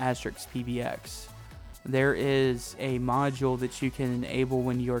your Astrix PBX. There is a module that you can enable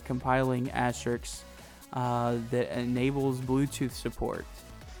when you're compiling Astrix that enables Bluetooth support.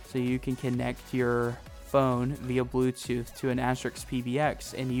 So you can connect your phone via Bluetooth to an Astrix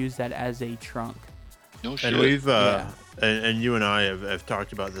PBX and use that as a trunk. No shit. And we've and you and I have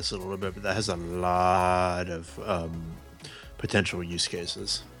talked about this a little bit, but that has a lot of potential use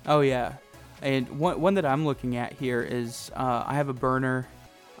cases. Oh yeah, and one that I'm looking at here is I have a burner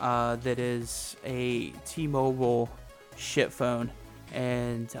that is a T-Mobile shit phone,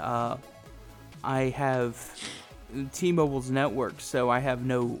 and I have T-Mobile's network, so I have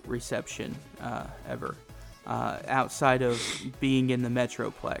no reception ever outside of being in the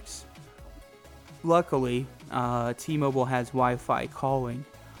Metroplex. Luckily, T-Mobile has Wi-Fi calling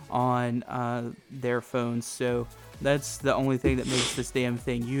on their phones, so that's the only thing that makes this damn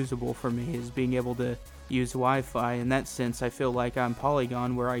thing usable for me, is being able to use Wi-Fi. In that sense, I feel like I'm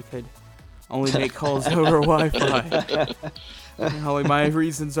Polygon, where I could only make calls over Wi-Fi. Only my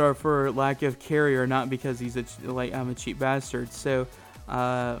reasons are for lack of carrier, not because I'm a cheap bastard. So,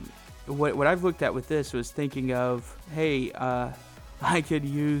 what I've looked at with this was thinking of, hey, I could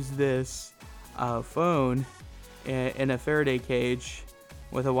use this phone in a Faraday cage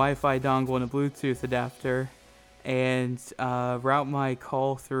with a Wi-Fi dongle and a Bluetooth adapter, and route my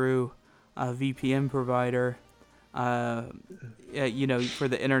call through a VPN provider, for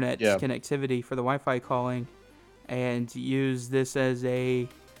the internet connectivity for the Wi-Fi calling, and use this as a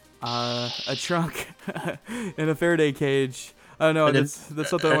trunk in a Faraday cage. I don't know, that's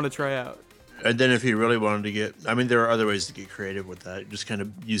something I want to try out. And then if you really wanted to get, there are other ways to get creative with that. Just kind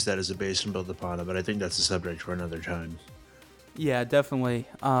of use that as a base and build upon it. But I think that's a subject for another time. Yeah, definitely.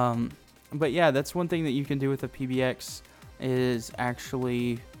 But yeah, that's one thing that you can do with a PBX is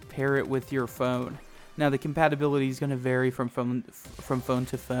actually pair it with your phone. Now the compatibility is going to vary from phone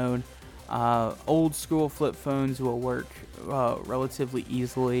to phone. Old school flip phones will work relatively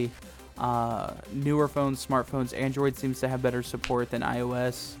easily. Newer phones, smartphones, Android seems to have better support than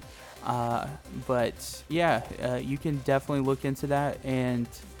iOS. But yeah, you can definitely look into that. And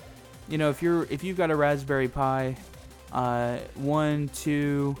if you've got a Raspberry Pi 1,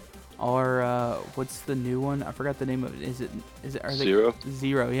 2, or what's the new one? I forgot the name of it. Is it Zero?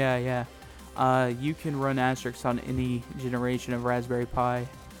 Zero, yeah. You can run Astrix on any generation of Raspberry Pi.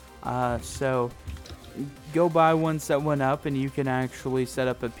 So go buy one, set one up, and you can actually set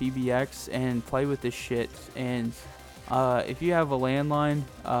up a PBX and play with this shit. And if you have a landline,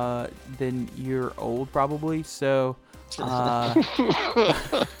 then you're old probably. So,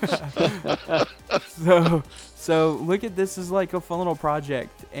 so look at this as like a fun little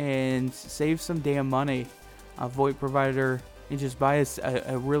project and save some damn money. A VoIP provider, and just buy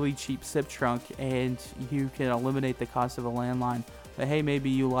a really cheap SIP trunk, and you can eliminate the cost of a landline. But hey, maybe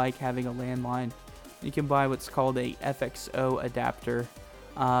you like having a landline. You can buy what's called a FXO adapter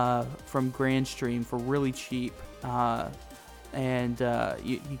from Grandstream for really cheap. And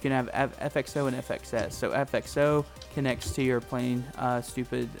you can have FXO and FXS. So FXO connects to your plain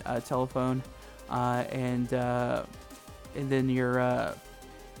stupid telephone, and then your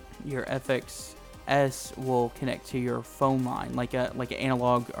FXS will connect to your phone line, like an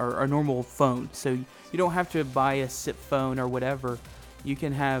analog or a normal phone. So you don't have to buy a SIP phone or whatever. You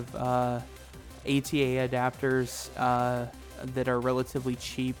can have ATA adapters that are relatively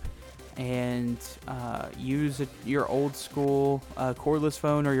cheap, and use your old school cordless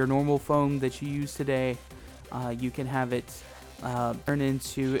phone or your normal phone that you use today. You can have it turn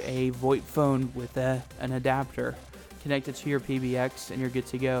into a VoIP phone with an adapter, connect it to your PBX, and you're good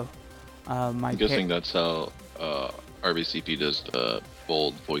to go. I'm guessing that's how RBCP does the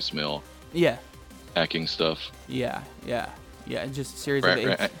bold voicemail hacking stuff. Yeah, just a series of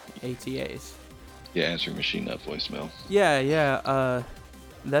ATAs. Yeah, answering machine, not voicemail. Yeah.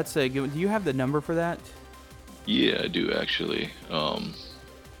 That's a good one. Do you have the number for that? Yeah, I do actually.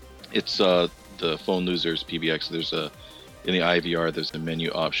 It's the phone losers PBX. There's in the IVR, there's a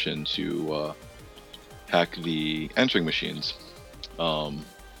menu option to hack the answering machines. And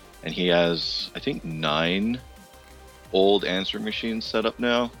he has, I think, 9 old answering machines set up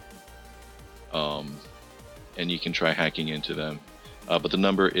now. And you can try hacking into them. But the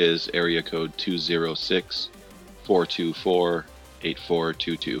number is area code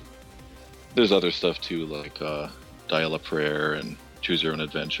 206-424-8422. There's other stuff too, like Dial a Prayer and Choose Your Own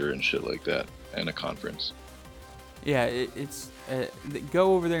Adventure and shit like that, and a conference. Yeah, it's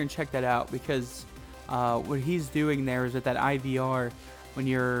go over there and check that out, because what he's doing there is at that IVR, when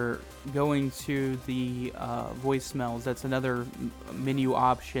you're going to the voicemails, that's another menu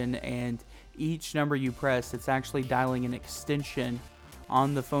option, and each number you press, it's actually dialing an extension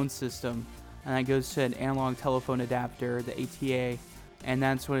on the phone system, and that goes to an analog telephone adapter, the ATA, and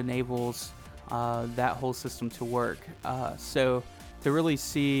that's what enables that whole system to work. So to really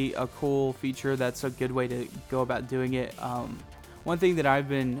see a cool feature, that's a good way to go about doing it. One thing that I've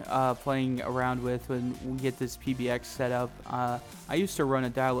been playing around with when we get this PBX set up, I used to run a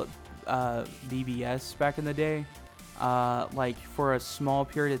dial-up BBS back in the day. Like for a small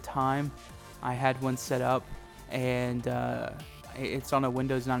period of time, I had one set up, and it's on a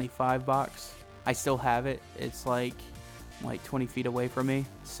Windows 95 box. I still have it. It's like 20 feet away from me.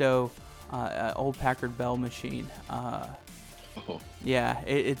 So, old Packard Bell machine. Yeah,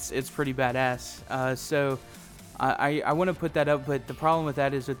 it's pretty badass. So I want to put that up, but the problem with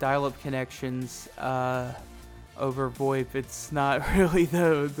that is with dial-up connections over VoIP, it's not really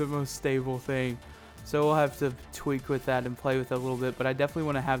the most stable thing. So we'll have to tweak with that and play with it a little bit. But I definitely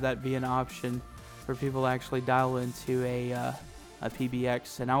want to have that be an option for people to actually dial into a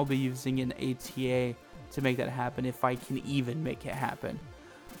PBX, and I'll be using an ATA to make that happen if I can even make it happen.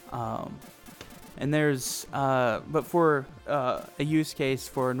 And there's, but for a use case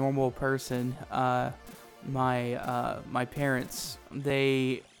for a normal person, my parents,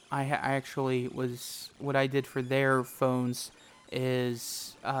 I actually was, what I did for their phones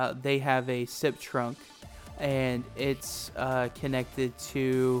is they have a SIP trunk, and it's connected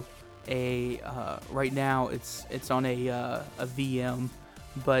to a right now it's on a VM,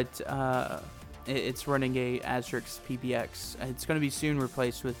 but it's running a Asterisk PBX. It's going to be soon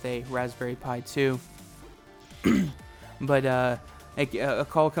replaced with a Raspberry Pi 2. But a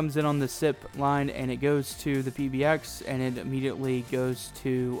call comes in on the SIP line, and it goes to the PBX, and it immediately goes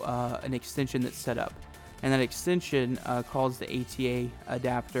to an extension that's set up. And that extension calls the ATA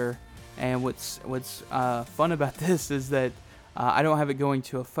adapter. And what's fun about this is that I don't have it going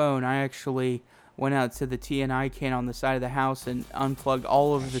to a phone. I actually went out to the TNI can on the side of the house and unplugged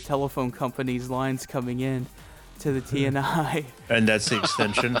all of the telephone company's lines coming in to the TNI. And that's the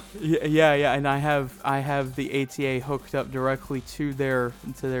extension? Yeah. And I have the ATA hooked up directly to their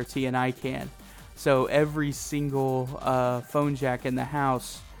TNI can. So every single phone jack in the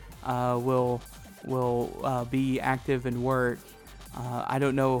house will be active and work. I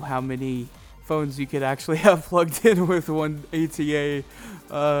don't know how many phones you could actually have plugged in with one ATA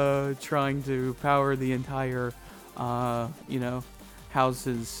trying to power the entire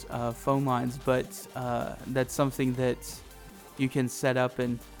house's phone lines, but that's something that you can set up.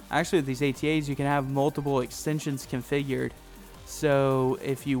 And actually with these ATAs, you can have multiple extensions configured. So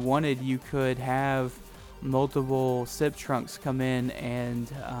if you wanted, you could have multiple SIP trunks come in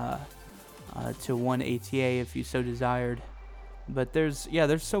and to one ATA if you so desired. But there's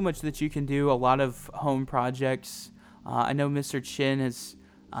so much that you can do. A lot of home projects. I know Mr. Chin has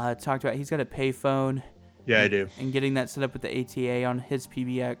talked about, he's got a payphone. Yeah, I do. And getting that set up with the ATA on his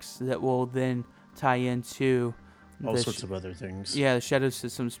PBX that will then tie into all sorts of other things. Yeah, the Shadow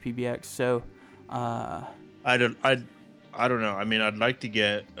Systems PBX. So I don't know. I mean, I'd like to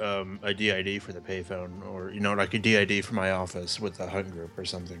get a DID for the payphone, or like a DID for my office with a hunt group or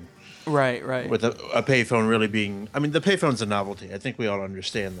something. Right. With a payphone really being, I mean, the payphone's a novelty. I think we all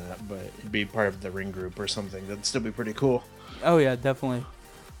understand that, but it'd be part of the ring group or something. That'd still be pretty cool. Oh yeah, definitely.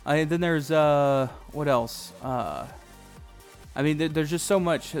 Then there's what else? I mean, there's just so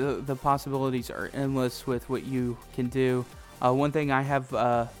much. The possibilities are endless with what you can do. One thing I have,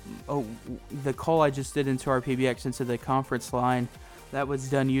 the call I just did into our PBX into the conference line, that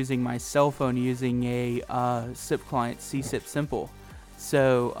was done using my cell phone using a SIP client, CSIP Simple.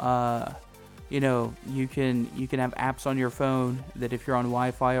 So, you can have apps on your phone that if you're on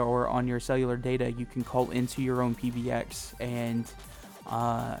Wi-Fi or on your cellular data, you can call into your own PBX and,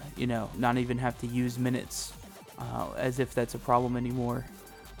 not even have to use minutes, as if that's a problem anymore.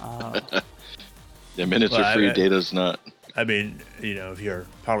 Yeah, minutes are free, data's not. I mean, if you're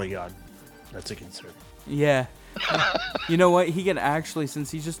Polygon, that's a concern. Yeah. You know what? He can actually, since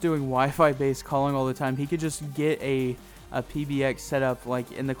he's just doing Wi-Fi based calling all the time, he could just get a PBX set up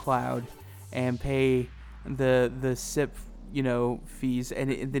like in the cloud and pay the SIP, fees,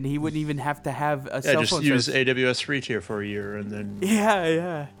 and then he wouldn't even have to have a cell phone. Yeah, just use AWS free tier for a year, and then.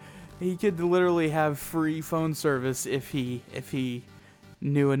 Yeah. He could literally have free phone service if he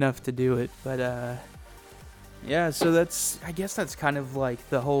knew enough to do it, but yeah, so I guess that's kind of like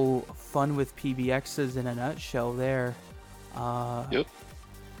the whole fun with PBXs in a nutshell there. Yep.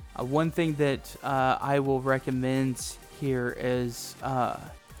 One thing that I will recommend here is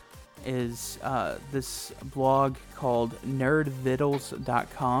this blog called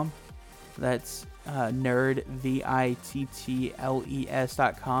nerdvittles.com. That's nerd, VITTLES.com.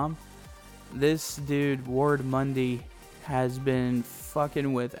 This dude, Ward Mundy, has been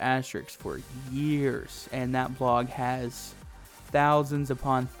fucking with Asterix for years, and that blog has thousands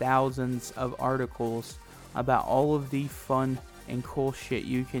upon thousands of articles about all of the fun and cool shit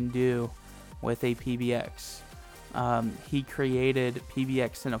you can do with a PBX. He created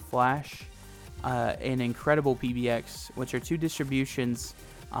PBX in a Flash, an Incredible PBX, which are two distributions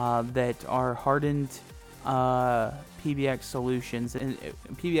that are hardened PBX solutions. And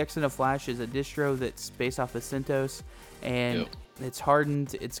PBX in a Flash is a distro that's based off of CentOS, and it's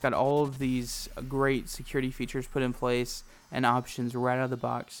hardened. It's got all of these great security features put in place and options right out of the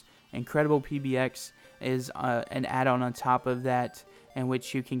box. Incredible PBX is an add-on on top of that, in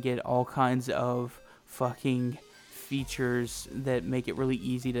which you can get all kinds of fucking features that make it really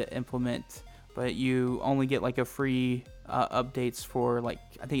easy to implement. But you only get like a free updates for like,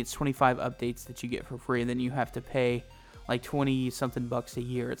 I think it's 25 updates that you get for free, and then you have to pay like 20 something bucks a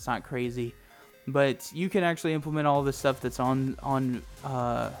year. It's not crazy, but you can actually implement all the stuff that's on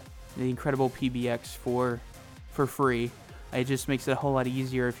the Incredible PBX for free. It just makes it a whole lot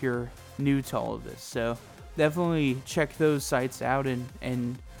easier if you're new to all of this. So definitely check those sites out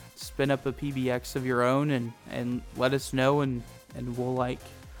and spin up a PBX of your own and let us know, and we'll like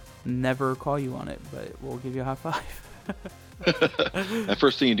never call you on it, but we'll give you a high five. The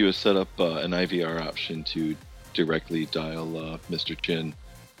first thing you do is set up an IVR option to directly dial Mr. Chin.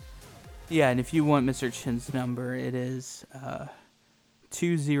 Yeah, and if you want Mr. Chin's number, it is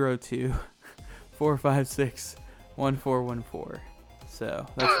 202-456-1414. So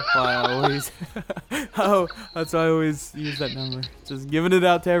that's why I always that's why I always use that number. Just giving it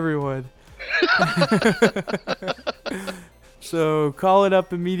out to everyone. So call it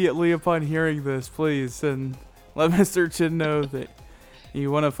up immediately upon hearing this, please, and let Mr. Chin know that you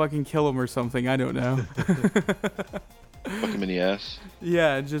want to fucking kill him or something. I don't know. Fuck him in the ass.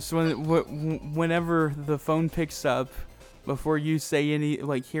 Yeah, just whenever the phone picks up, before you say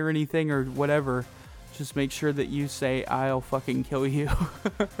hear anything or whatever, just make sure that you say, "I'll fucking kill you."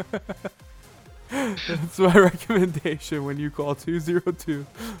 That's my recommendation when you call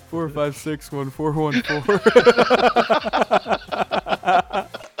 202-456-1414.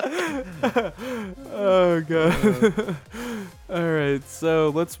 Oh god. All right,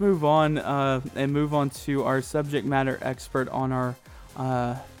 so let's move on and move on to our subject matter expert on our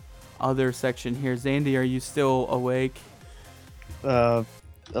other section here. Zandy, are you still awake? A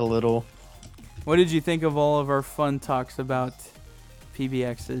little. What did you think of all of our fun talks about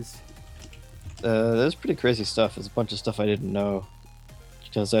PBXs? There's pretty crazy stuff. There's a bunch of stuff I didn't know,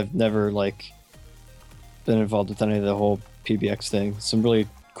 because I've never been involved with any of the whole PBX thing. Some really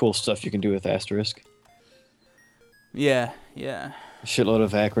cool stuff you can do with Asterisk. Yeah. A shitload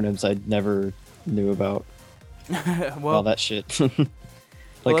of acronyms I never knew about. Well, all that shit.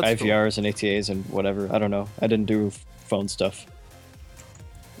 IVRs and ATAs and whatever. I don't know. I didn't do phone stuff.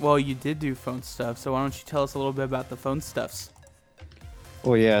 Well, you did do phone stuff, so why don't you tell us a little bit about the phone stuffs?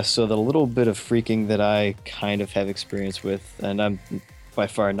 Oh yeah, so the little bit of freaking that I kind of have experience with, and I'm by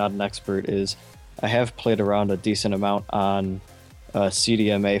far not an expert, is I have played around a decent amount on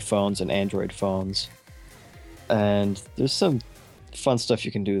CDMA phones and Android phones. And there's some fun stuff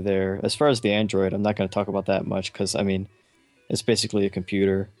you can do there. As far as the Android, I'm not going to talk about that much because, I mean, it's basically a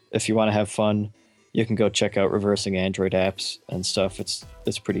computer. If you want to have fun, you can go check out reversing Android apps and stuff. It's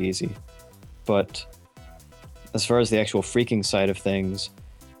pretty easy. But as far as the actual freaking side of things,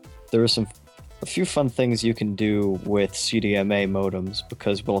 there are a few fun things you can do with CDMA modems,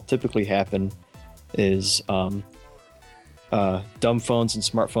 because what will typically happen is dumb phones and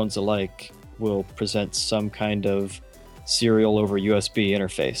smartphones alike will present some kind of serial over USB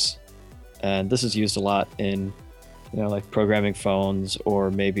interface. And this is used a lot in, programming phones, or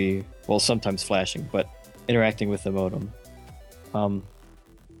maybe, sometimes flashing, but interacting with the modem. And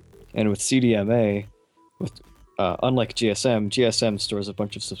with CDMA, unlike GSM stores a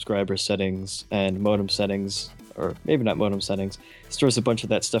bunch of subscriber settings and modem settings, or maybe not modem settings, stores a bunch of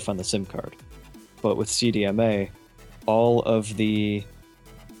that stuff on the SIM card. But with CDMA, all of the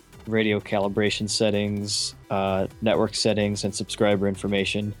radio calibration settings, network settings, and subscriber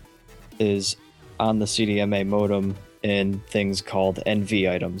information is on the CDMA modem in things called NV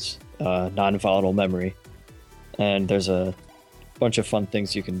items, non-volatile memory. And there's a bunch of fun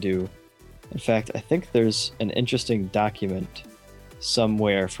things you can do. In fact, I think there's an interesting document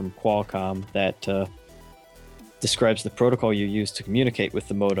somewhere from Qualcomm that describes the protocol you use to communicate with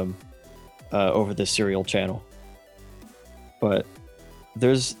the modem over the serial channel. But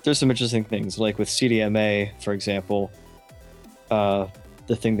there's some interesting things, like with CDMA, for example.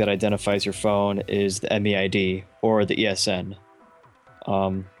 The thing that identifies your phone is the MEID or the ESN.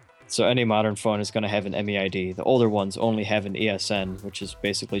 So any modern phone is going to have an MEID. The older ones only have an ESN, which is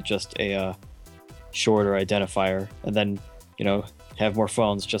basically just a shorter identifier. And then, have more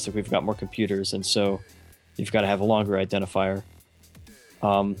phones, just like we've got more computers, and so you've got to have a longer identifier.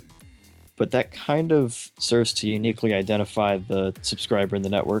 But that kind of serves to uniquely identify the subscriber in the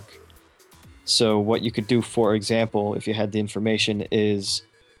network. So what you could do, for example, if you had the information, is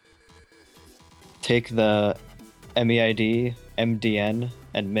take the MEID, MDN,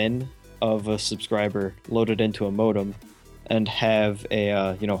 and MIN of a subscriber, load it into a modem, and have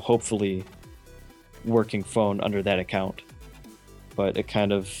a hopefully working phone under that account. But it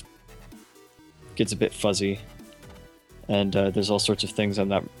kind of gets a bit fuzzy, and there's all sorts of things I'm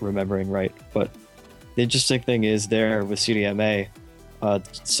not remembering right. But the interesting thing is, there with CDMA,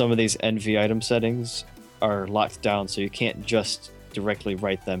 some of these NV item settings are locked down, so you can't just directly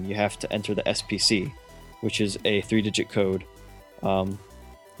write them. You have to enter the SPC, which is a 3-digit code.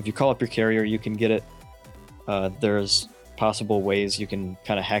 If you call up your carrier, you can get it. There's possible ways you can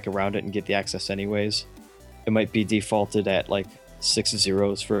kind of hack around it and get the access anyways. It might be defaulted at like 6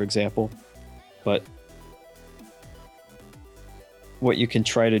 zeros, for example. But what you can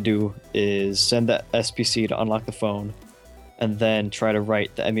try to do is send that SPC to unlock the phone, and then try to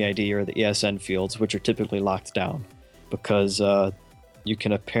write the MEID or the ESN fields, which are typically locked down, because you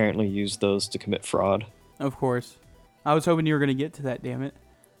can apparently use those to commit fraud. Of course. I was hoping you were going to get to that, damn it.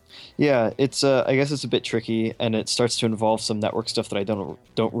 Yeah, it's I guess it's a bit tricky, and it starts to involve some network stuff that I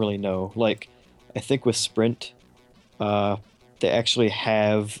don't really know. Like, I think with Sprint, they actually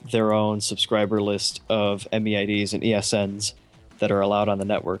have their own subscriber list of MEIDs and ESNs that are allowed on the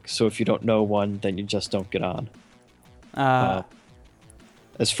network. So if you don't know one, then you just don't get on.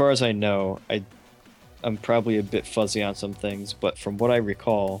 As far as I know, I'm probably a bit fuzzy on some things, but from what I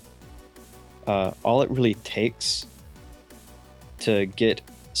recall, all it really takes to get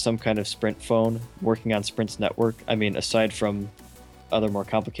some kind of Sprint phone working on Sprint's network, I mean, aside from other more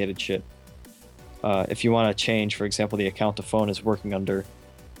complicated shit, if you want to change, for example, the account the phone is working under,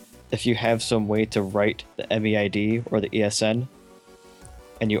 if you have some way to write the MEID or the ESN,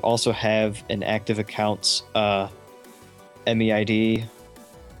 and you also have an active account's MEID,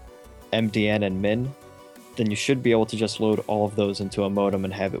 MDN, and MIN, then you should be able to just load all of those into a modem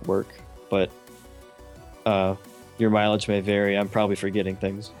and have it work. But your mileage may vary. I'm probably forgetting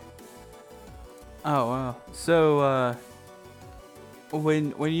things. Oh, wow. So,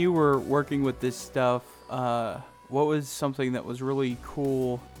 when you were working with this stuff, what was something that was really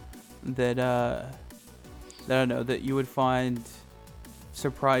cool that I don't know, that you would find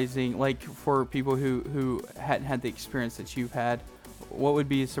surprising, like for people who hadn't had the experience that you've had? What would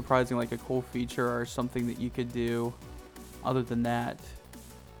be surprising, like a cool feature or something that you could do other than that?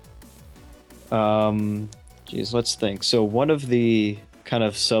 Let's think. So one of the kind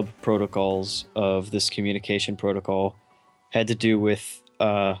of sub protocols of this communication protocol had to do with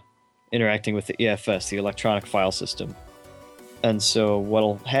interacting with the EFS, the electronic file system. And so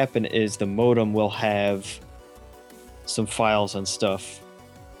what'll happen is the modem will have some files and stuff.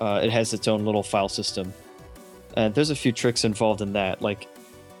 It has its own little file system. And there's a few tricks involved in that. Like,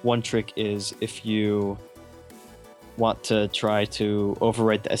 one trick is if you want to try to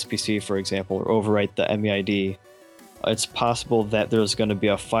overwrite the SPC, for example, or overwrite the MEID, it's possible that there's going to be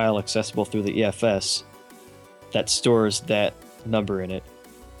a file accessible through the EFS that stores that number in it.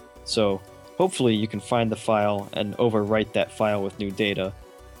 So hopefully you can find the file and overwrite that file with new data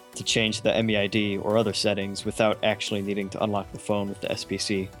to change the MEID or other settings without actually needing to unlock the phone with the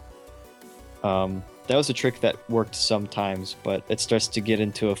SPC. That was a trick that worked sometimes, but it starts to get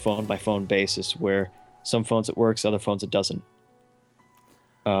into a phone-by-phone basis where some phones it works, other phones it doesn't.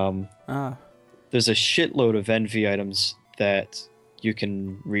 There's a shitload of NV items that you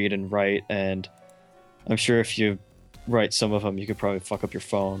can read and write, and I'm sure if you write some of them, you could probably fuck up your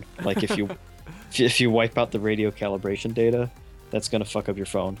phone. Like if you wipe out the radio calibration data, that's gonna fuck up your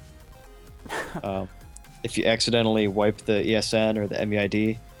phone. If you accidentally wipe the ESN or the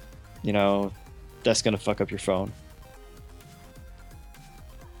MEID, that's gonna fuck up your phone.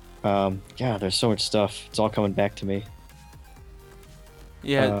 Yeah, there's so much stuff. It's all coming back to me.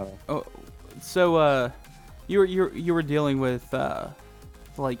 Yeah. So you were dealing with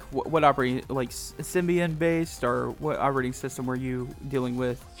like what operating, like Symbian based, or what operating system were you dealing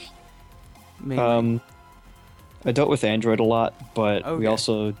with mainly? I dealt with Android a lot, but we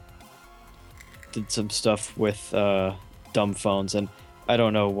also did some stuff with dumb phones, and I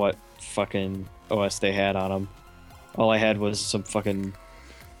don't know what fucking OS they had on them. All I had was some fucking,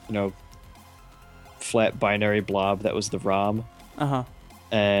 flat binary blob that was the ROM.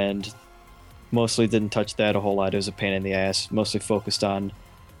 And mostly didn't touch that a whole lot. It was a pain in the ass. Mostly focused on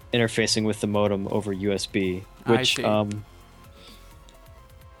interfacing with the modem over USB, which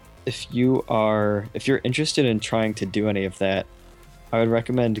if you're interested in trying to do any of that, I would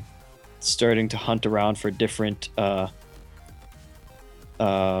recommend starting to hunt around for different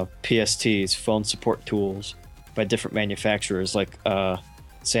PSTs, phone support tools, by different manufacturers like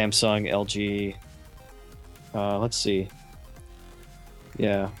Samsung, LG. Let's see.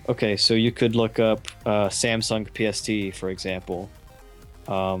 Yeah. Okay. So you could look up Samsung PST, for example.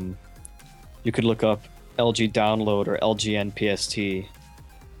 You could look up LG Download or LGN PST.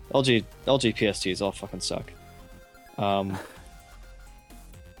 LG PSTs all fucking suck.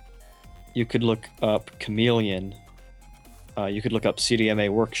 You could look up Chameleon. You could look up CDMA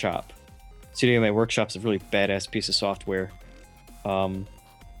Workshop. CDMA Workshop's a really badass piece of software. So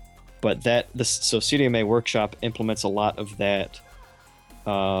CDMA Workshop implements a lot of that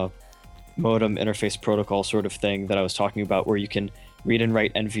modem interface protocol sort of thing that I was talking about, where you can read and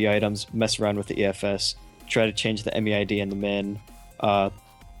write NV items, mess around with the EFS, try to change the MEID and the MIN,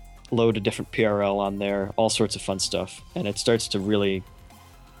 load a different PRL on there, all sorts of fun stuff. And it starts to really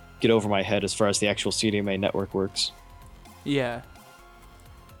get over my head as far as the actual CDMA network works. Yeah.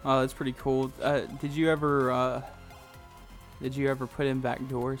 Oh, that's pretty cool. Did you ever put in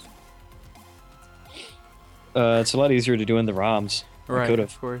backdoors? It's a lot easier to do in the ROMs. Right, I could have.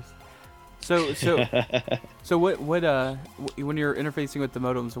 Of course. So what when you're interfacing with the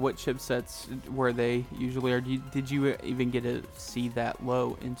modems, what chipsets were they usually, or did you even get to see that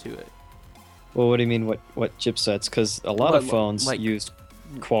low into it? Well, what do you mean? What chipsets? Because a lot of phones used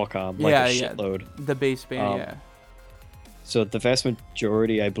Qualcomm, like a shitload. The baseband, yeah. So the vast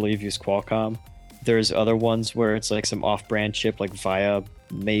majority, I believe, use Qualcomm. There's other ones where it's like some off-brand chip, like Via,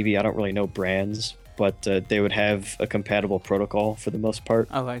 maybe. I don't really know brands, but they would have a compatible protocol for the most part.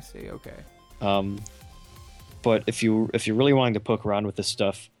 Oh, I see. Okay. But if you're really wanting to poke around with this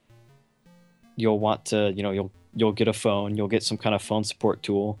stuff, you'll want to, you'll get a phone, you'll get some kind of phone support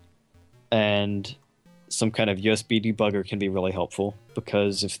tool, and some kind of USB debugger can be really helpful,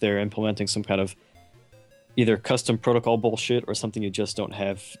 because if they're implementing some kind of either custom protocol bullshit or something you just don't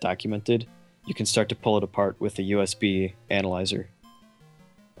have documented, you can start to pull it apart with a USB analyzer.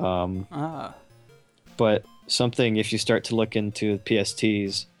 But something, if you start to look into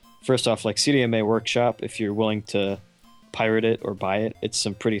PSTs, first off, like CDMA Workshop, if you're willing to pirate it or buy it, it's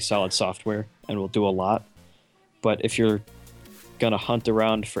some pretty solid software and will do a lot. But if you're gonna hunt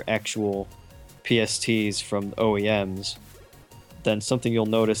around for actual PSTs from OEMs, then something you'll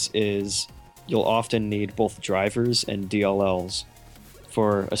notice is you'll often need both drivers and DLLs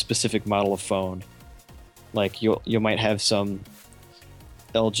for a specific model of phone. Like you might have some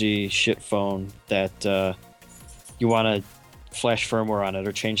LG shit phone that you want to flash firmware on it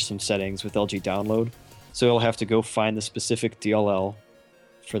or change some settings with LG Download. So you'll have to go find the specific DLL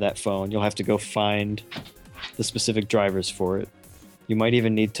for that phone. You'll have to go find the specific drivers for it. You might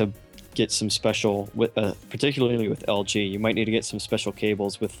even need to get some special, particularly with LG, you might need to get some special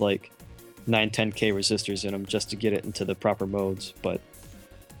cables with like 910K resistors in them just to get it into the proper modes. But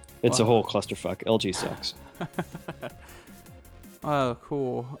it's a whole clusterfuck. LG sucks. Oh,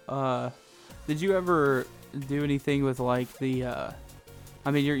 cool. Did you ever do anything with like the I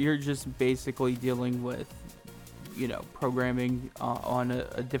mean, you're just basically dealing with, programming on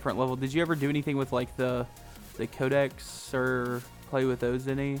a different level. Did you ever do anything with like the codecs or play with those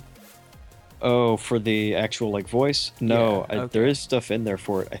any? Oh, for the actual like voice? No, Yeah, okay. there is stuff in there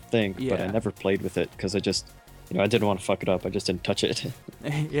for it, I think, but I Yeah. never played with it because I just, I didn't want to fuck it up. I just didn't touch it.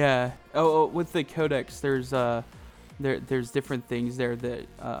 Yeah. Oh, with the codecs, there's different things there that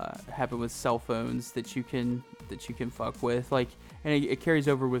happen with cell phones that you can fuck with. Like, and it carries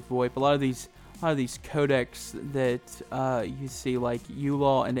over with VoIP. A lot of these codecs that you see, like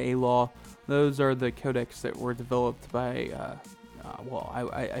ULaw and ALaw, those are the codecs that were developed by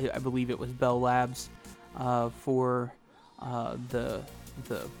I believe it was Bell Labs for the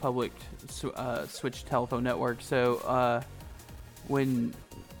public switch telephone network. So when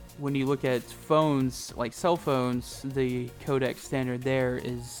you look at phones, like cell phones, the codec standard there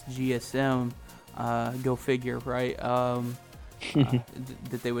is GSM. Go figure, right? That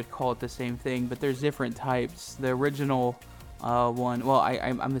they would call it the same thing, but there's different types. The original one, well,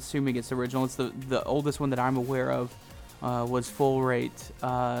 I'm assuming it's original. It's the oldest one that I'm aware of. Was full rate,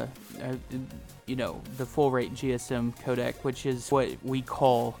 the full rate GSM codec, which is what we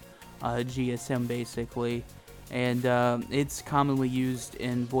call GSM basically, and it's commonly used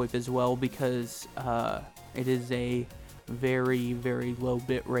in VoIP as well because it is a very, very low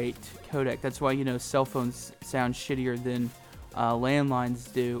bit rate codec. That's why, cell phones sound shittier than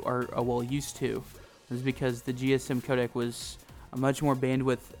landlines do, or well, used to. Is because the GSM codec was much more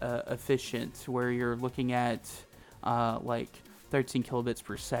bandwidth efficient, where you're looking at like 13 kilobits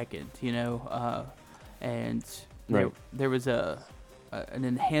per second, and Right. there was an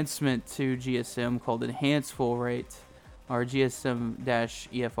enhancement to GSM called Enhanced Full Rate, or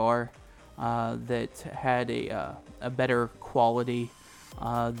GSM-EFR, that had a better quality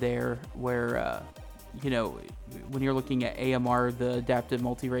there, where when you're looking at AMR, the Adaptive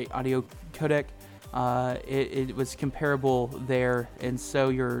Multi-Rate Audio Codec, it was comparable there, and so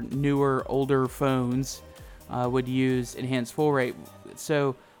your newer, older phones would use Enhanced Full Rate.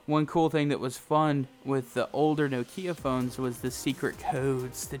 So one cool thing that was fun with the older Nokia phones was the secret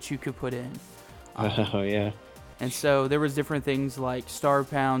codes that you could put in. Oh yeah. And so there was different things like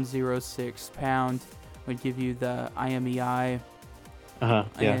 *#06# would give you the IMEI. Yeah.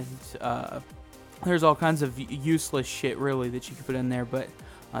 And there's all kinds of useless shit really that you could put in there, but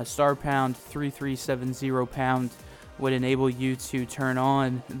 *3370# would enable you to turn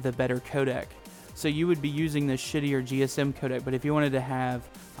on the better codec. So you would be using the shittier GSM codec, but if you wanted to have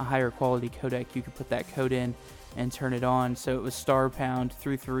a higher quality codec, you could put that code in and turn it on. So it was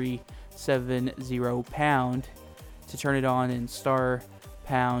 *3370# to turn it on, and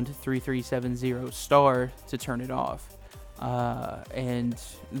 *3370* to turn it off. And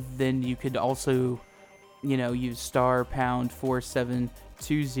then you could also, use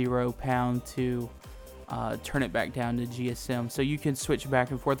 *4720# to turn it back down to GSM. So you can switch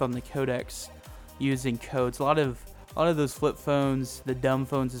back and forth on the codecs using codes. A lot of those flip phones, the dumb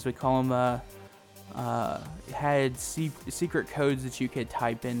phones as we call them, had secret codes that you could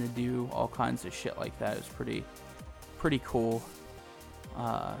type in to do all kinds of shit like that. It was pretty cool.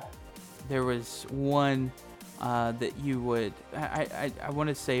 There was one that you would, I want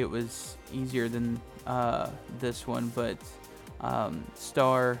to say it was easier than this one, but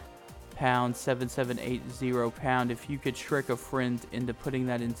 *#7780#, if you could trick a friend into putting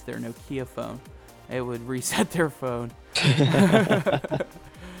that into their Nokia phone, it would reset their phone.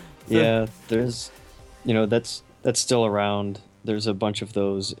 Yeah, there's, that's still around. There's a bunch of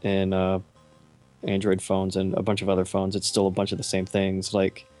those in Android phones and a bunch of other phones. It's still a bunch of the same things.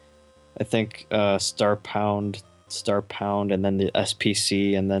 Like, I think *#, and then the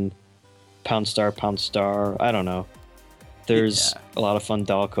SPC, and then ##. I don't know. There's a lot of fun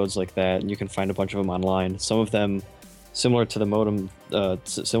dial codes like that, and you can find a bunch of them online. Some of them, similar to the modem,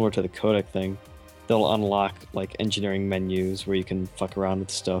 similar to the codec thing, they'll unlock like engineering menus where you can fuck around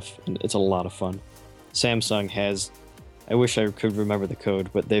with stuff, and it's a lot of fun. Samsung has, I wish I could remember the code,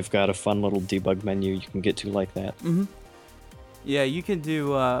 but they've got a fun little debug menu you can get to like that. Mm-hmm. Yeah, you can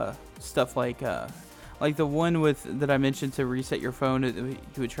do stuff like the one that I mentioned to reset your phone. You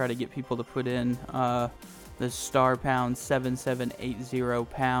would try to get people to put in the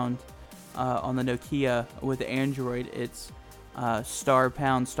 *#7780# on the Nokia. With Android, it's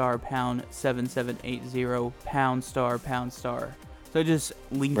 *##7780#*##. So just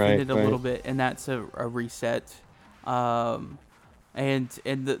lengthen it a little bit, and that's a reset. And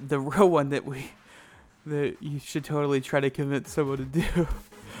the real one that you should totally try to convince someone to do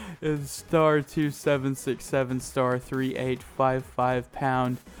is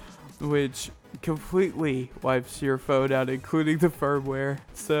 *2767*3855#, which completely wipes your phone out, including the firmware.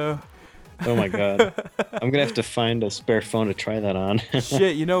 So. Oh my god. I'm gonna have to find a spare phone to try that on.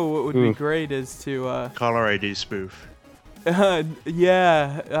 Shit, what would be great is to caller ID spoof.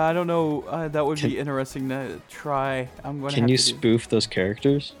 Yeah, I don't know. That would be interesting to try. I'm gonna. Can you spoof those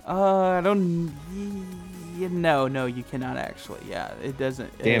characters? I don't. No, you cannot actually. Yeah, it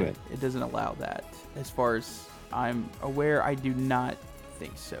doesn't. Damn it! It doesn't allow that. As far as I'm aware, I do not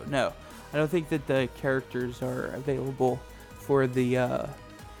think so. No, I don't think that the characters are available for the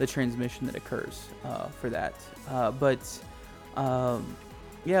transmission that occurs for that.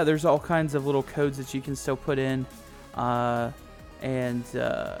 Yeah, there's all kinds of little codes that you can still put in. And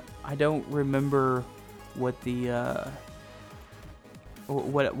I don't remember what the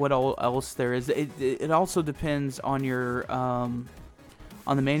what all else there is. It also depends on your on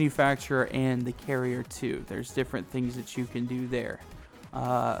the manufacturer and the carrier too. There's different things that you can do there.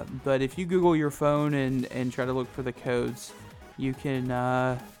 But if you Google your phone and try to look for the codes, you can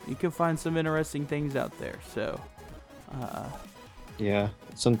find some interesting things out there. So yeah,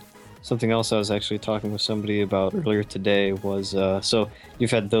 something else I was actually talking with somebody about earlier today was so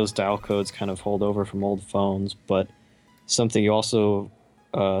you've had those dial codes kind of hold over from old phones, but something you also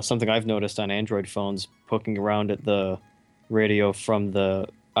something I've noticed on Android phones, poking around at the radio from the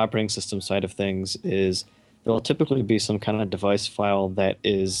operating system side of things, is there'll typically be some kind of device file that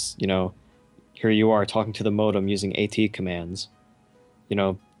is, here you are talking to the modem using AT commands,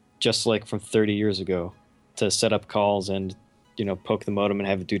 just like from 30 years ago, to set up calls and, poke the modem and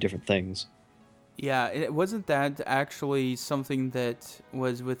have it do different things. Yeah, it wasn't that actually something that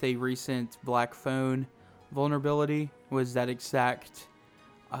was with a recent Black Phone vulnerability, was that exact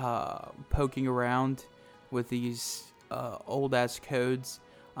poking around with these old-ass codes.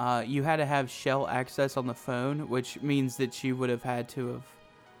 You had to have shell access on the phone, which means that you would have had to have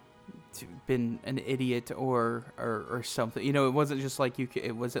been an idiot or something. It wasn't just like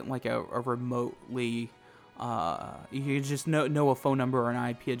it wasn't like a remotely... you could just know a phone number or an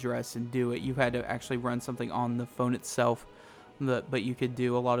IP address and do it. You had to actually run something on the phone itself, but you could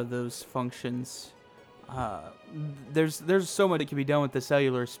do a lot of those functions. There's so much that can be done with the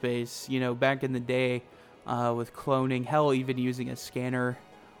cellular space. Back in the day, with cloning, hell, even using a scanner.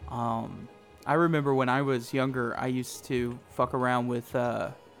 I remember when I was younger, I used to fuck around with.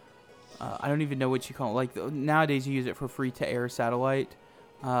 I don't even know what you call it. Like nowadays, you use it for free-to-air satellite.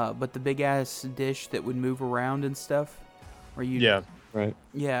 But the big ass dish that would move around and stuff, where you right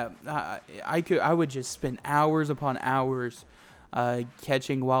I would just spend hours upon hours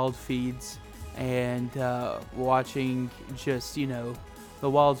catching wild feeds and watching just the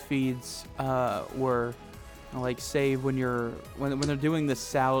wild feeds were like, say when they're doing the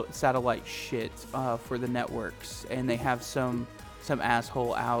satellite shit for the networks, and they have some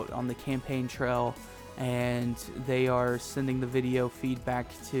asshole out on the campaign trail, and they are sending the video feedback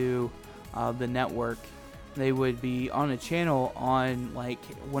to the network. They would be on a channel on like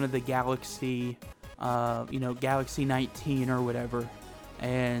one of the Galaxy, Galaxy 19 or whatever,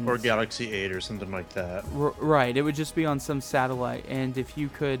 or Galaxy 8 or something like that. Right, it would just be on some satellite, and if you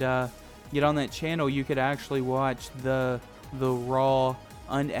could get on that channel, you could actually watch the raw,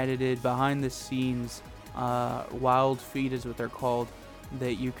 unedited, behind the scenes wild feed is what they're called,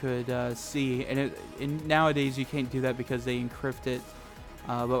 that you could see. And nowadays you can't do that because they encrypt it.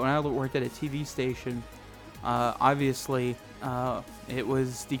 But when I worked at a TV station, obviously it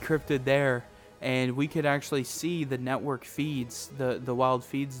was decrypted there, and we could actually see the network feeds, the wild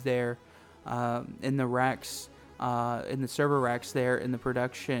feeds there in the racks, in the server racks there in the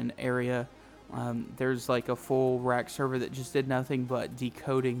production area. There's like a full rack server that just did nothing but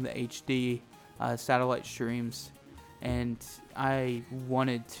decoding the HD satellite streams. And I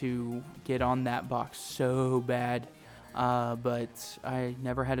wanted to get on that box so bad, but I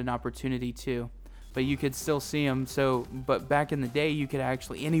never had an opportunity to. But you could still see them. But back in the day, you could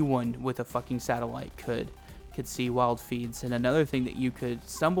actually, anyone with a fucking satellite could see wild feeds. And another thing that you could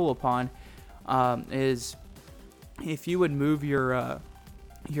stumble upon is if you would move your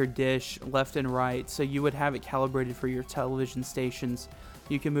dish left and right, so you would have it calibrated for your television stations.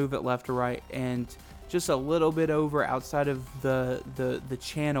 You can move it left or right, and just a little bit over outside of the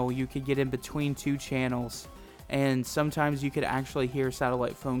channel, you could get in between two channels, and sometimes you could actually hear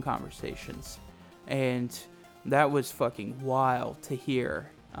satellite phone conversations, and that was fucking wild to hear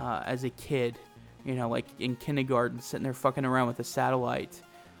as a kid, like in kindergarten, sitting there fucking around with a satellite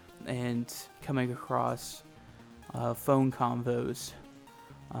and coming across phone convos.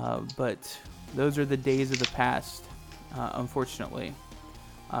 But those are the days of the past, unfortunately.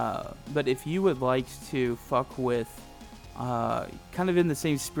 But if you would like to fuck with, kind of in the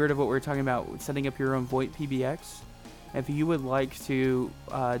same spirit of what we were talking about, setting up your own VoIP PBX, if you would like to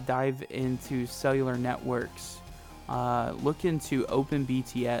dive into cellular networks, look into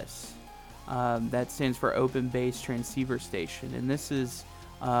OpenBTS. That stands for Open Base Transceiver Station, and this is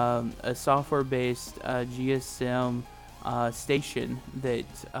a software-based GSM station that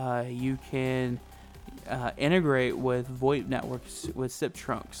you can integrate with VoIP networks with SIP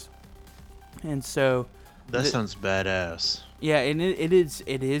trunks. And so that sounds badass. Yeah, and it is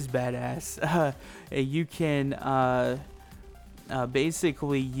badass. You can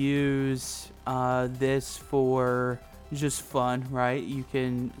basically use this for just fun, right? You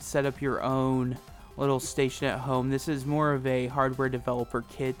can set up your own little station at home. This is more of a hardware developer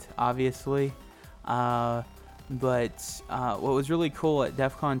kit, obviously. But what was really cool at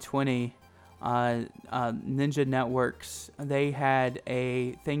DEF CON 20, Ninja Networks, they had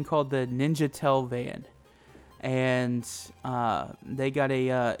a thing called the NinjaTel van. And they got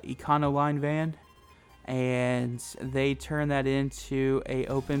a Econoline van, and they turned that into a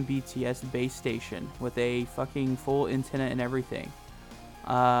OpenBTS base station with a fucking full antenna and everything.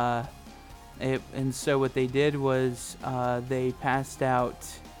 And so what they did was they passed out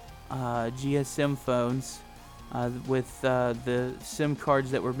GSM phones with the SIM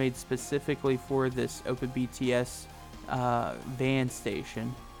cards that were made specifically for this OpenBTS van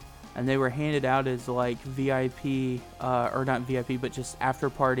station. And they were handed out as like VIP, or not VIP, but just after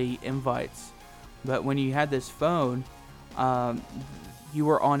party invites. But when you had this phone, you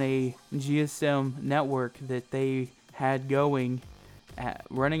were on a GSM network that they had going,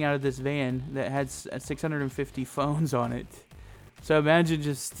 running out of this van that had 650 phones on it. So imagine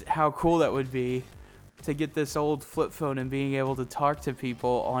just how cool that would be to get this old flip phone and being able to talk to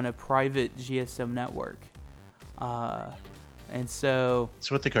people on a private GSM network. And so it's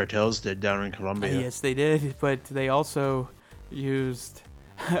what the cartels did down in Colombia. Yes, they did, but they also used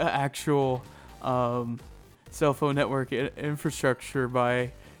actual cell phone network infrastructure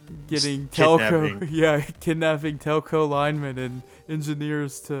by getting kidnapping telco linemen and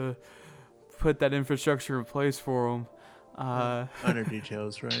engineers to put that infrastructure in place for them. Under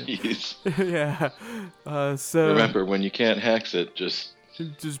details, right? Jeez. Yeah. So remember, when you can't hack it, just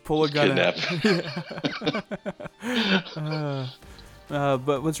pull a gun out.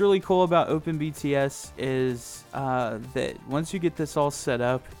 But what's really cool about OpenBTS is that once you get this all set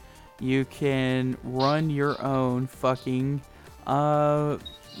up, you can run your own fucking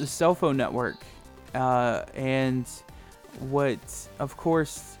cell phone network. And what, of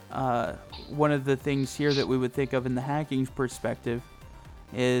course, one of the things here that we would think of in the hacking perspective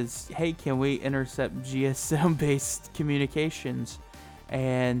is, hey, can we intercept GSM-based communications?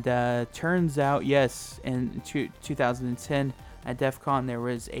 And turns out, yes, in 2010 at DEF CON, there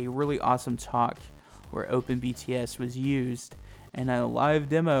was a really awesome talk where OpenBTS was used in a live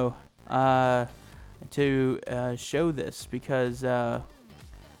demo to show this, because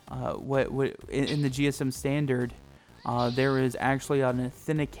what in the GSM standard, there is actually an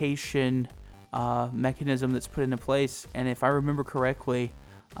authentication mechanism that's put into place, and if I remember correctly,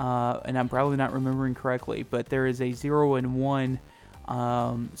 and I'm probably not remembering correctly, but there is a 0 and 1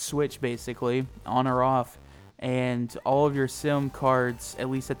 switch, basically on or off, and all of your SIM cards, at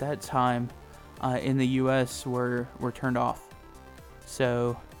least at that time, in the US were turned off.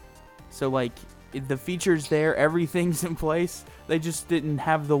 So like the features there, everything's in place. They just didn't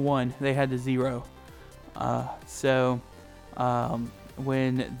have the 1. They had the 0.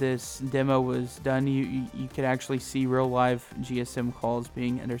 When this demo was done, you could actually see real live GSM calls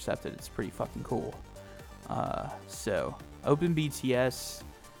being intercepted. It's pretty fucking cool. So OpenBTS,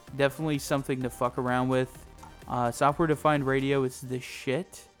 definitely something to fuck around with. Software-defined radio is the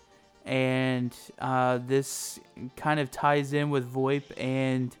shit, and this kind of ties in with VoIP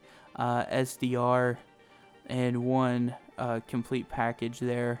and SDR in one complete package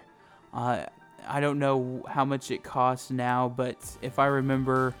there. I don't know how much it costs now, but if I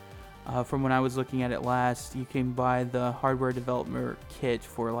remember from when I was looking at it last, you can buy the hardware development kit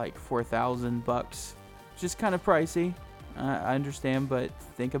for like $4,000, which is kind of pricey. I understand, but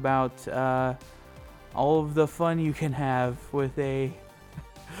think about all of the fun you can have with a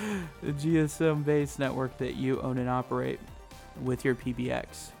GSM-based network that you own and operate with your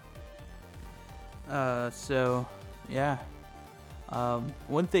PBX. So, yeah.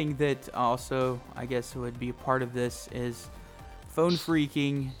 One thing that also, I guess, would be a part of this is phone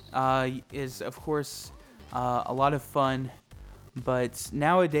phreaking is, of course, a lot of fun. But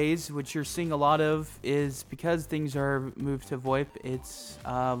nowadays, what you're seeing a lot of is, because things are moved to VoIP, it's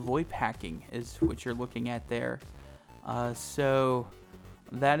VoIP hacking is what you're looking at there. So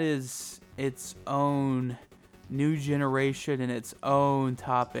that is its own new generation and its own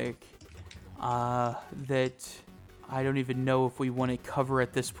topic that I don't even know if we want to cover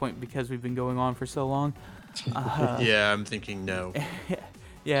at this point, because we've been going on for so long. Yeah, I'm thinking no.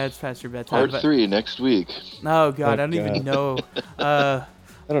 Yeah, it's past your bedtime. Part 3 next week. Oh God, I don't even know. I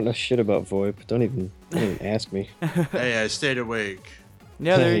don't know shit about VoIP. Don't even ask me. Hey, I stayed awake.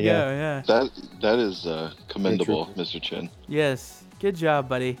 Yeah, there you go. Yeah. That is commendable, Mr. Chin. Yes, good job,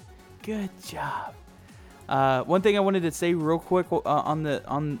 buddy. Good job. One thing I wanted to say real quick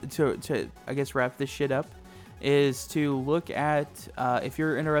to I guess wrap this shit up is to look at if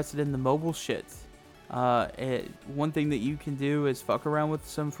you're interested in the mobile shit. One thing that you can do is fuck around with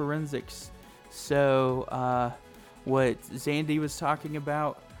some forensics. So what Zandy was talking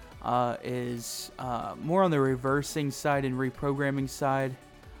about is more on the reversing side and reprogramming side,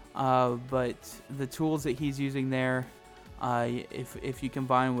 but the tools that he's using there, if you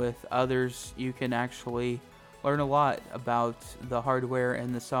combine with others, you can actually learn a lot about the hardware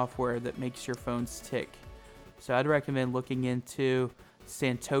and the software that makes your phones tick. So I'd recommend looking into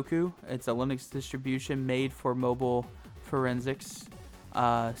Santoku. It's a Linux distribution made for mobile forensics.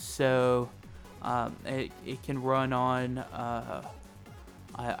 It can run on,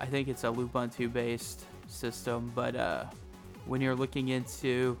 I think it's a Ubuntu based. system, but when you're looking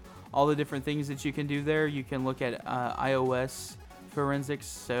into all the different things that you can do there, you can look at iOS forensics.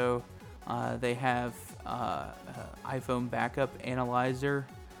 So they have iPhone backup analyzer,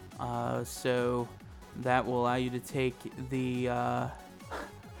 so that will allow you to take the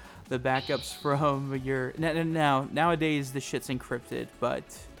backups from your nowadays the shit's encrypted, but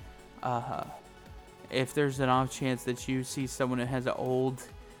if there's an off chance that you see someone that has an old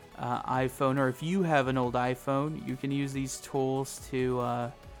iPhone, or if you have an old iPhone, you can use these tools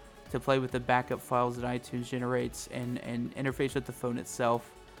to play with the backup files that iTunes generates and interface with the phone itself.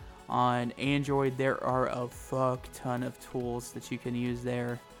 On Android, there are a fuck ton of tools that you can use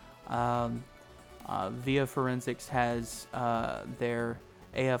there. Via Forensics has their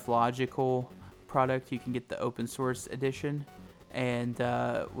AF Logical product. You can get the open source edition, and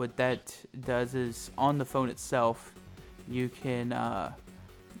what that does is on the phone itself, you can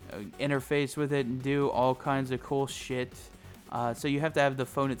interface with it and do all kinds of cool shit. So you have to have the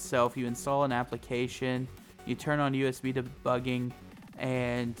phone itself. You install an application, you turn on USB debugging,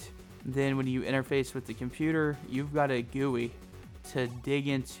 and then when you interface with the computer, you've got a GUI to dig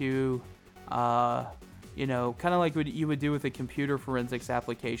into, kind of like what you would do with a computer forensics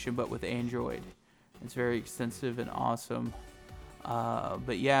application, but with Android. It's very extensive and awesome.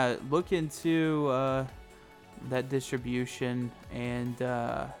 But yeah, look into that distribution, and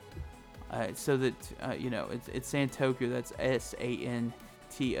so that it's Santoku. That's SANTOKU.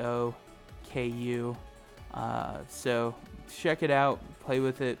 So check it out, play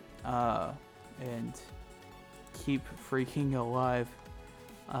with it, and keep freaking alive.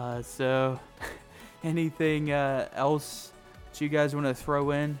 So anything else that you guys want to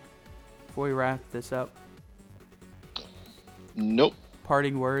throw in before we wrap this up? Nope.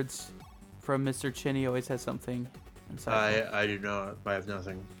 Parting words from Mr. Chin. He always has something. I do not. I have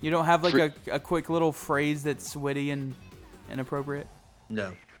nothing. You don't have like a quick little phrase that's witty and inappropriate?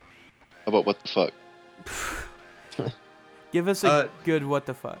 No. How about what the fuck? Give us a good what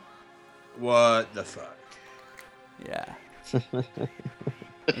the fuck. What the fuck? Yeah.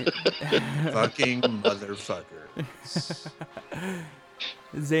 Fucking motherfucker.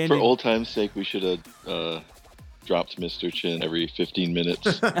 Zandy. For old time's sake, we should have dropped Mr. Chin every 15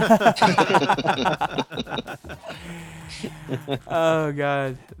 minutes. Oh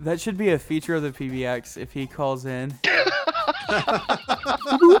god, that should be a feature of the PBX if he calls in.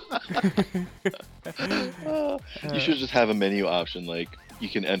 You should just have a menu option, like you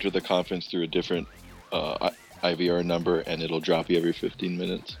can enter the conference through a different IVR number and it'll drop you every 15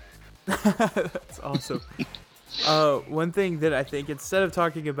 minutes. That's awesome. One thing that I think, instead of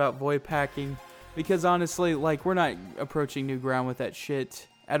talking about VoIP hacking, because honestly, like, we're not approaching new ground with that shit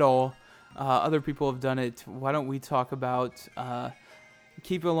at all. Other people have done it. Why don't we talk about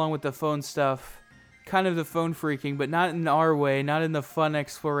keep along with the phone stuff, kind of the phone freaking, but not in our way, not in the fun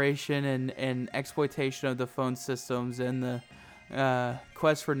exploration and exploitation of the phone systems and the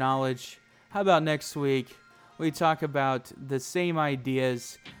quest for knowledge. How about next week we talk about the same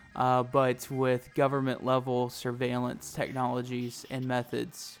ideas, but with government level surveillance technologies and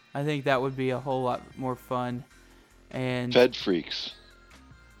methods? I think that would be a whole lot more fun. And Fed freaks.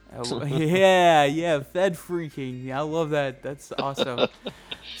 Yeah, Fed freaking. Yeah, I love that. That's awesome.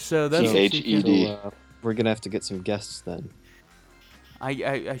 So that's THED. We're gonna have to get some guests then.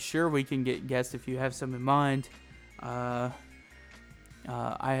 I sure we can get guests if you have some in mind. I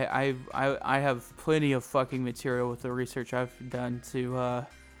have plenty of fucking material with the research I've done to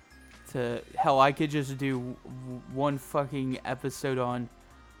hell, I could just do one fucking episode on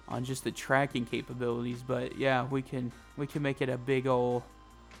just the tracking capabilities. But yeah, we can make it a big ol'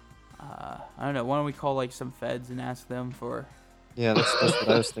 I don't know, why don't we call like some feds and ask them for... Yeah, that's what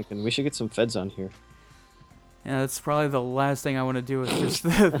I was thinking. We should get some feds on here. Yeah, that's probably the last thing I want to do with just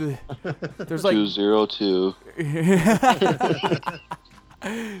there's like 202.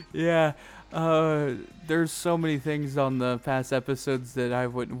 Yeah, there's so many things on the past episodes that I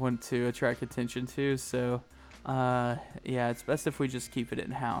wouldn't want to attract attention to, so yeah, it's best if we just keep it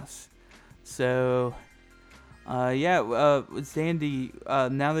in-house. So Zandy,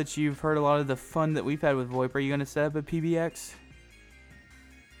 now that you've heard a lot of the fun that we've had with VoIP, are you going to set up a PBX?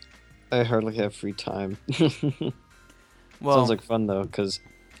 I hardly have free time. Well, sounds like fun though, because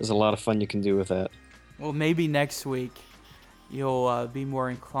there's a lot of fun you can do with that. Well, maybe next week you'll be more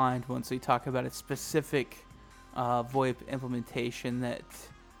inclined once we talk about a specific VoIP implementation that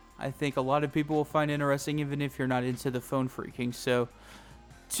I think a lot of people will find interesting, even if you're not into the phone freaking. So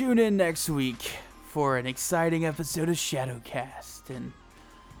tune in next week for an exciting episode of Shadowcast. And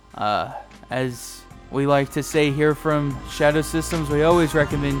as we like to say here from Shadow Systems, we always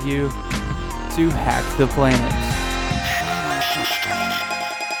recommend you to hack the planet.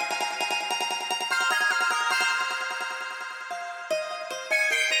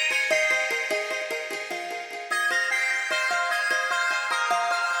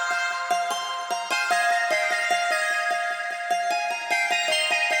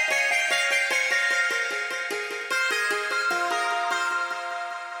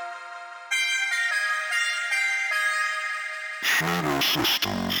 Shadow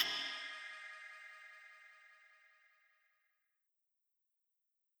System.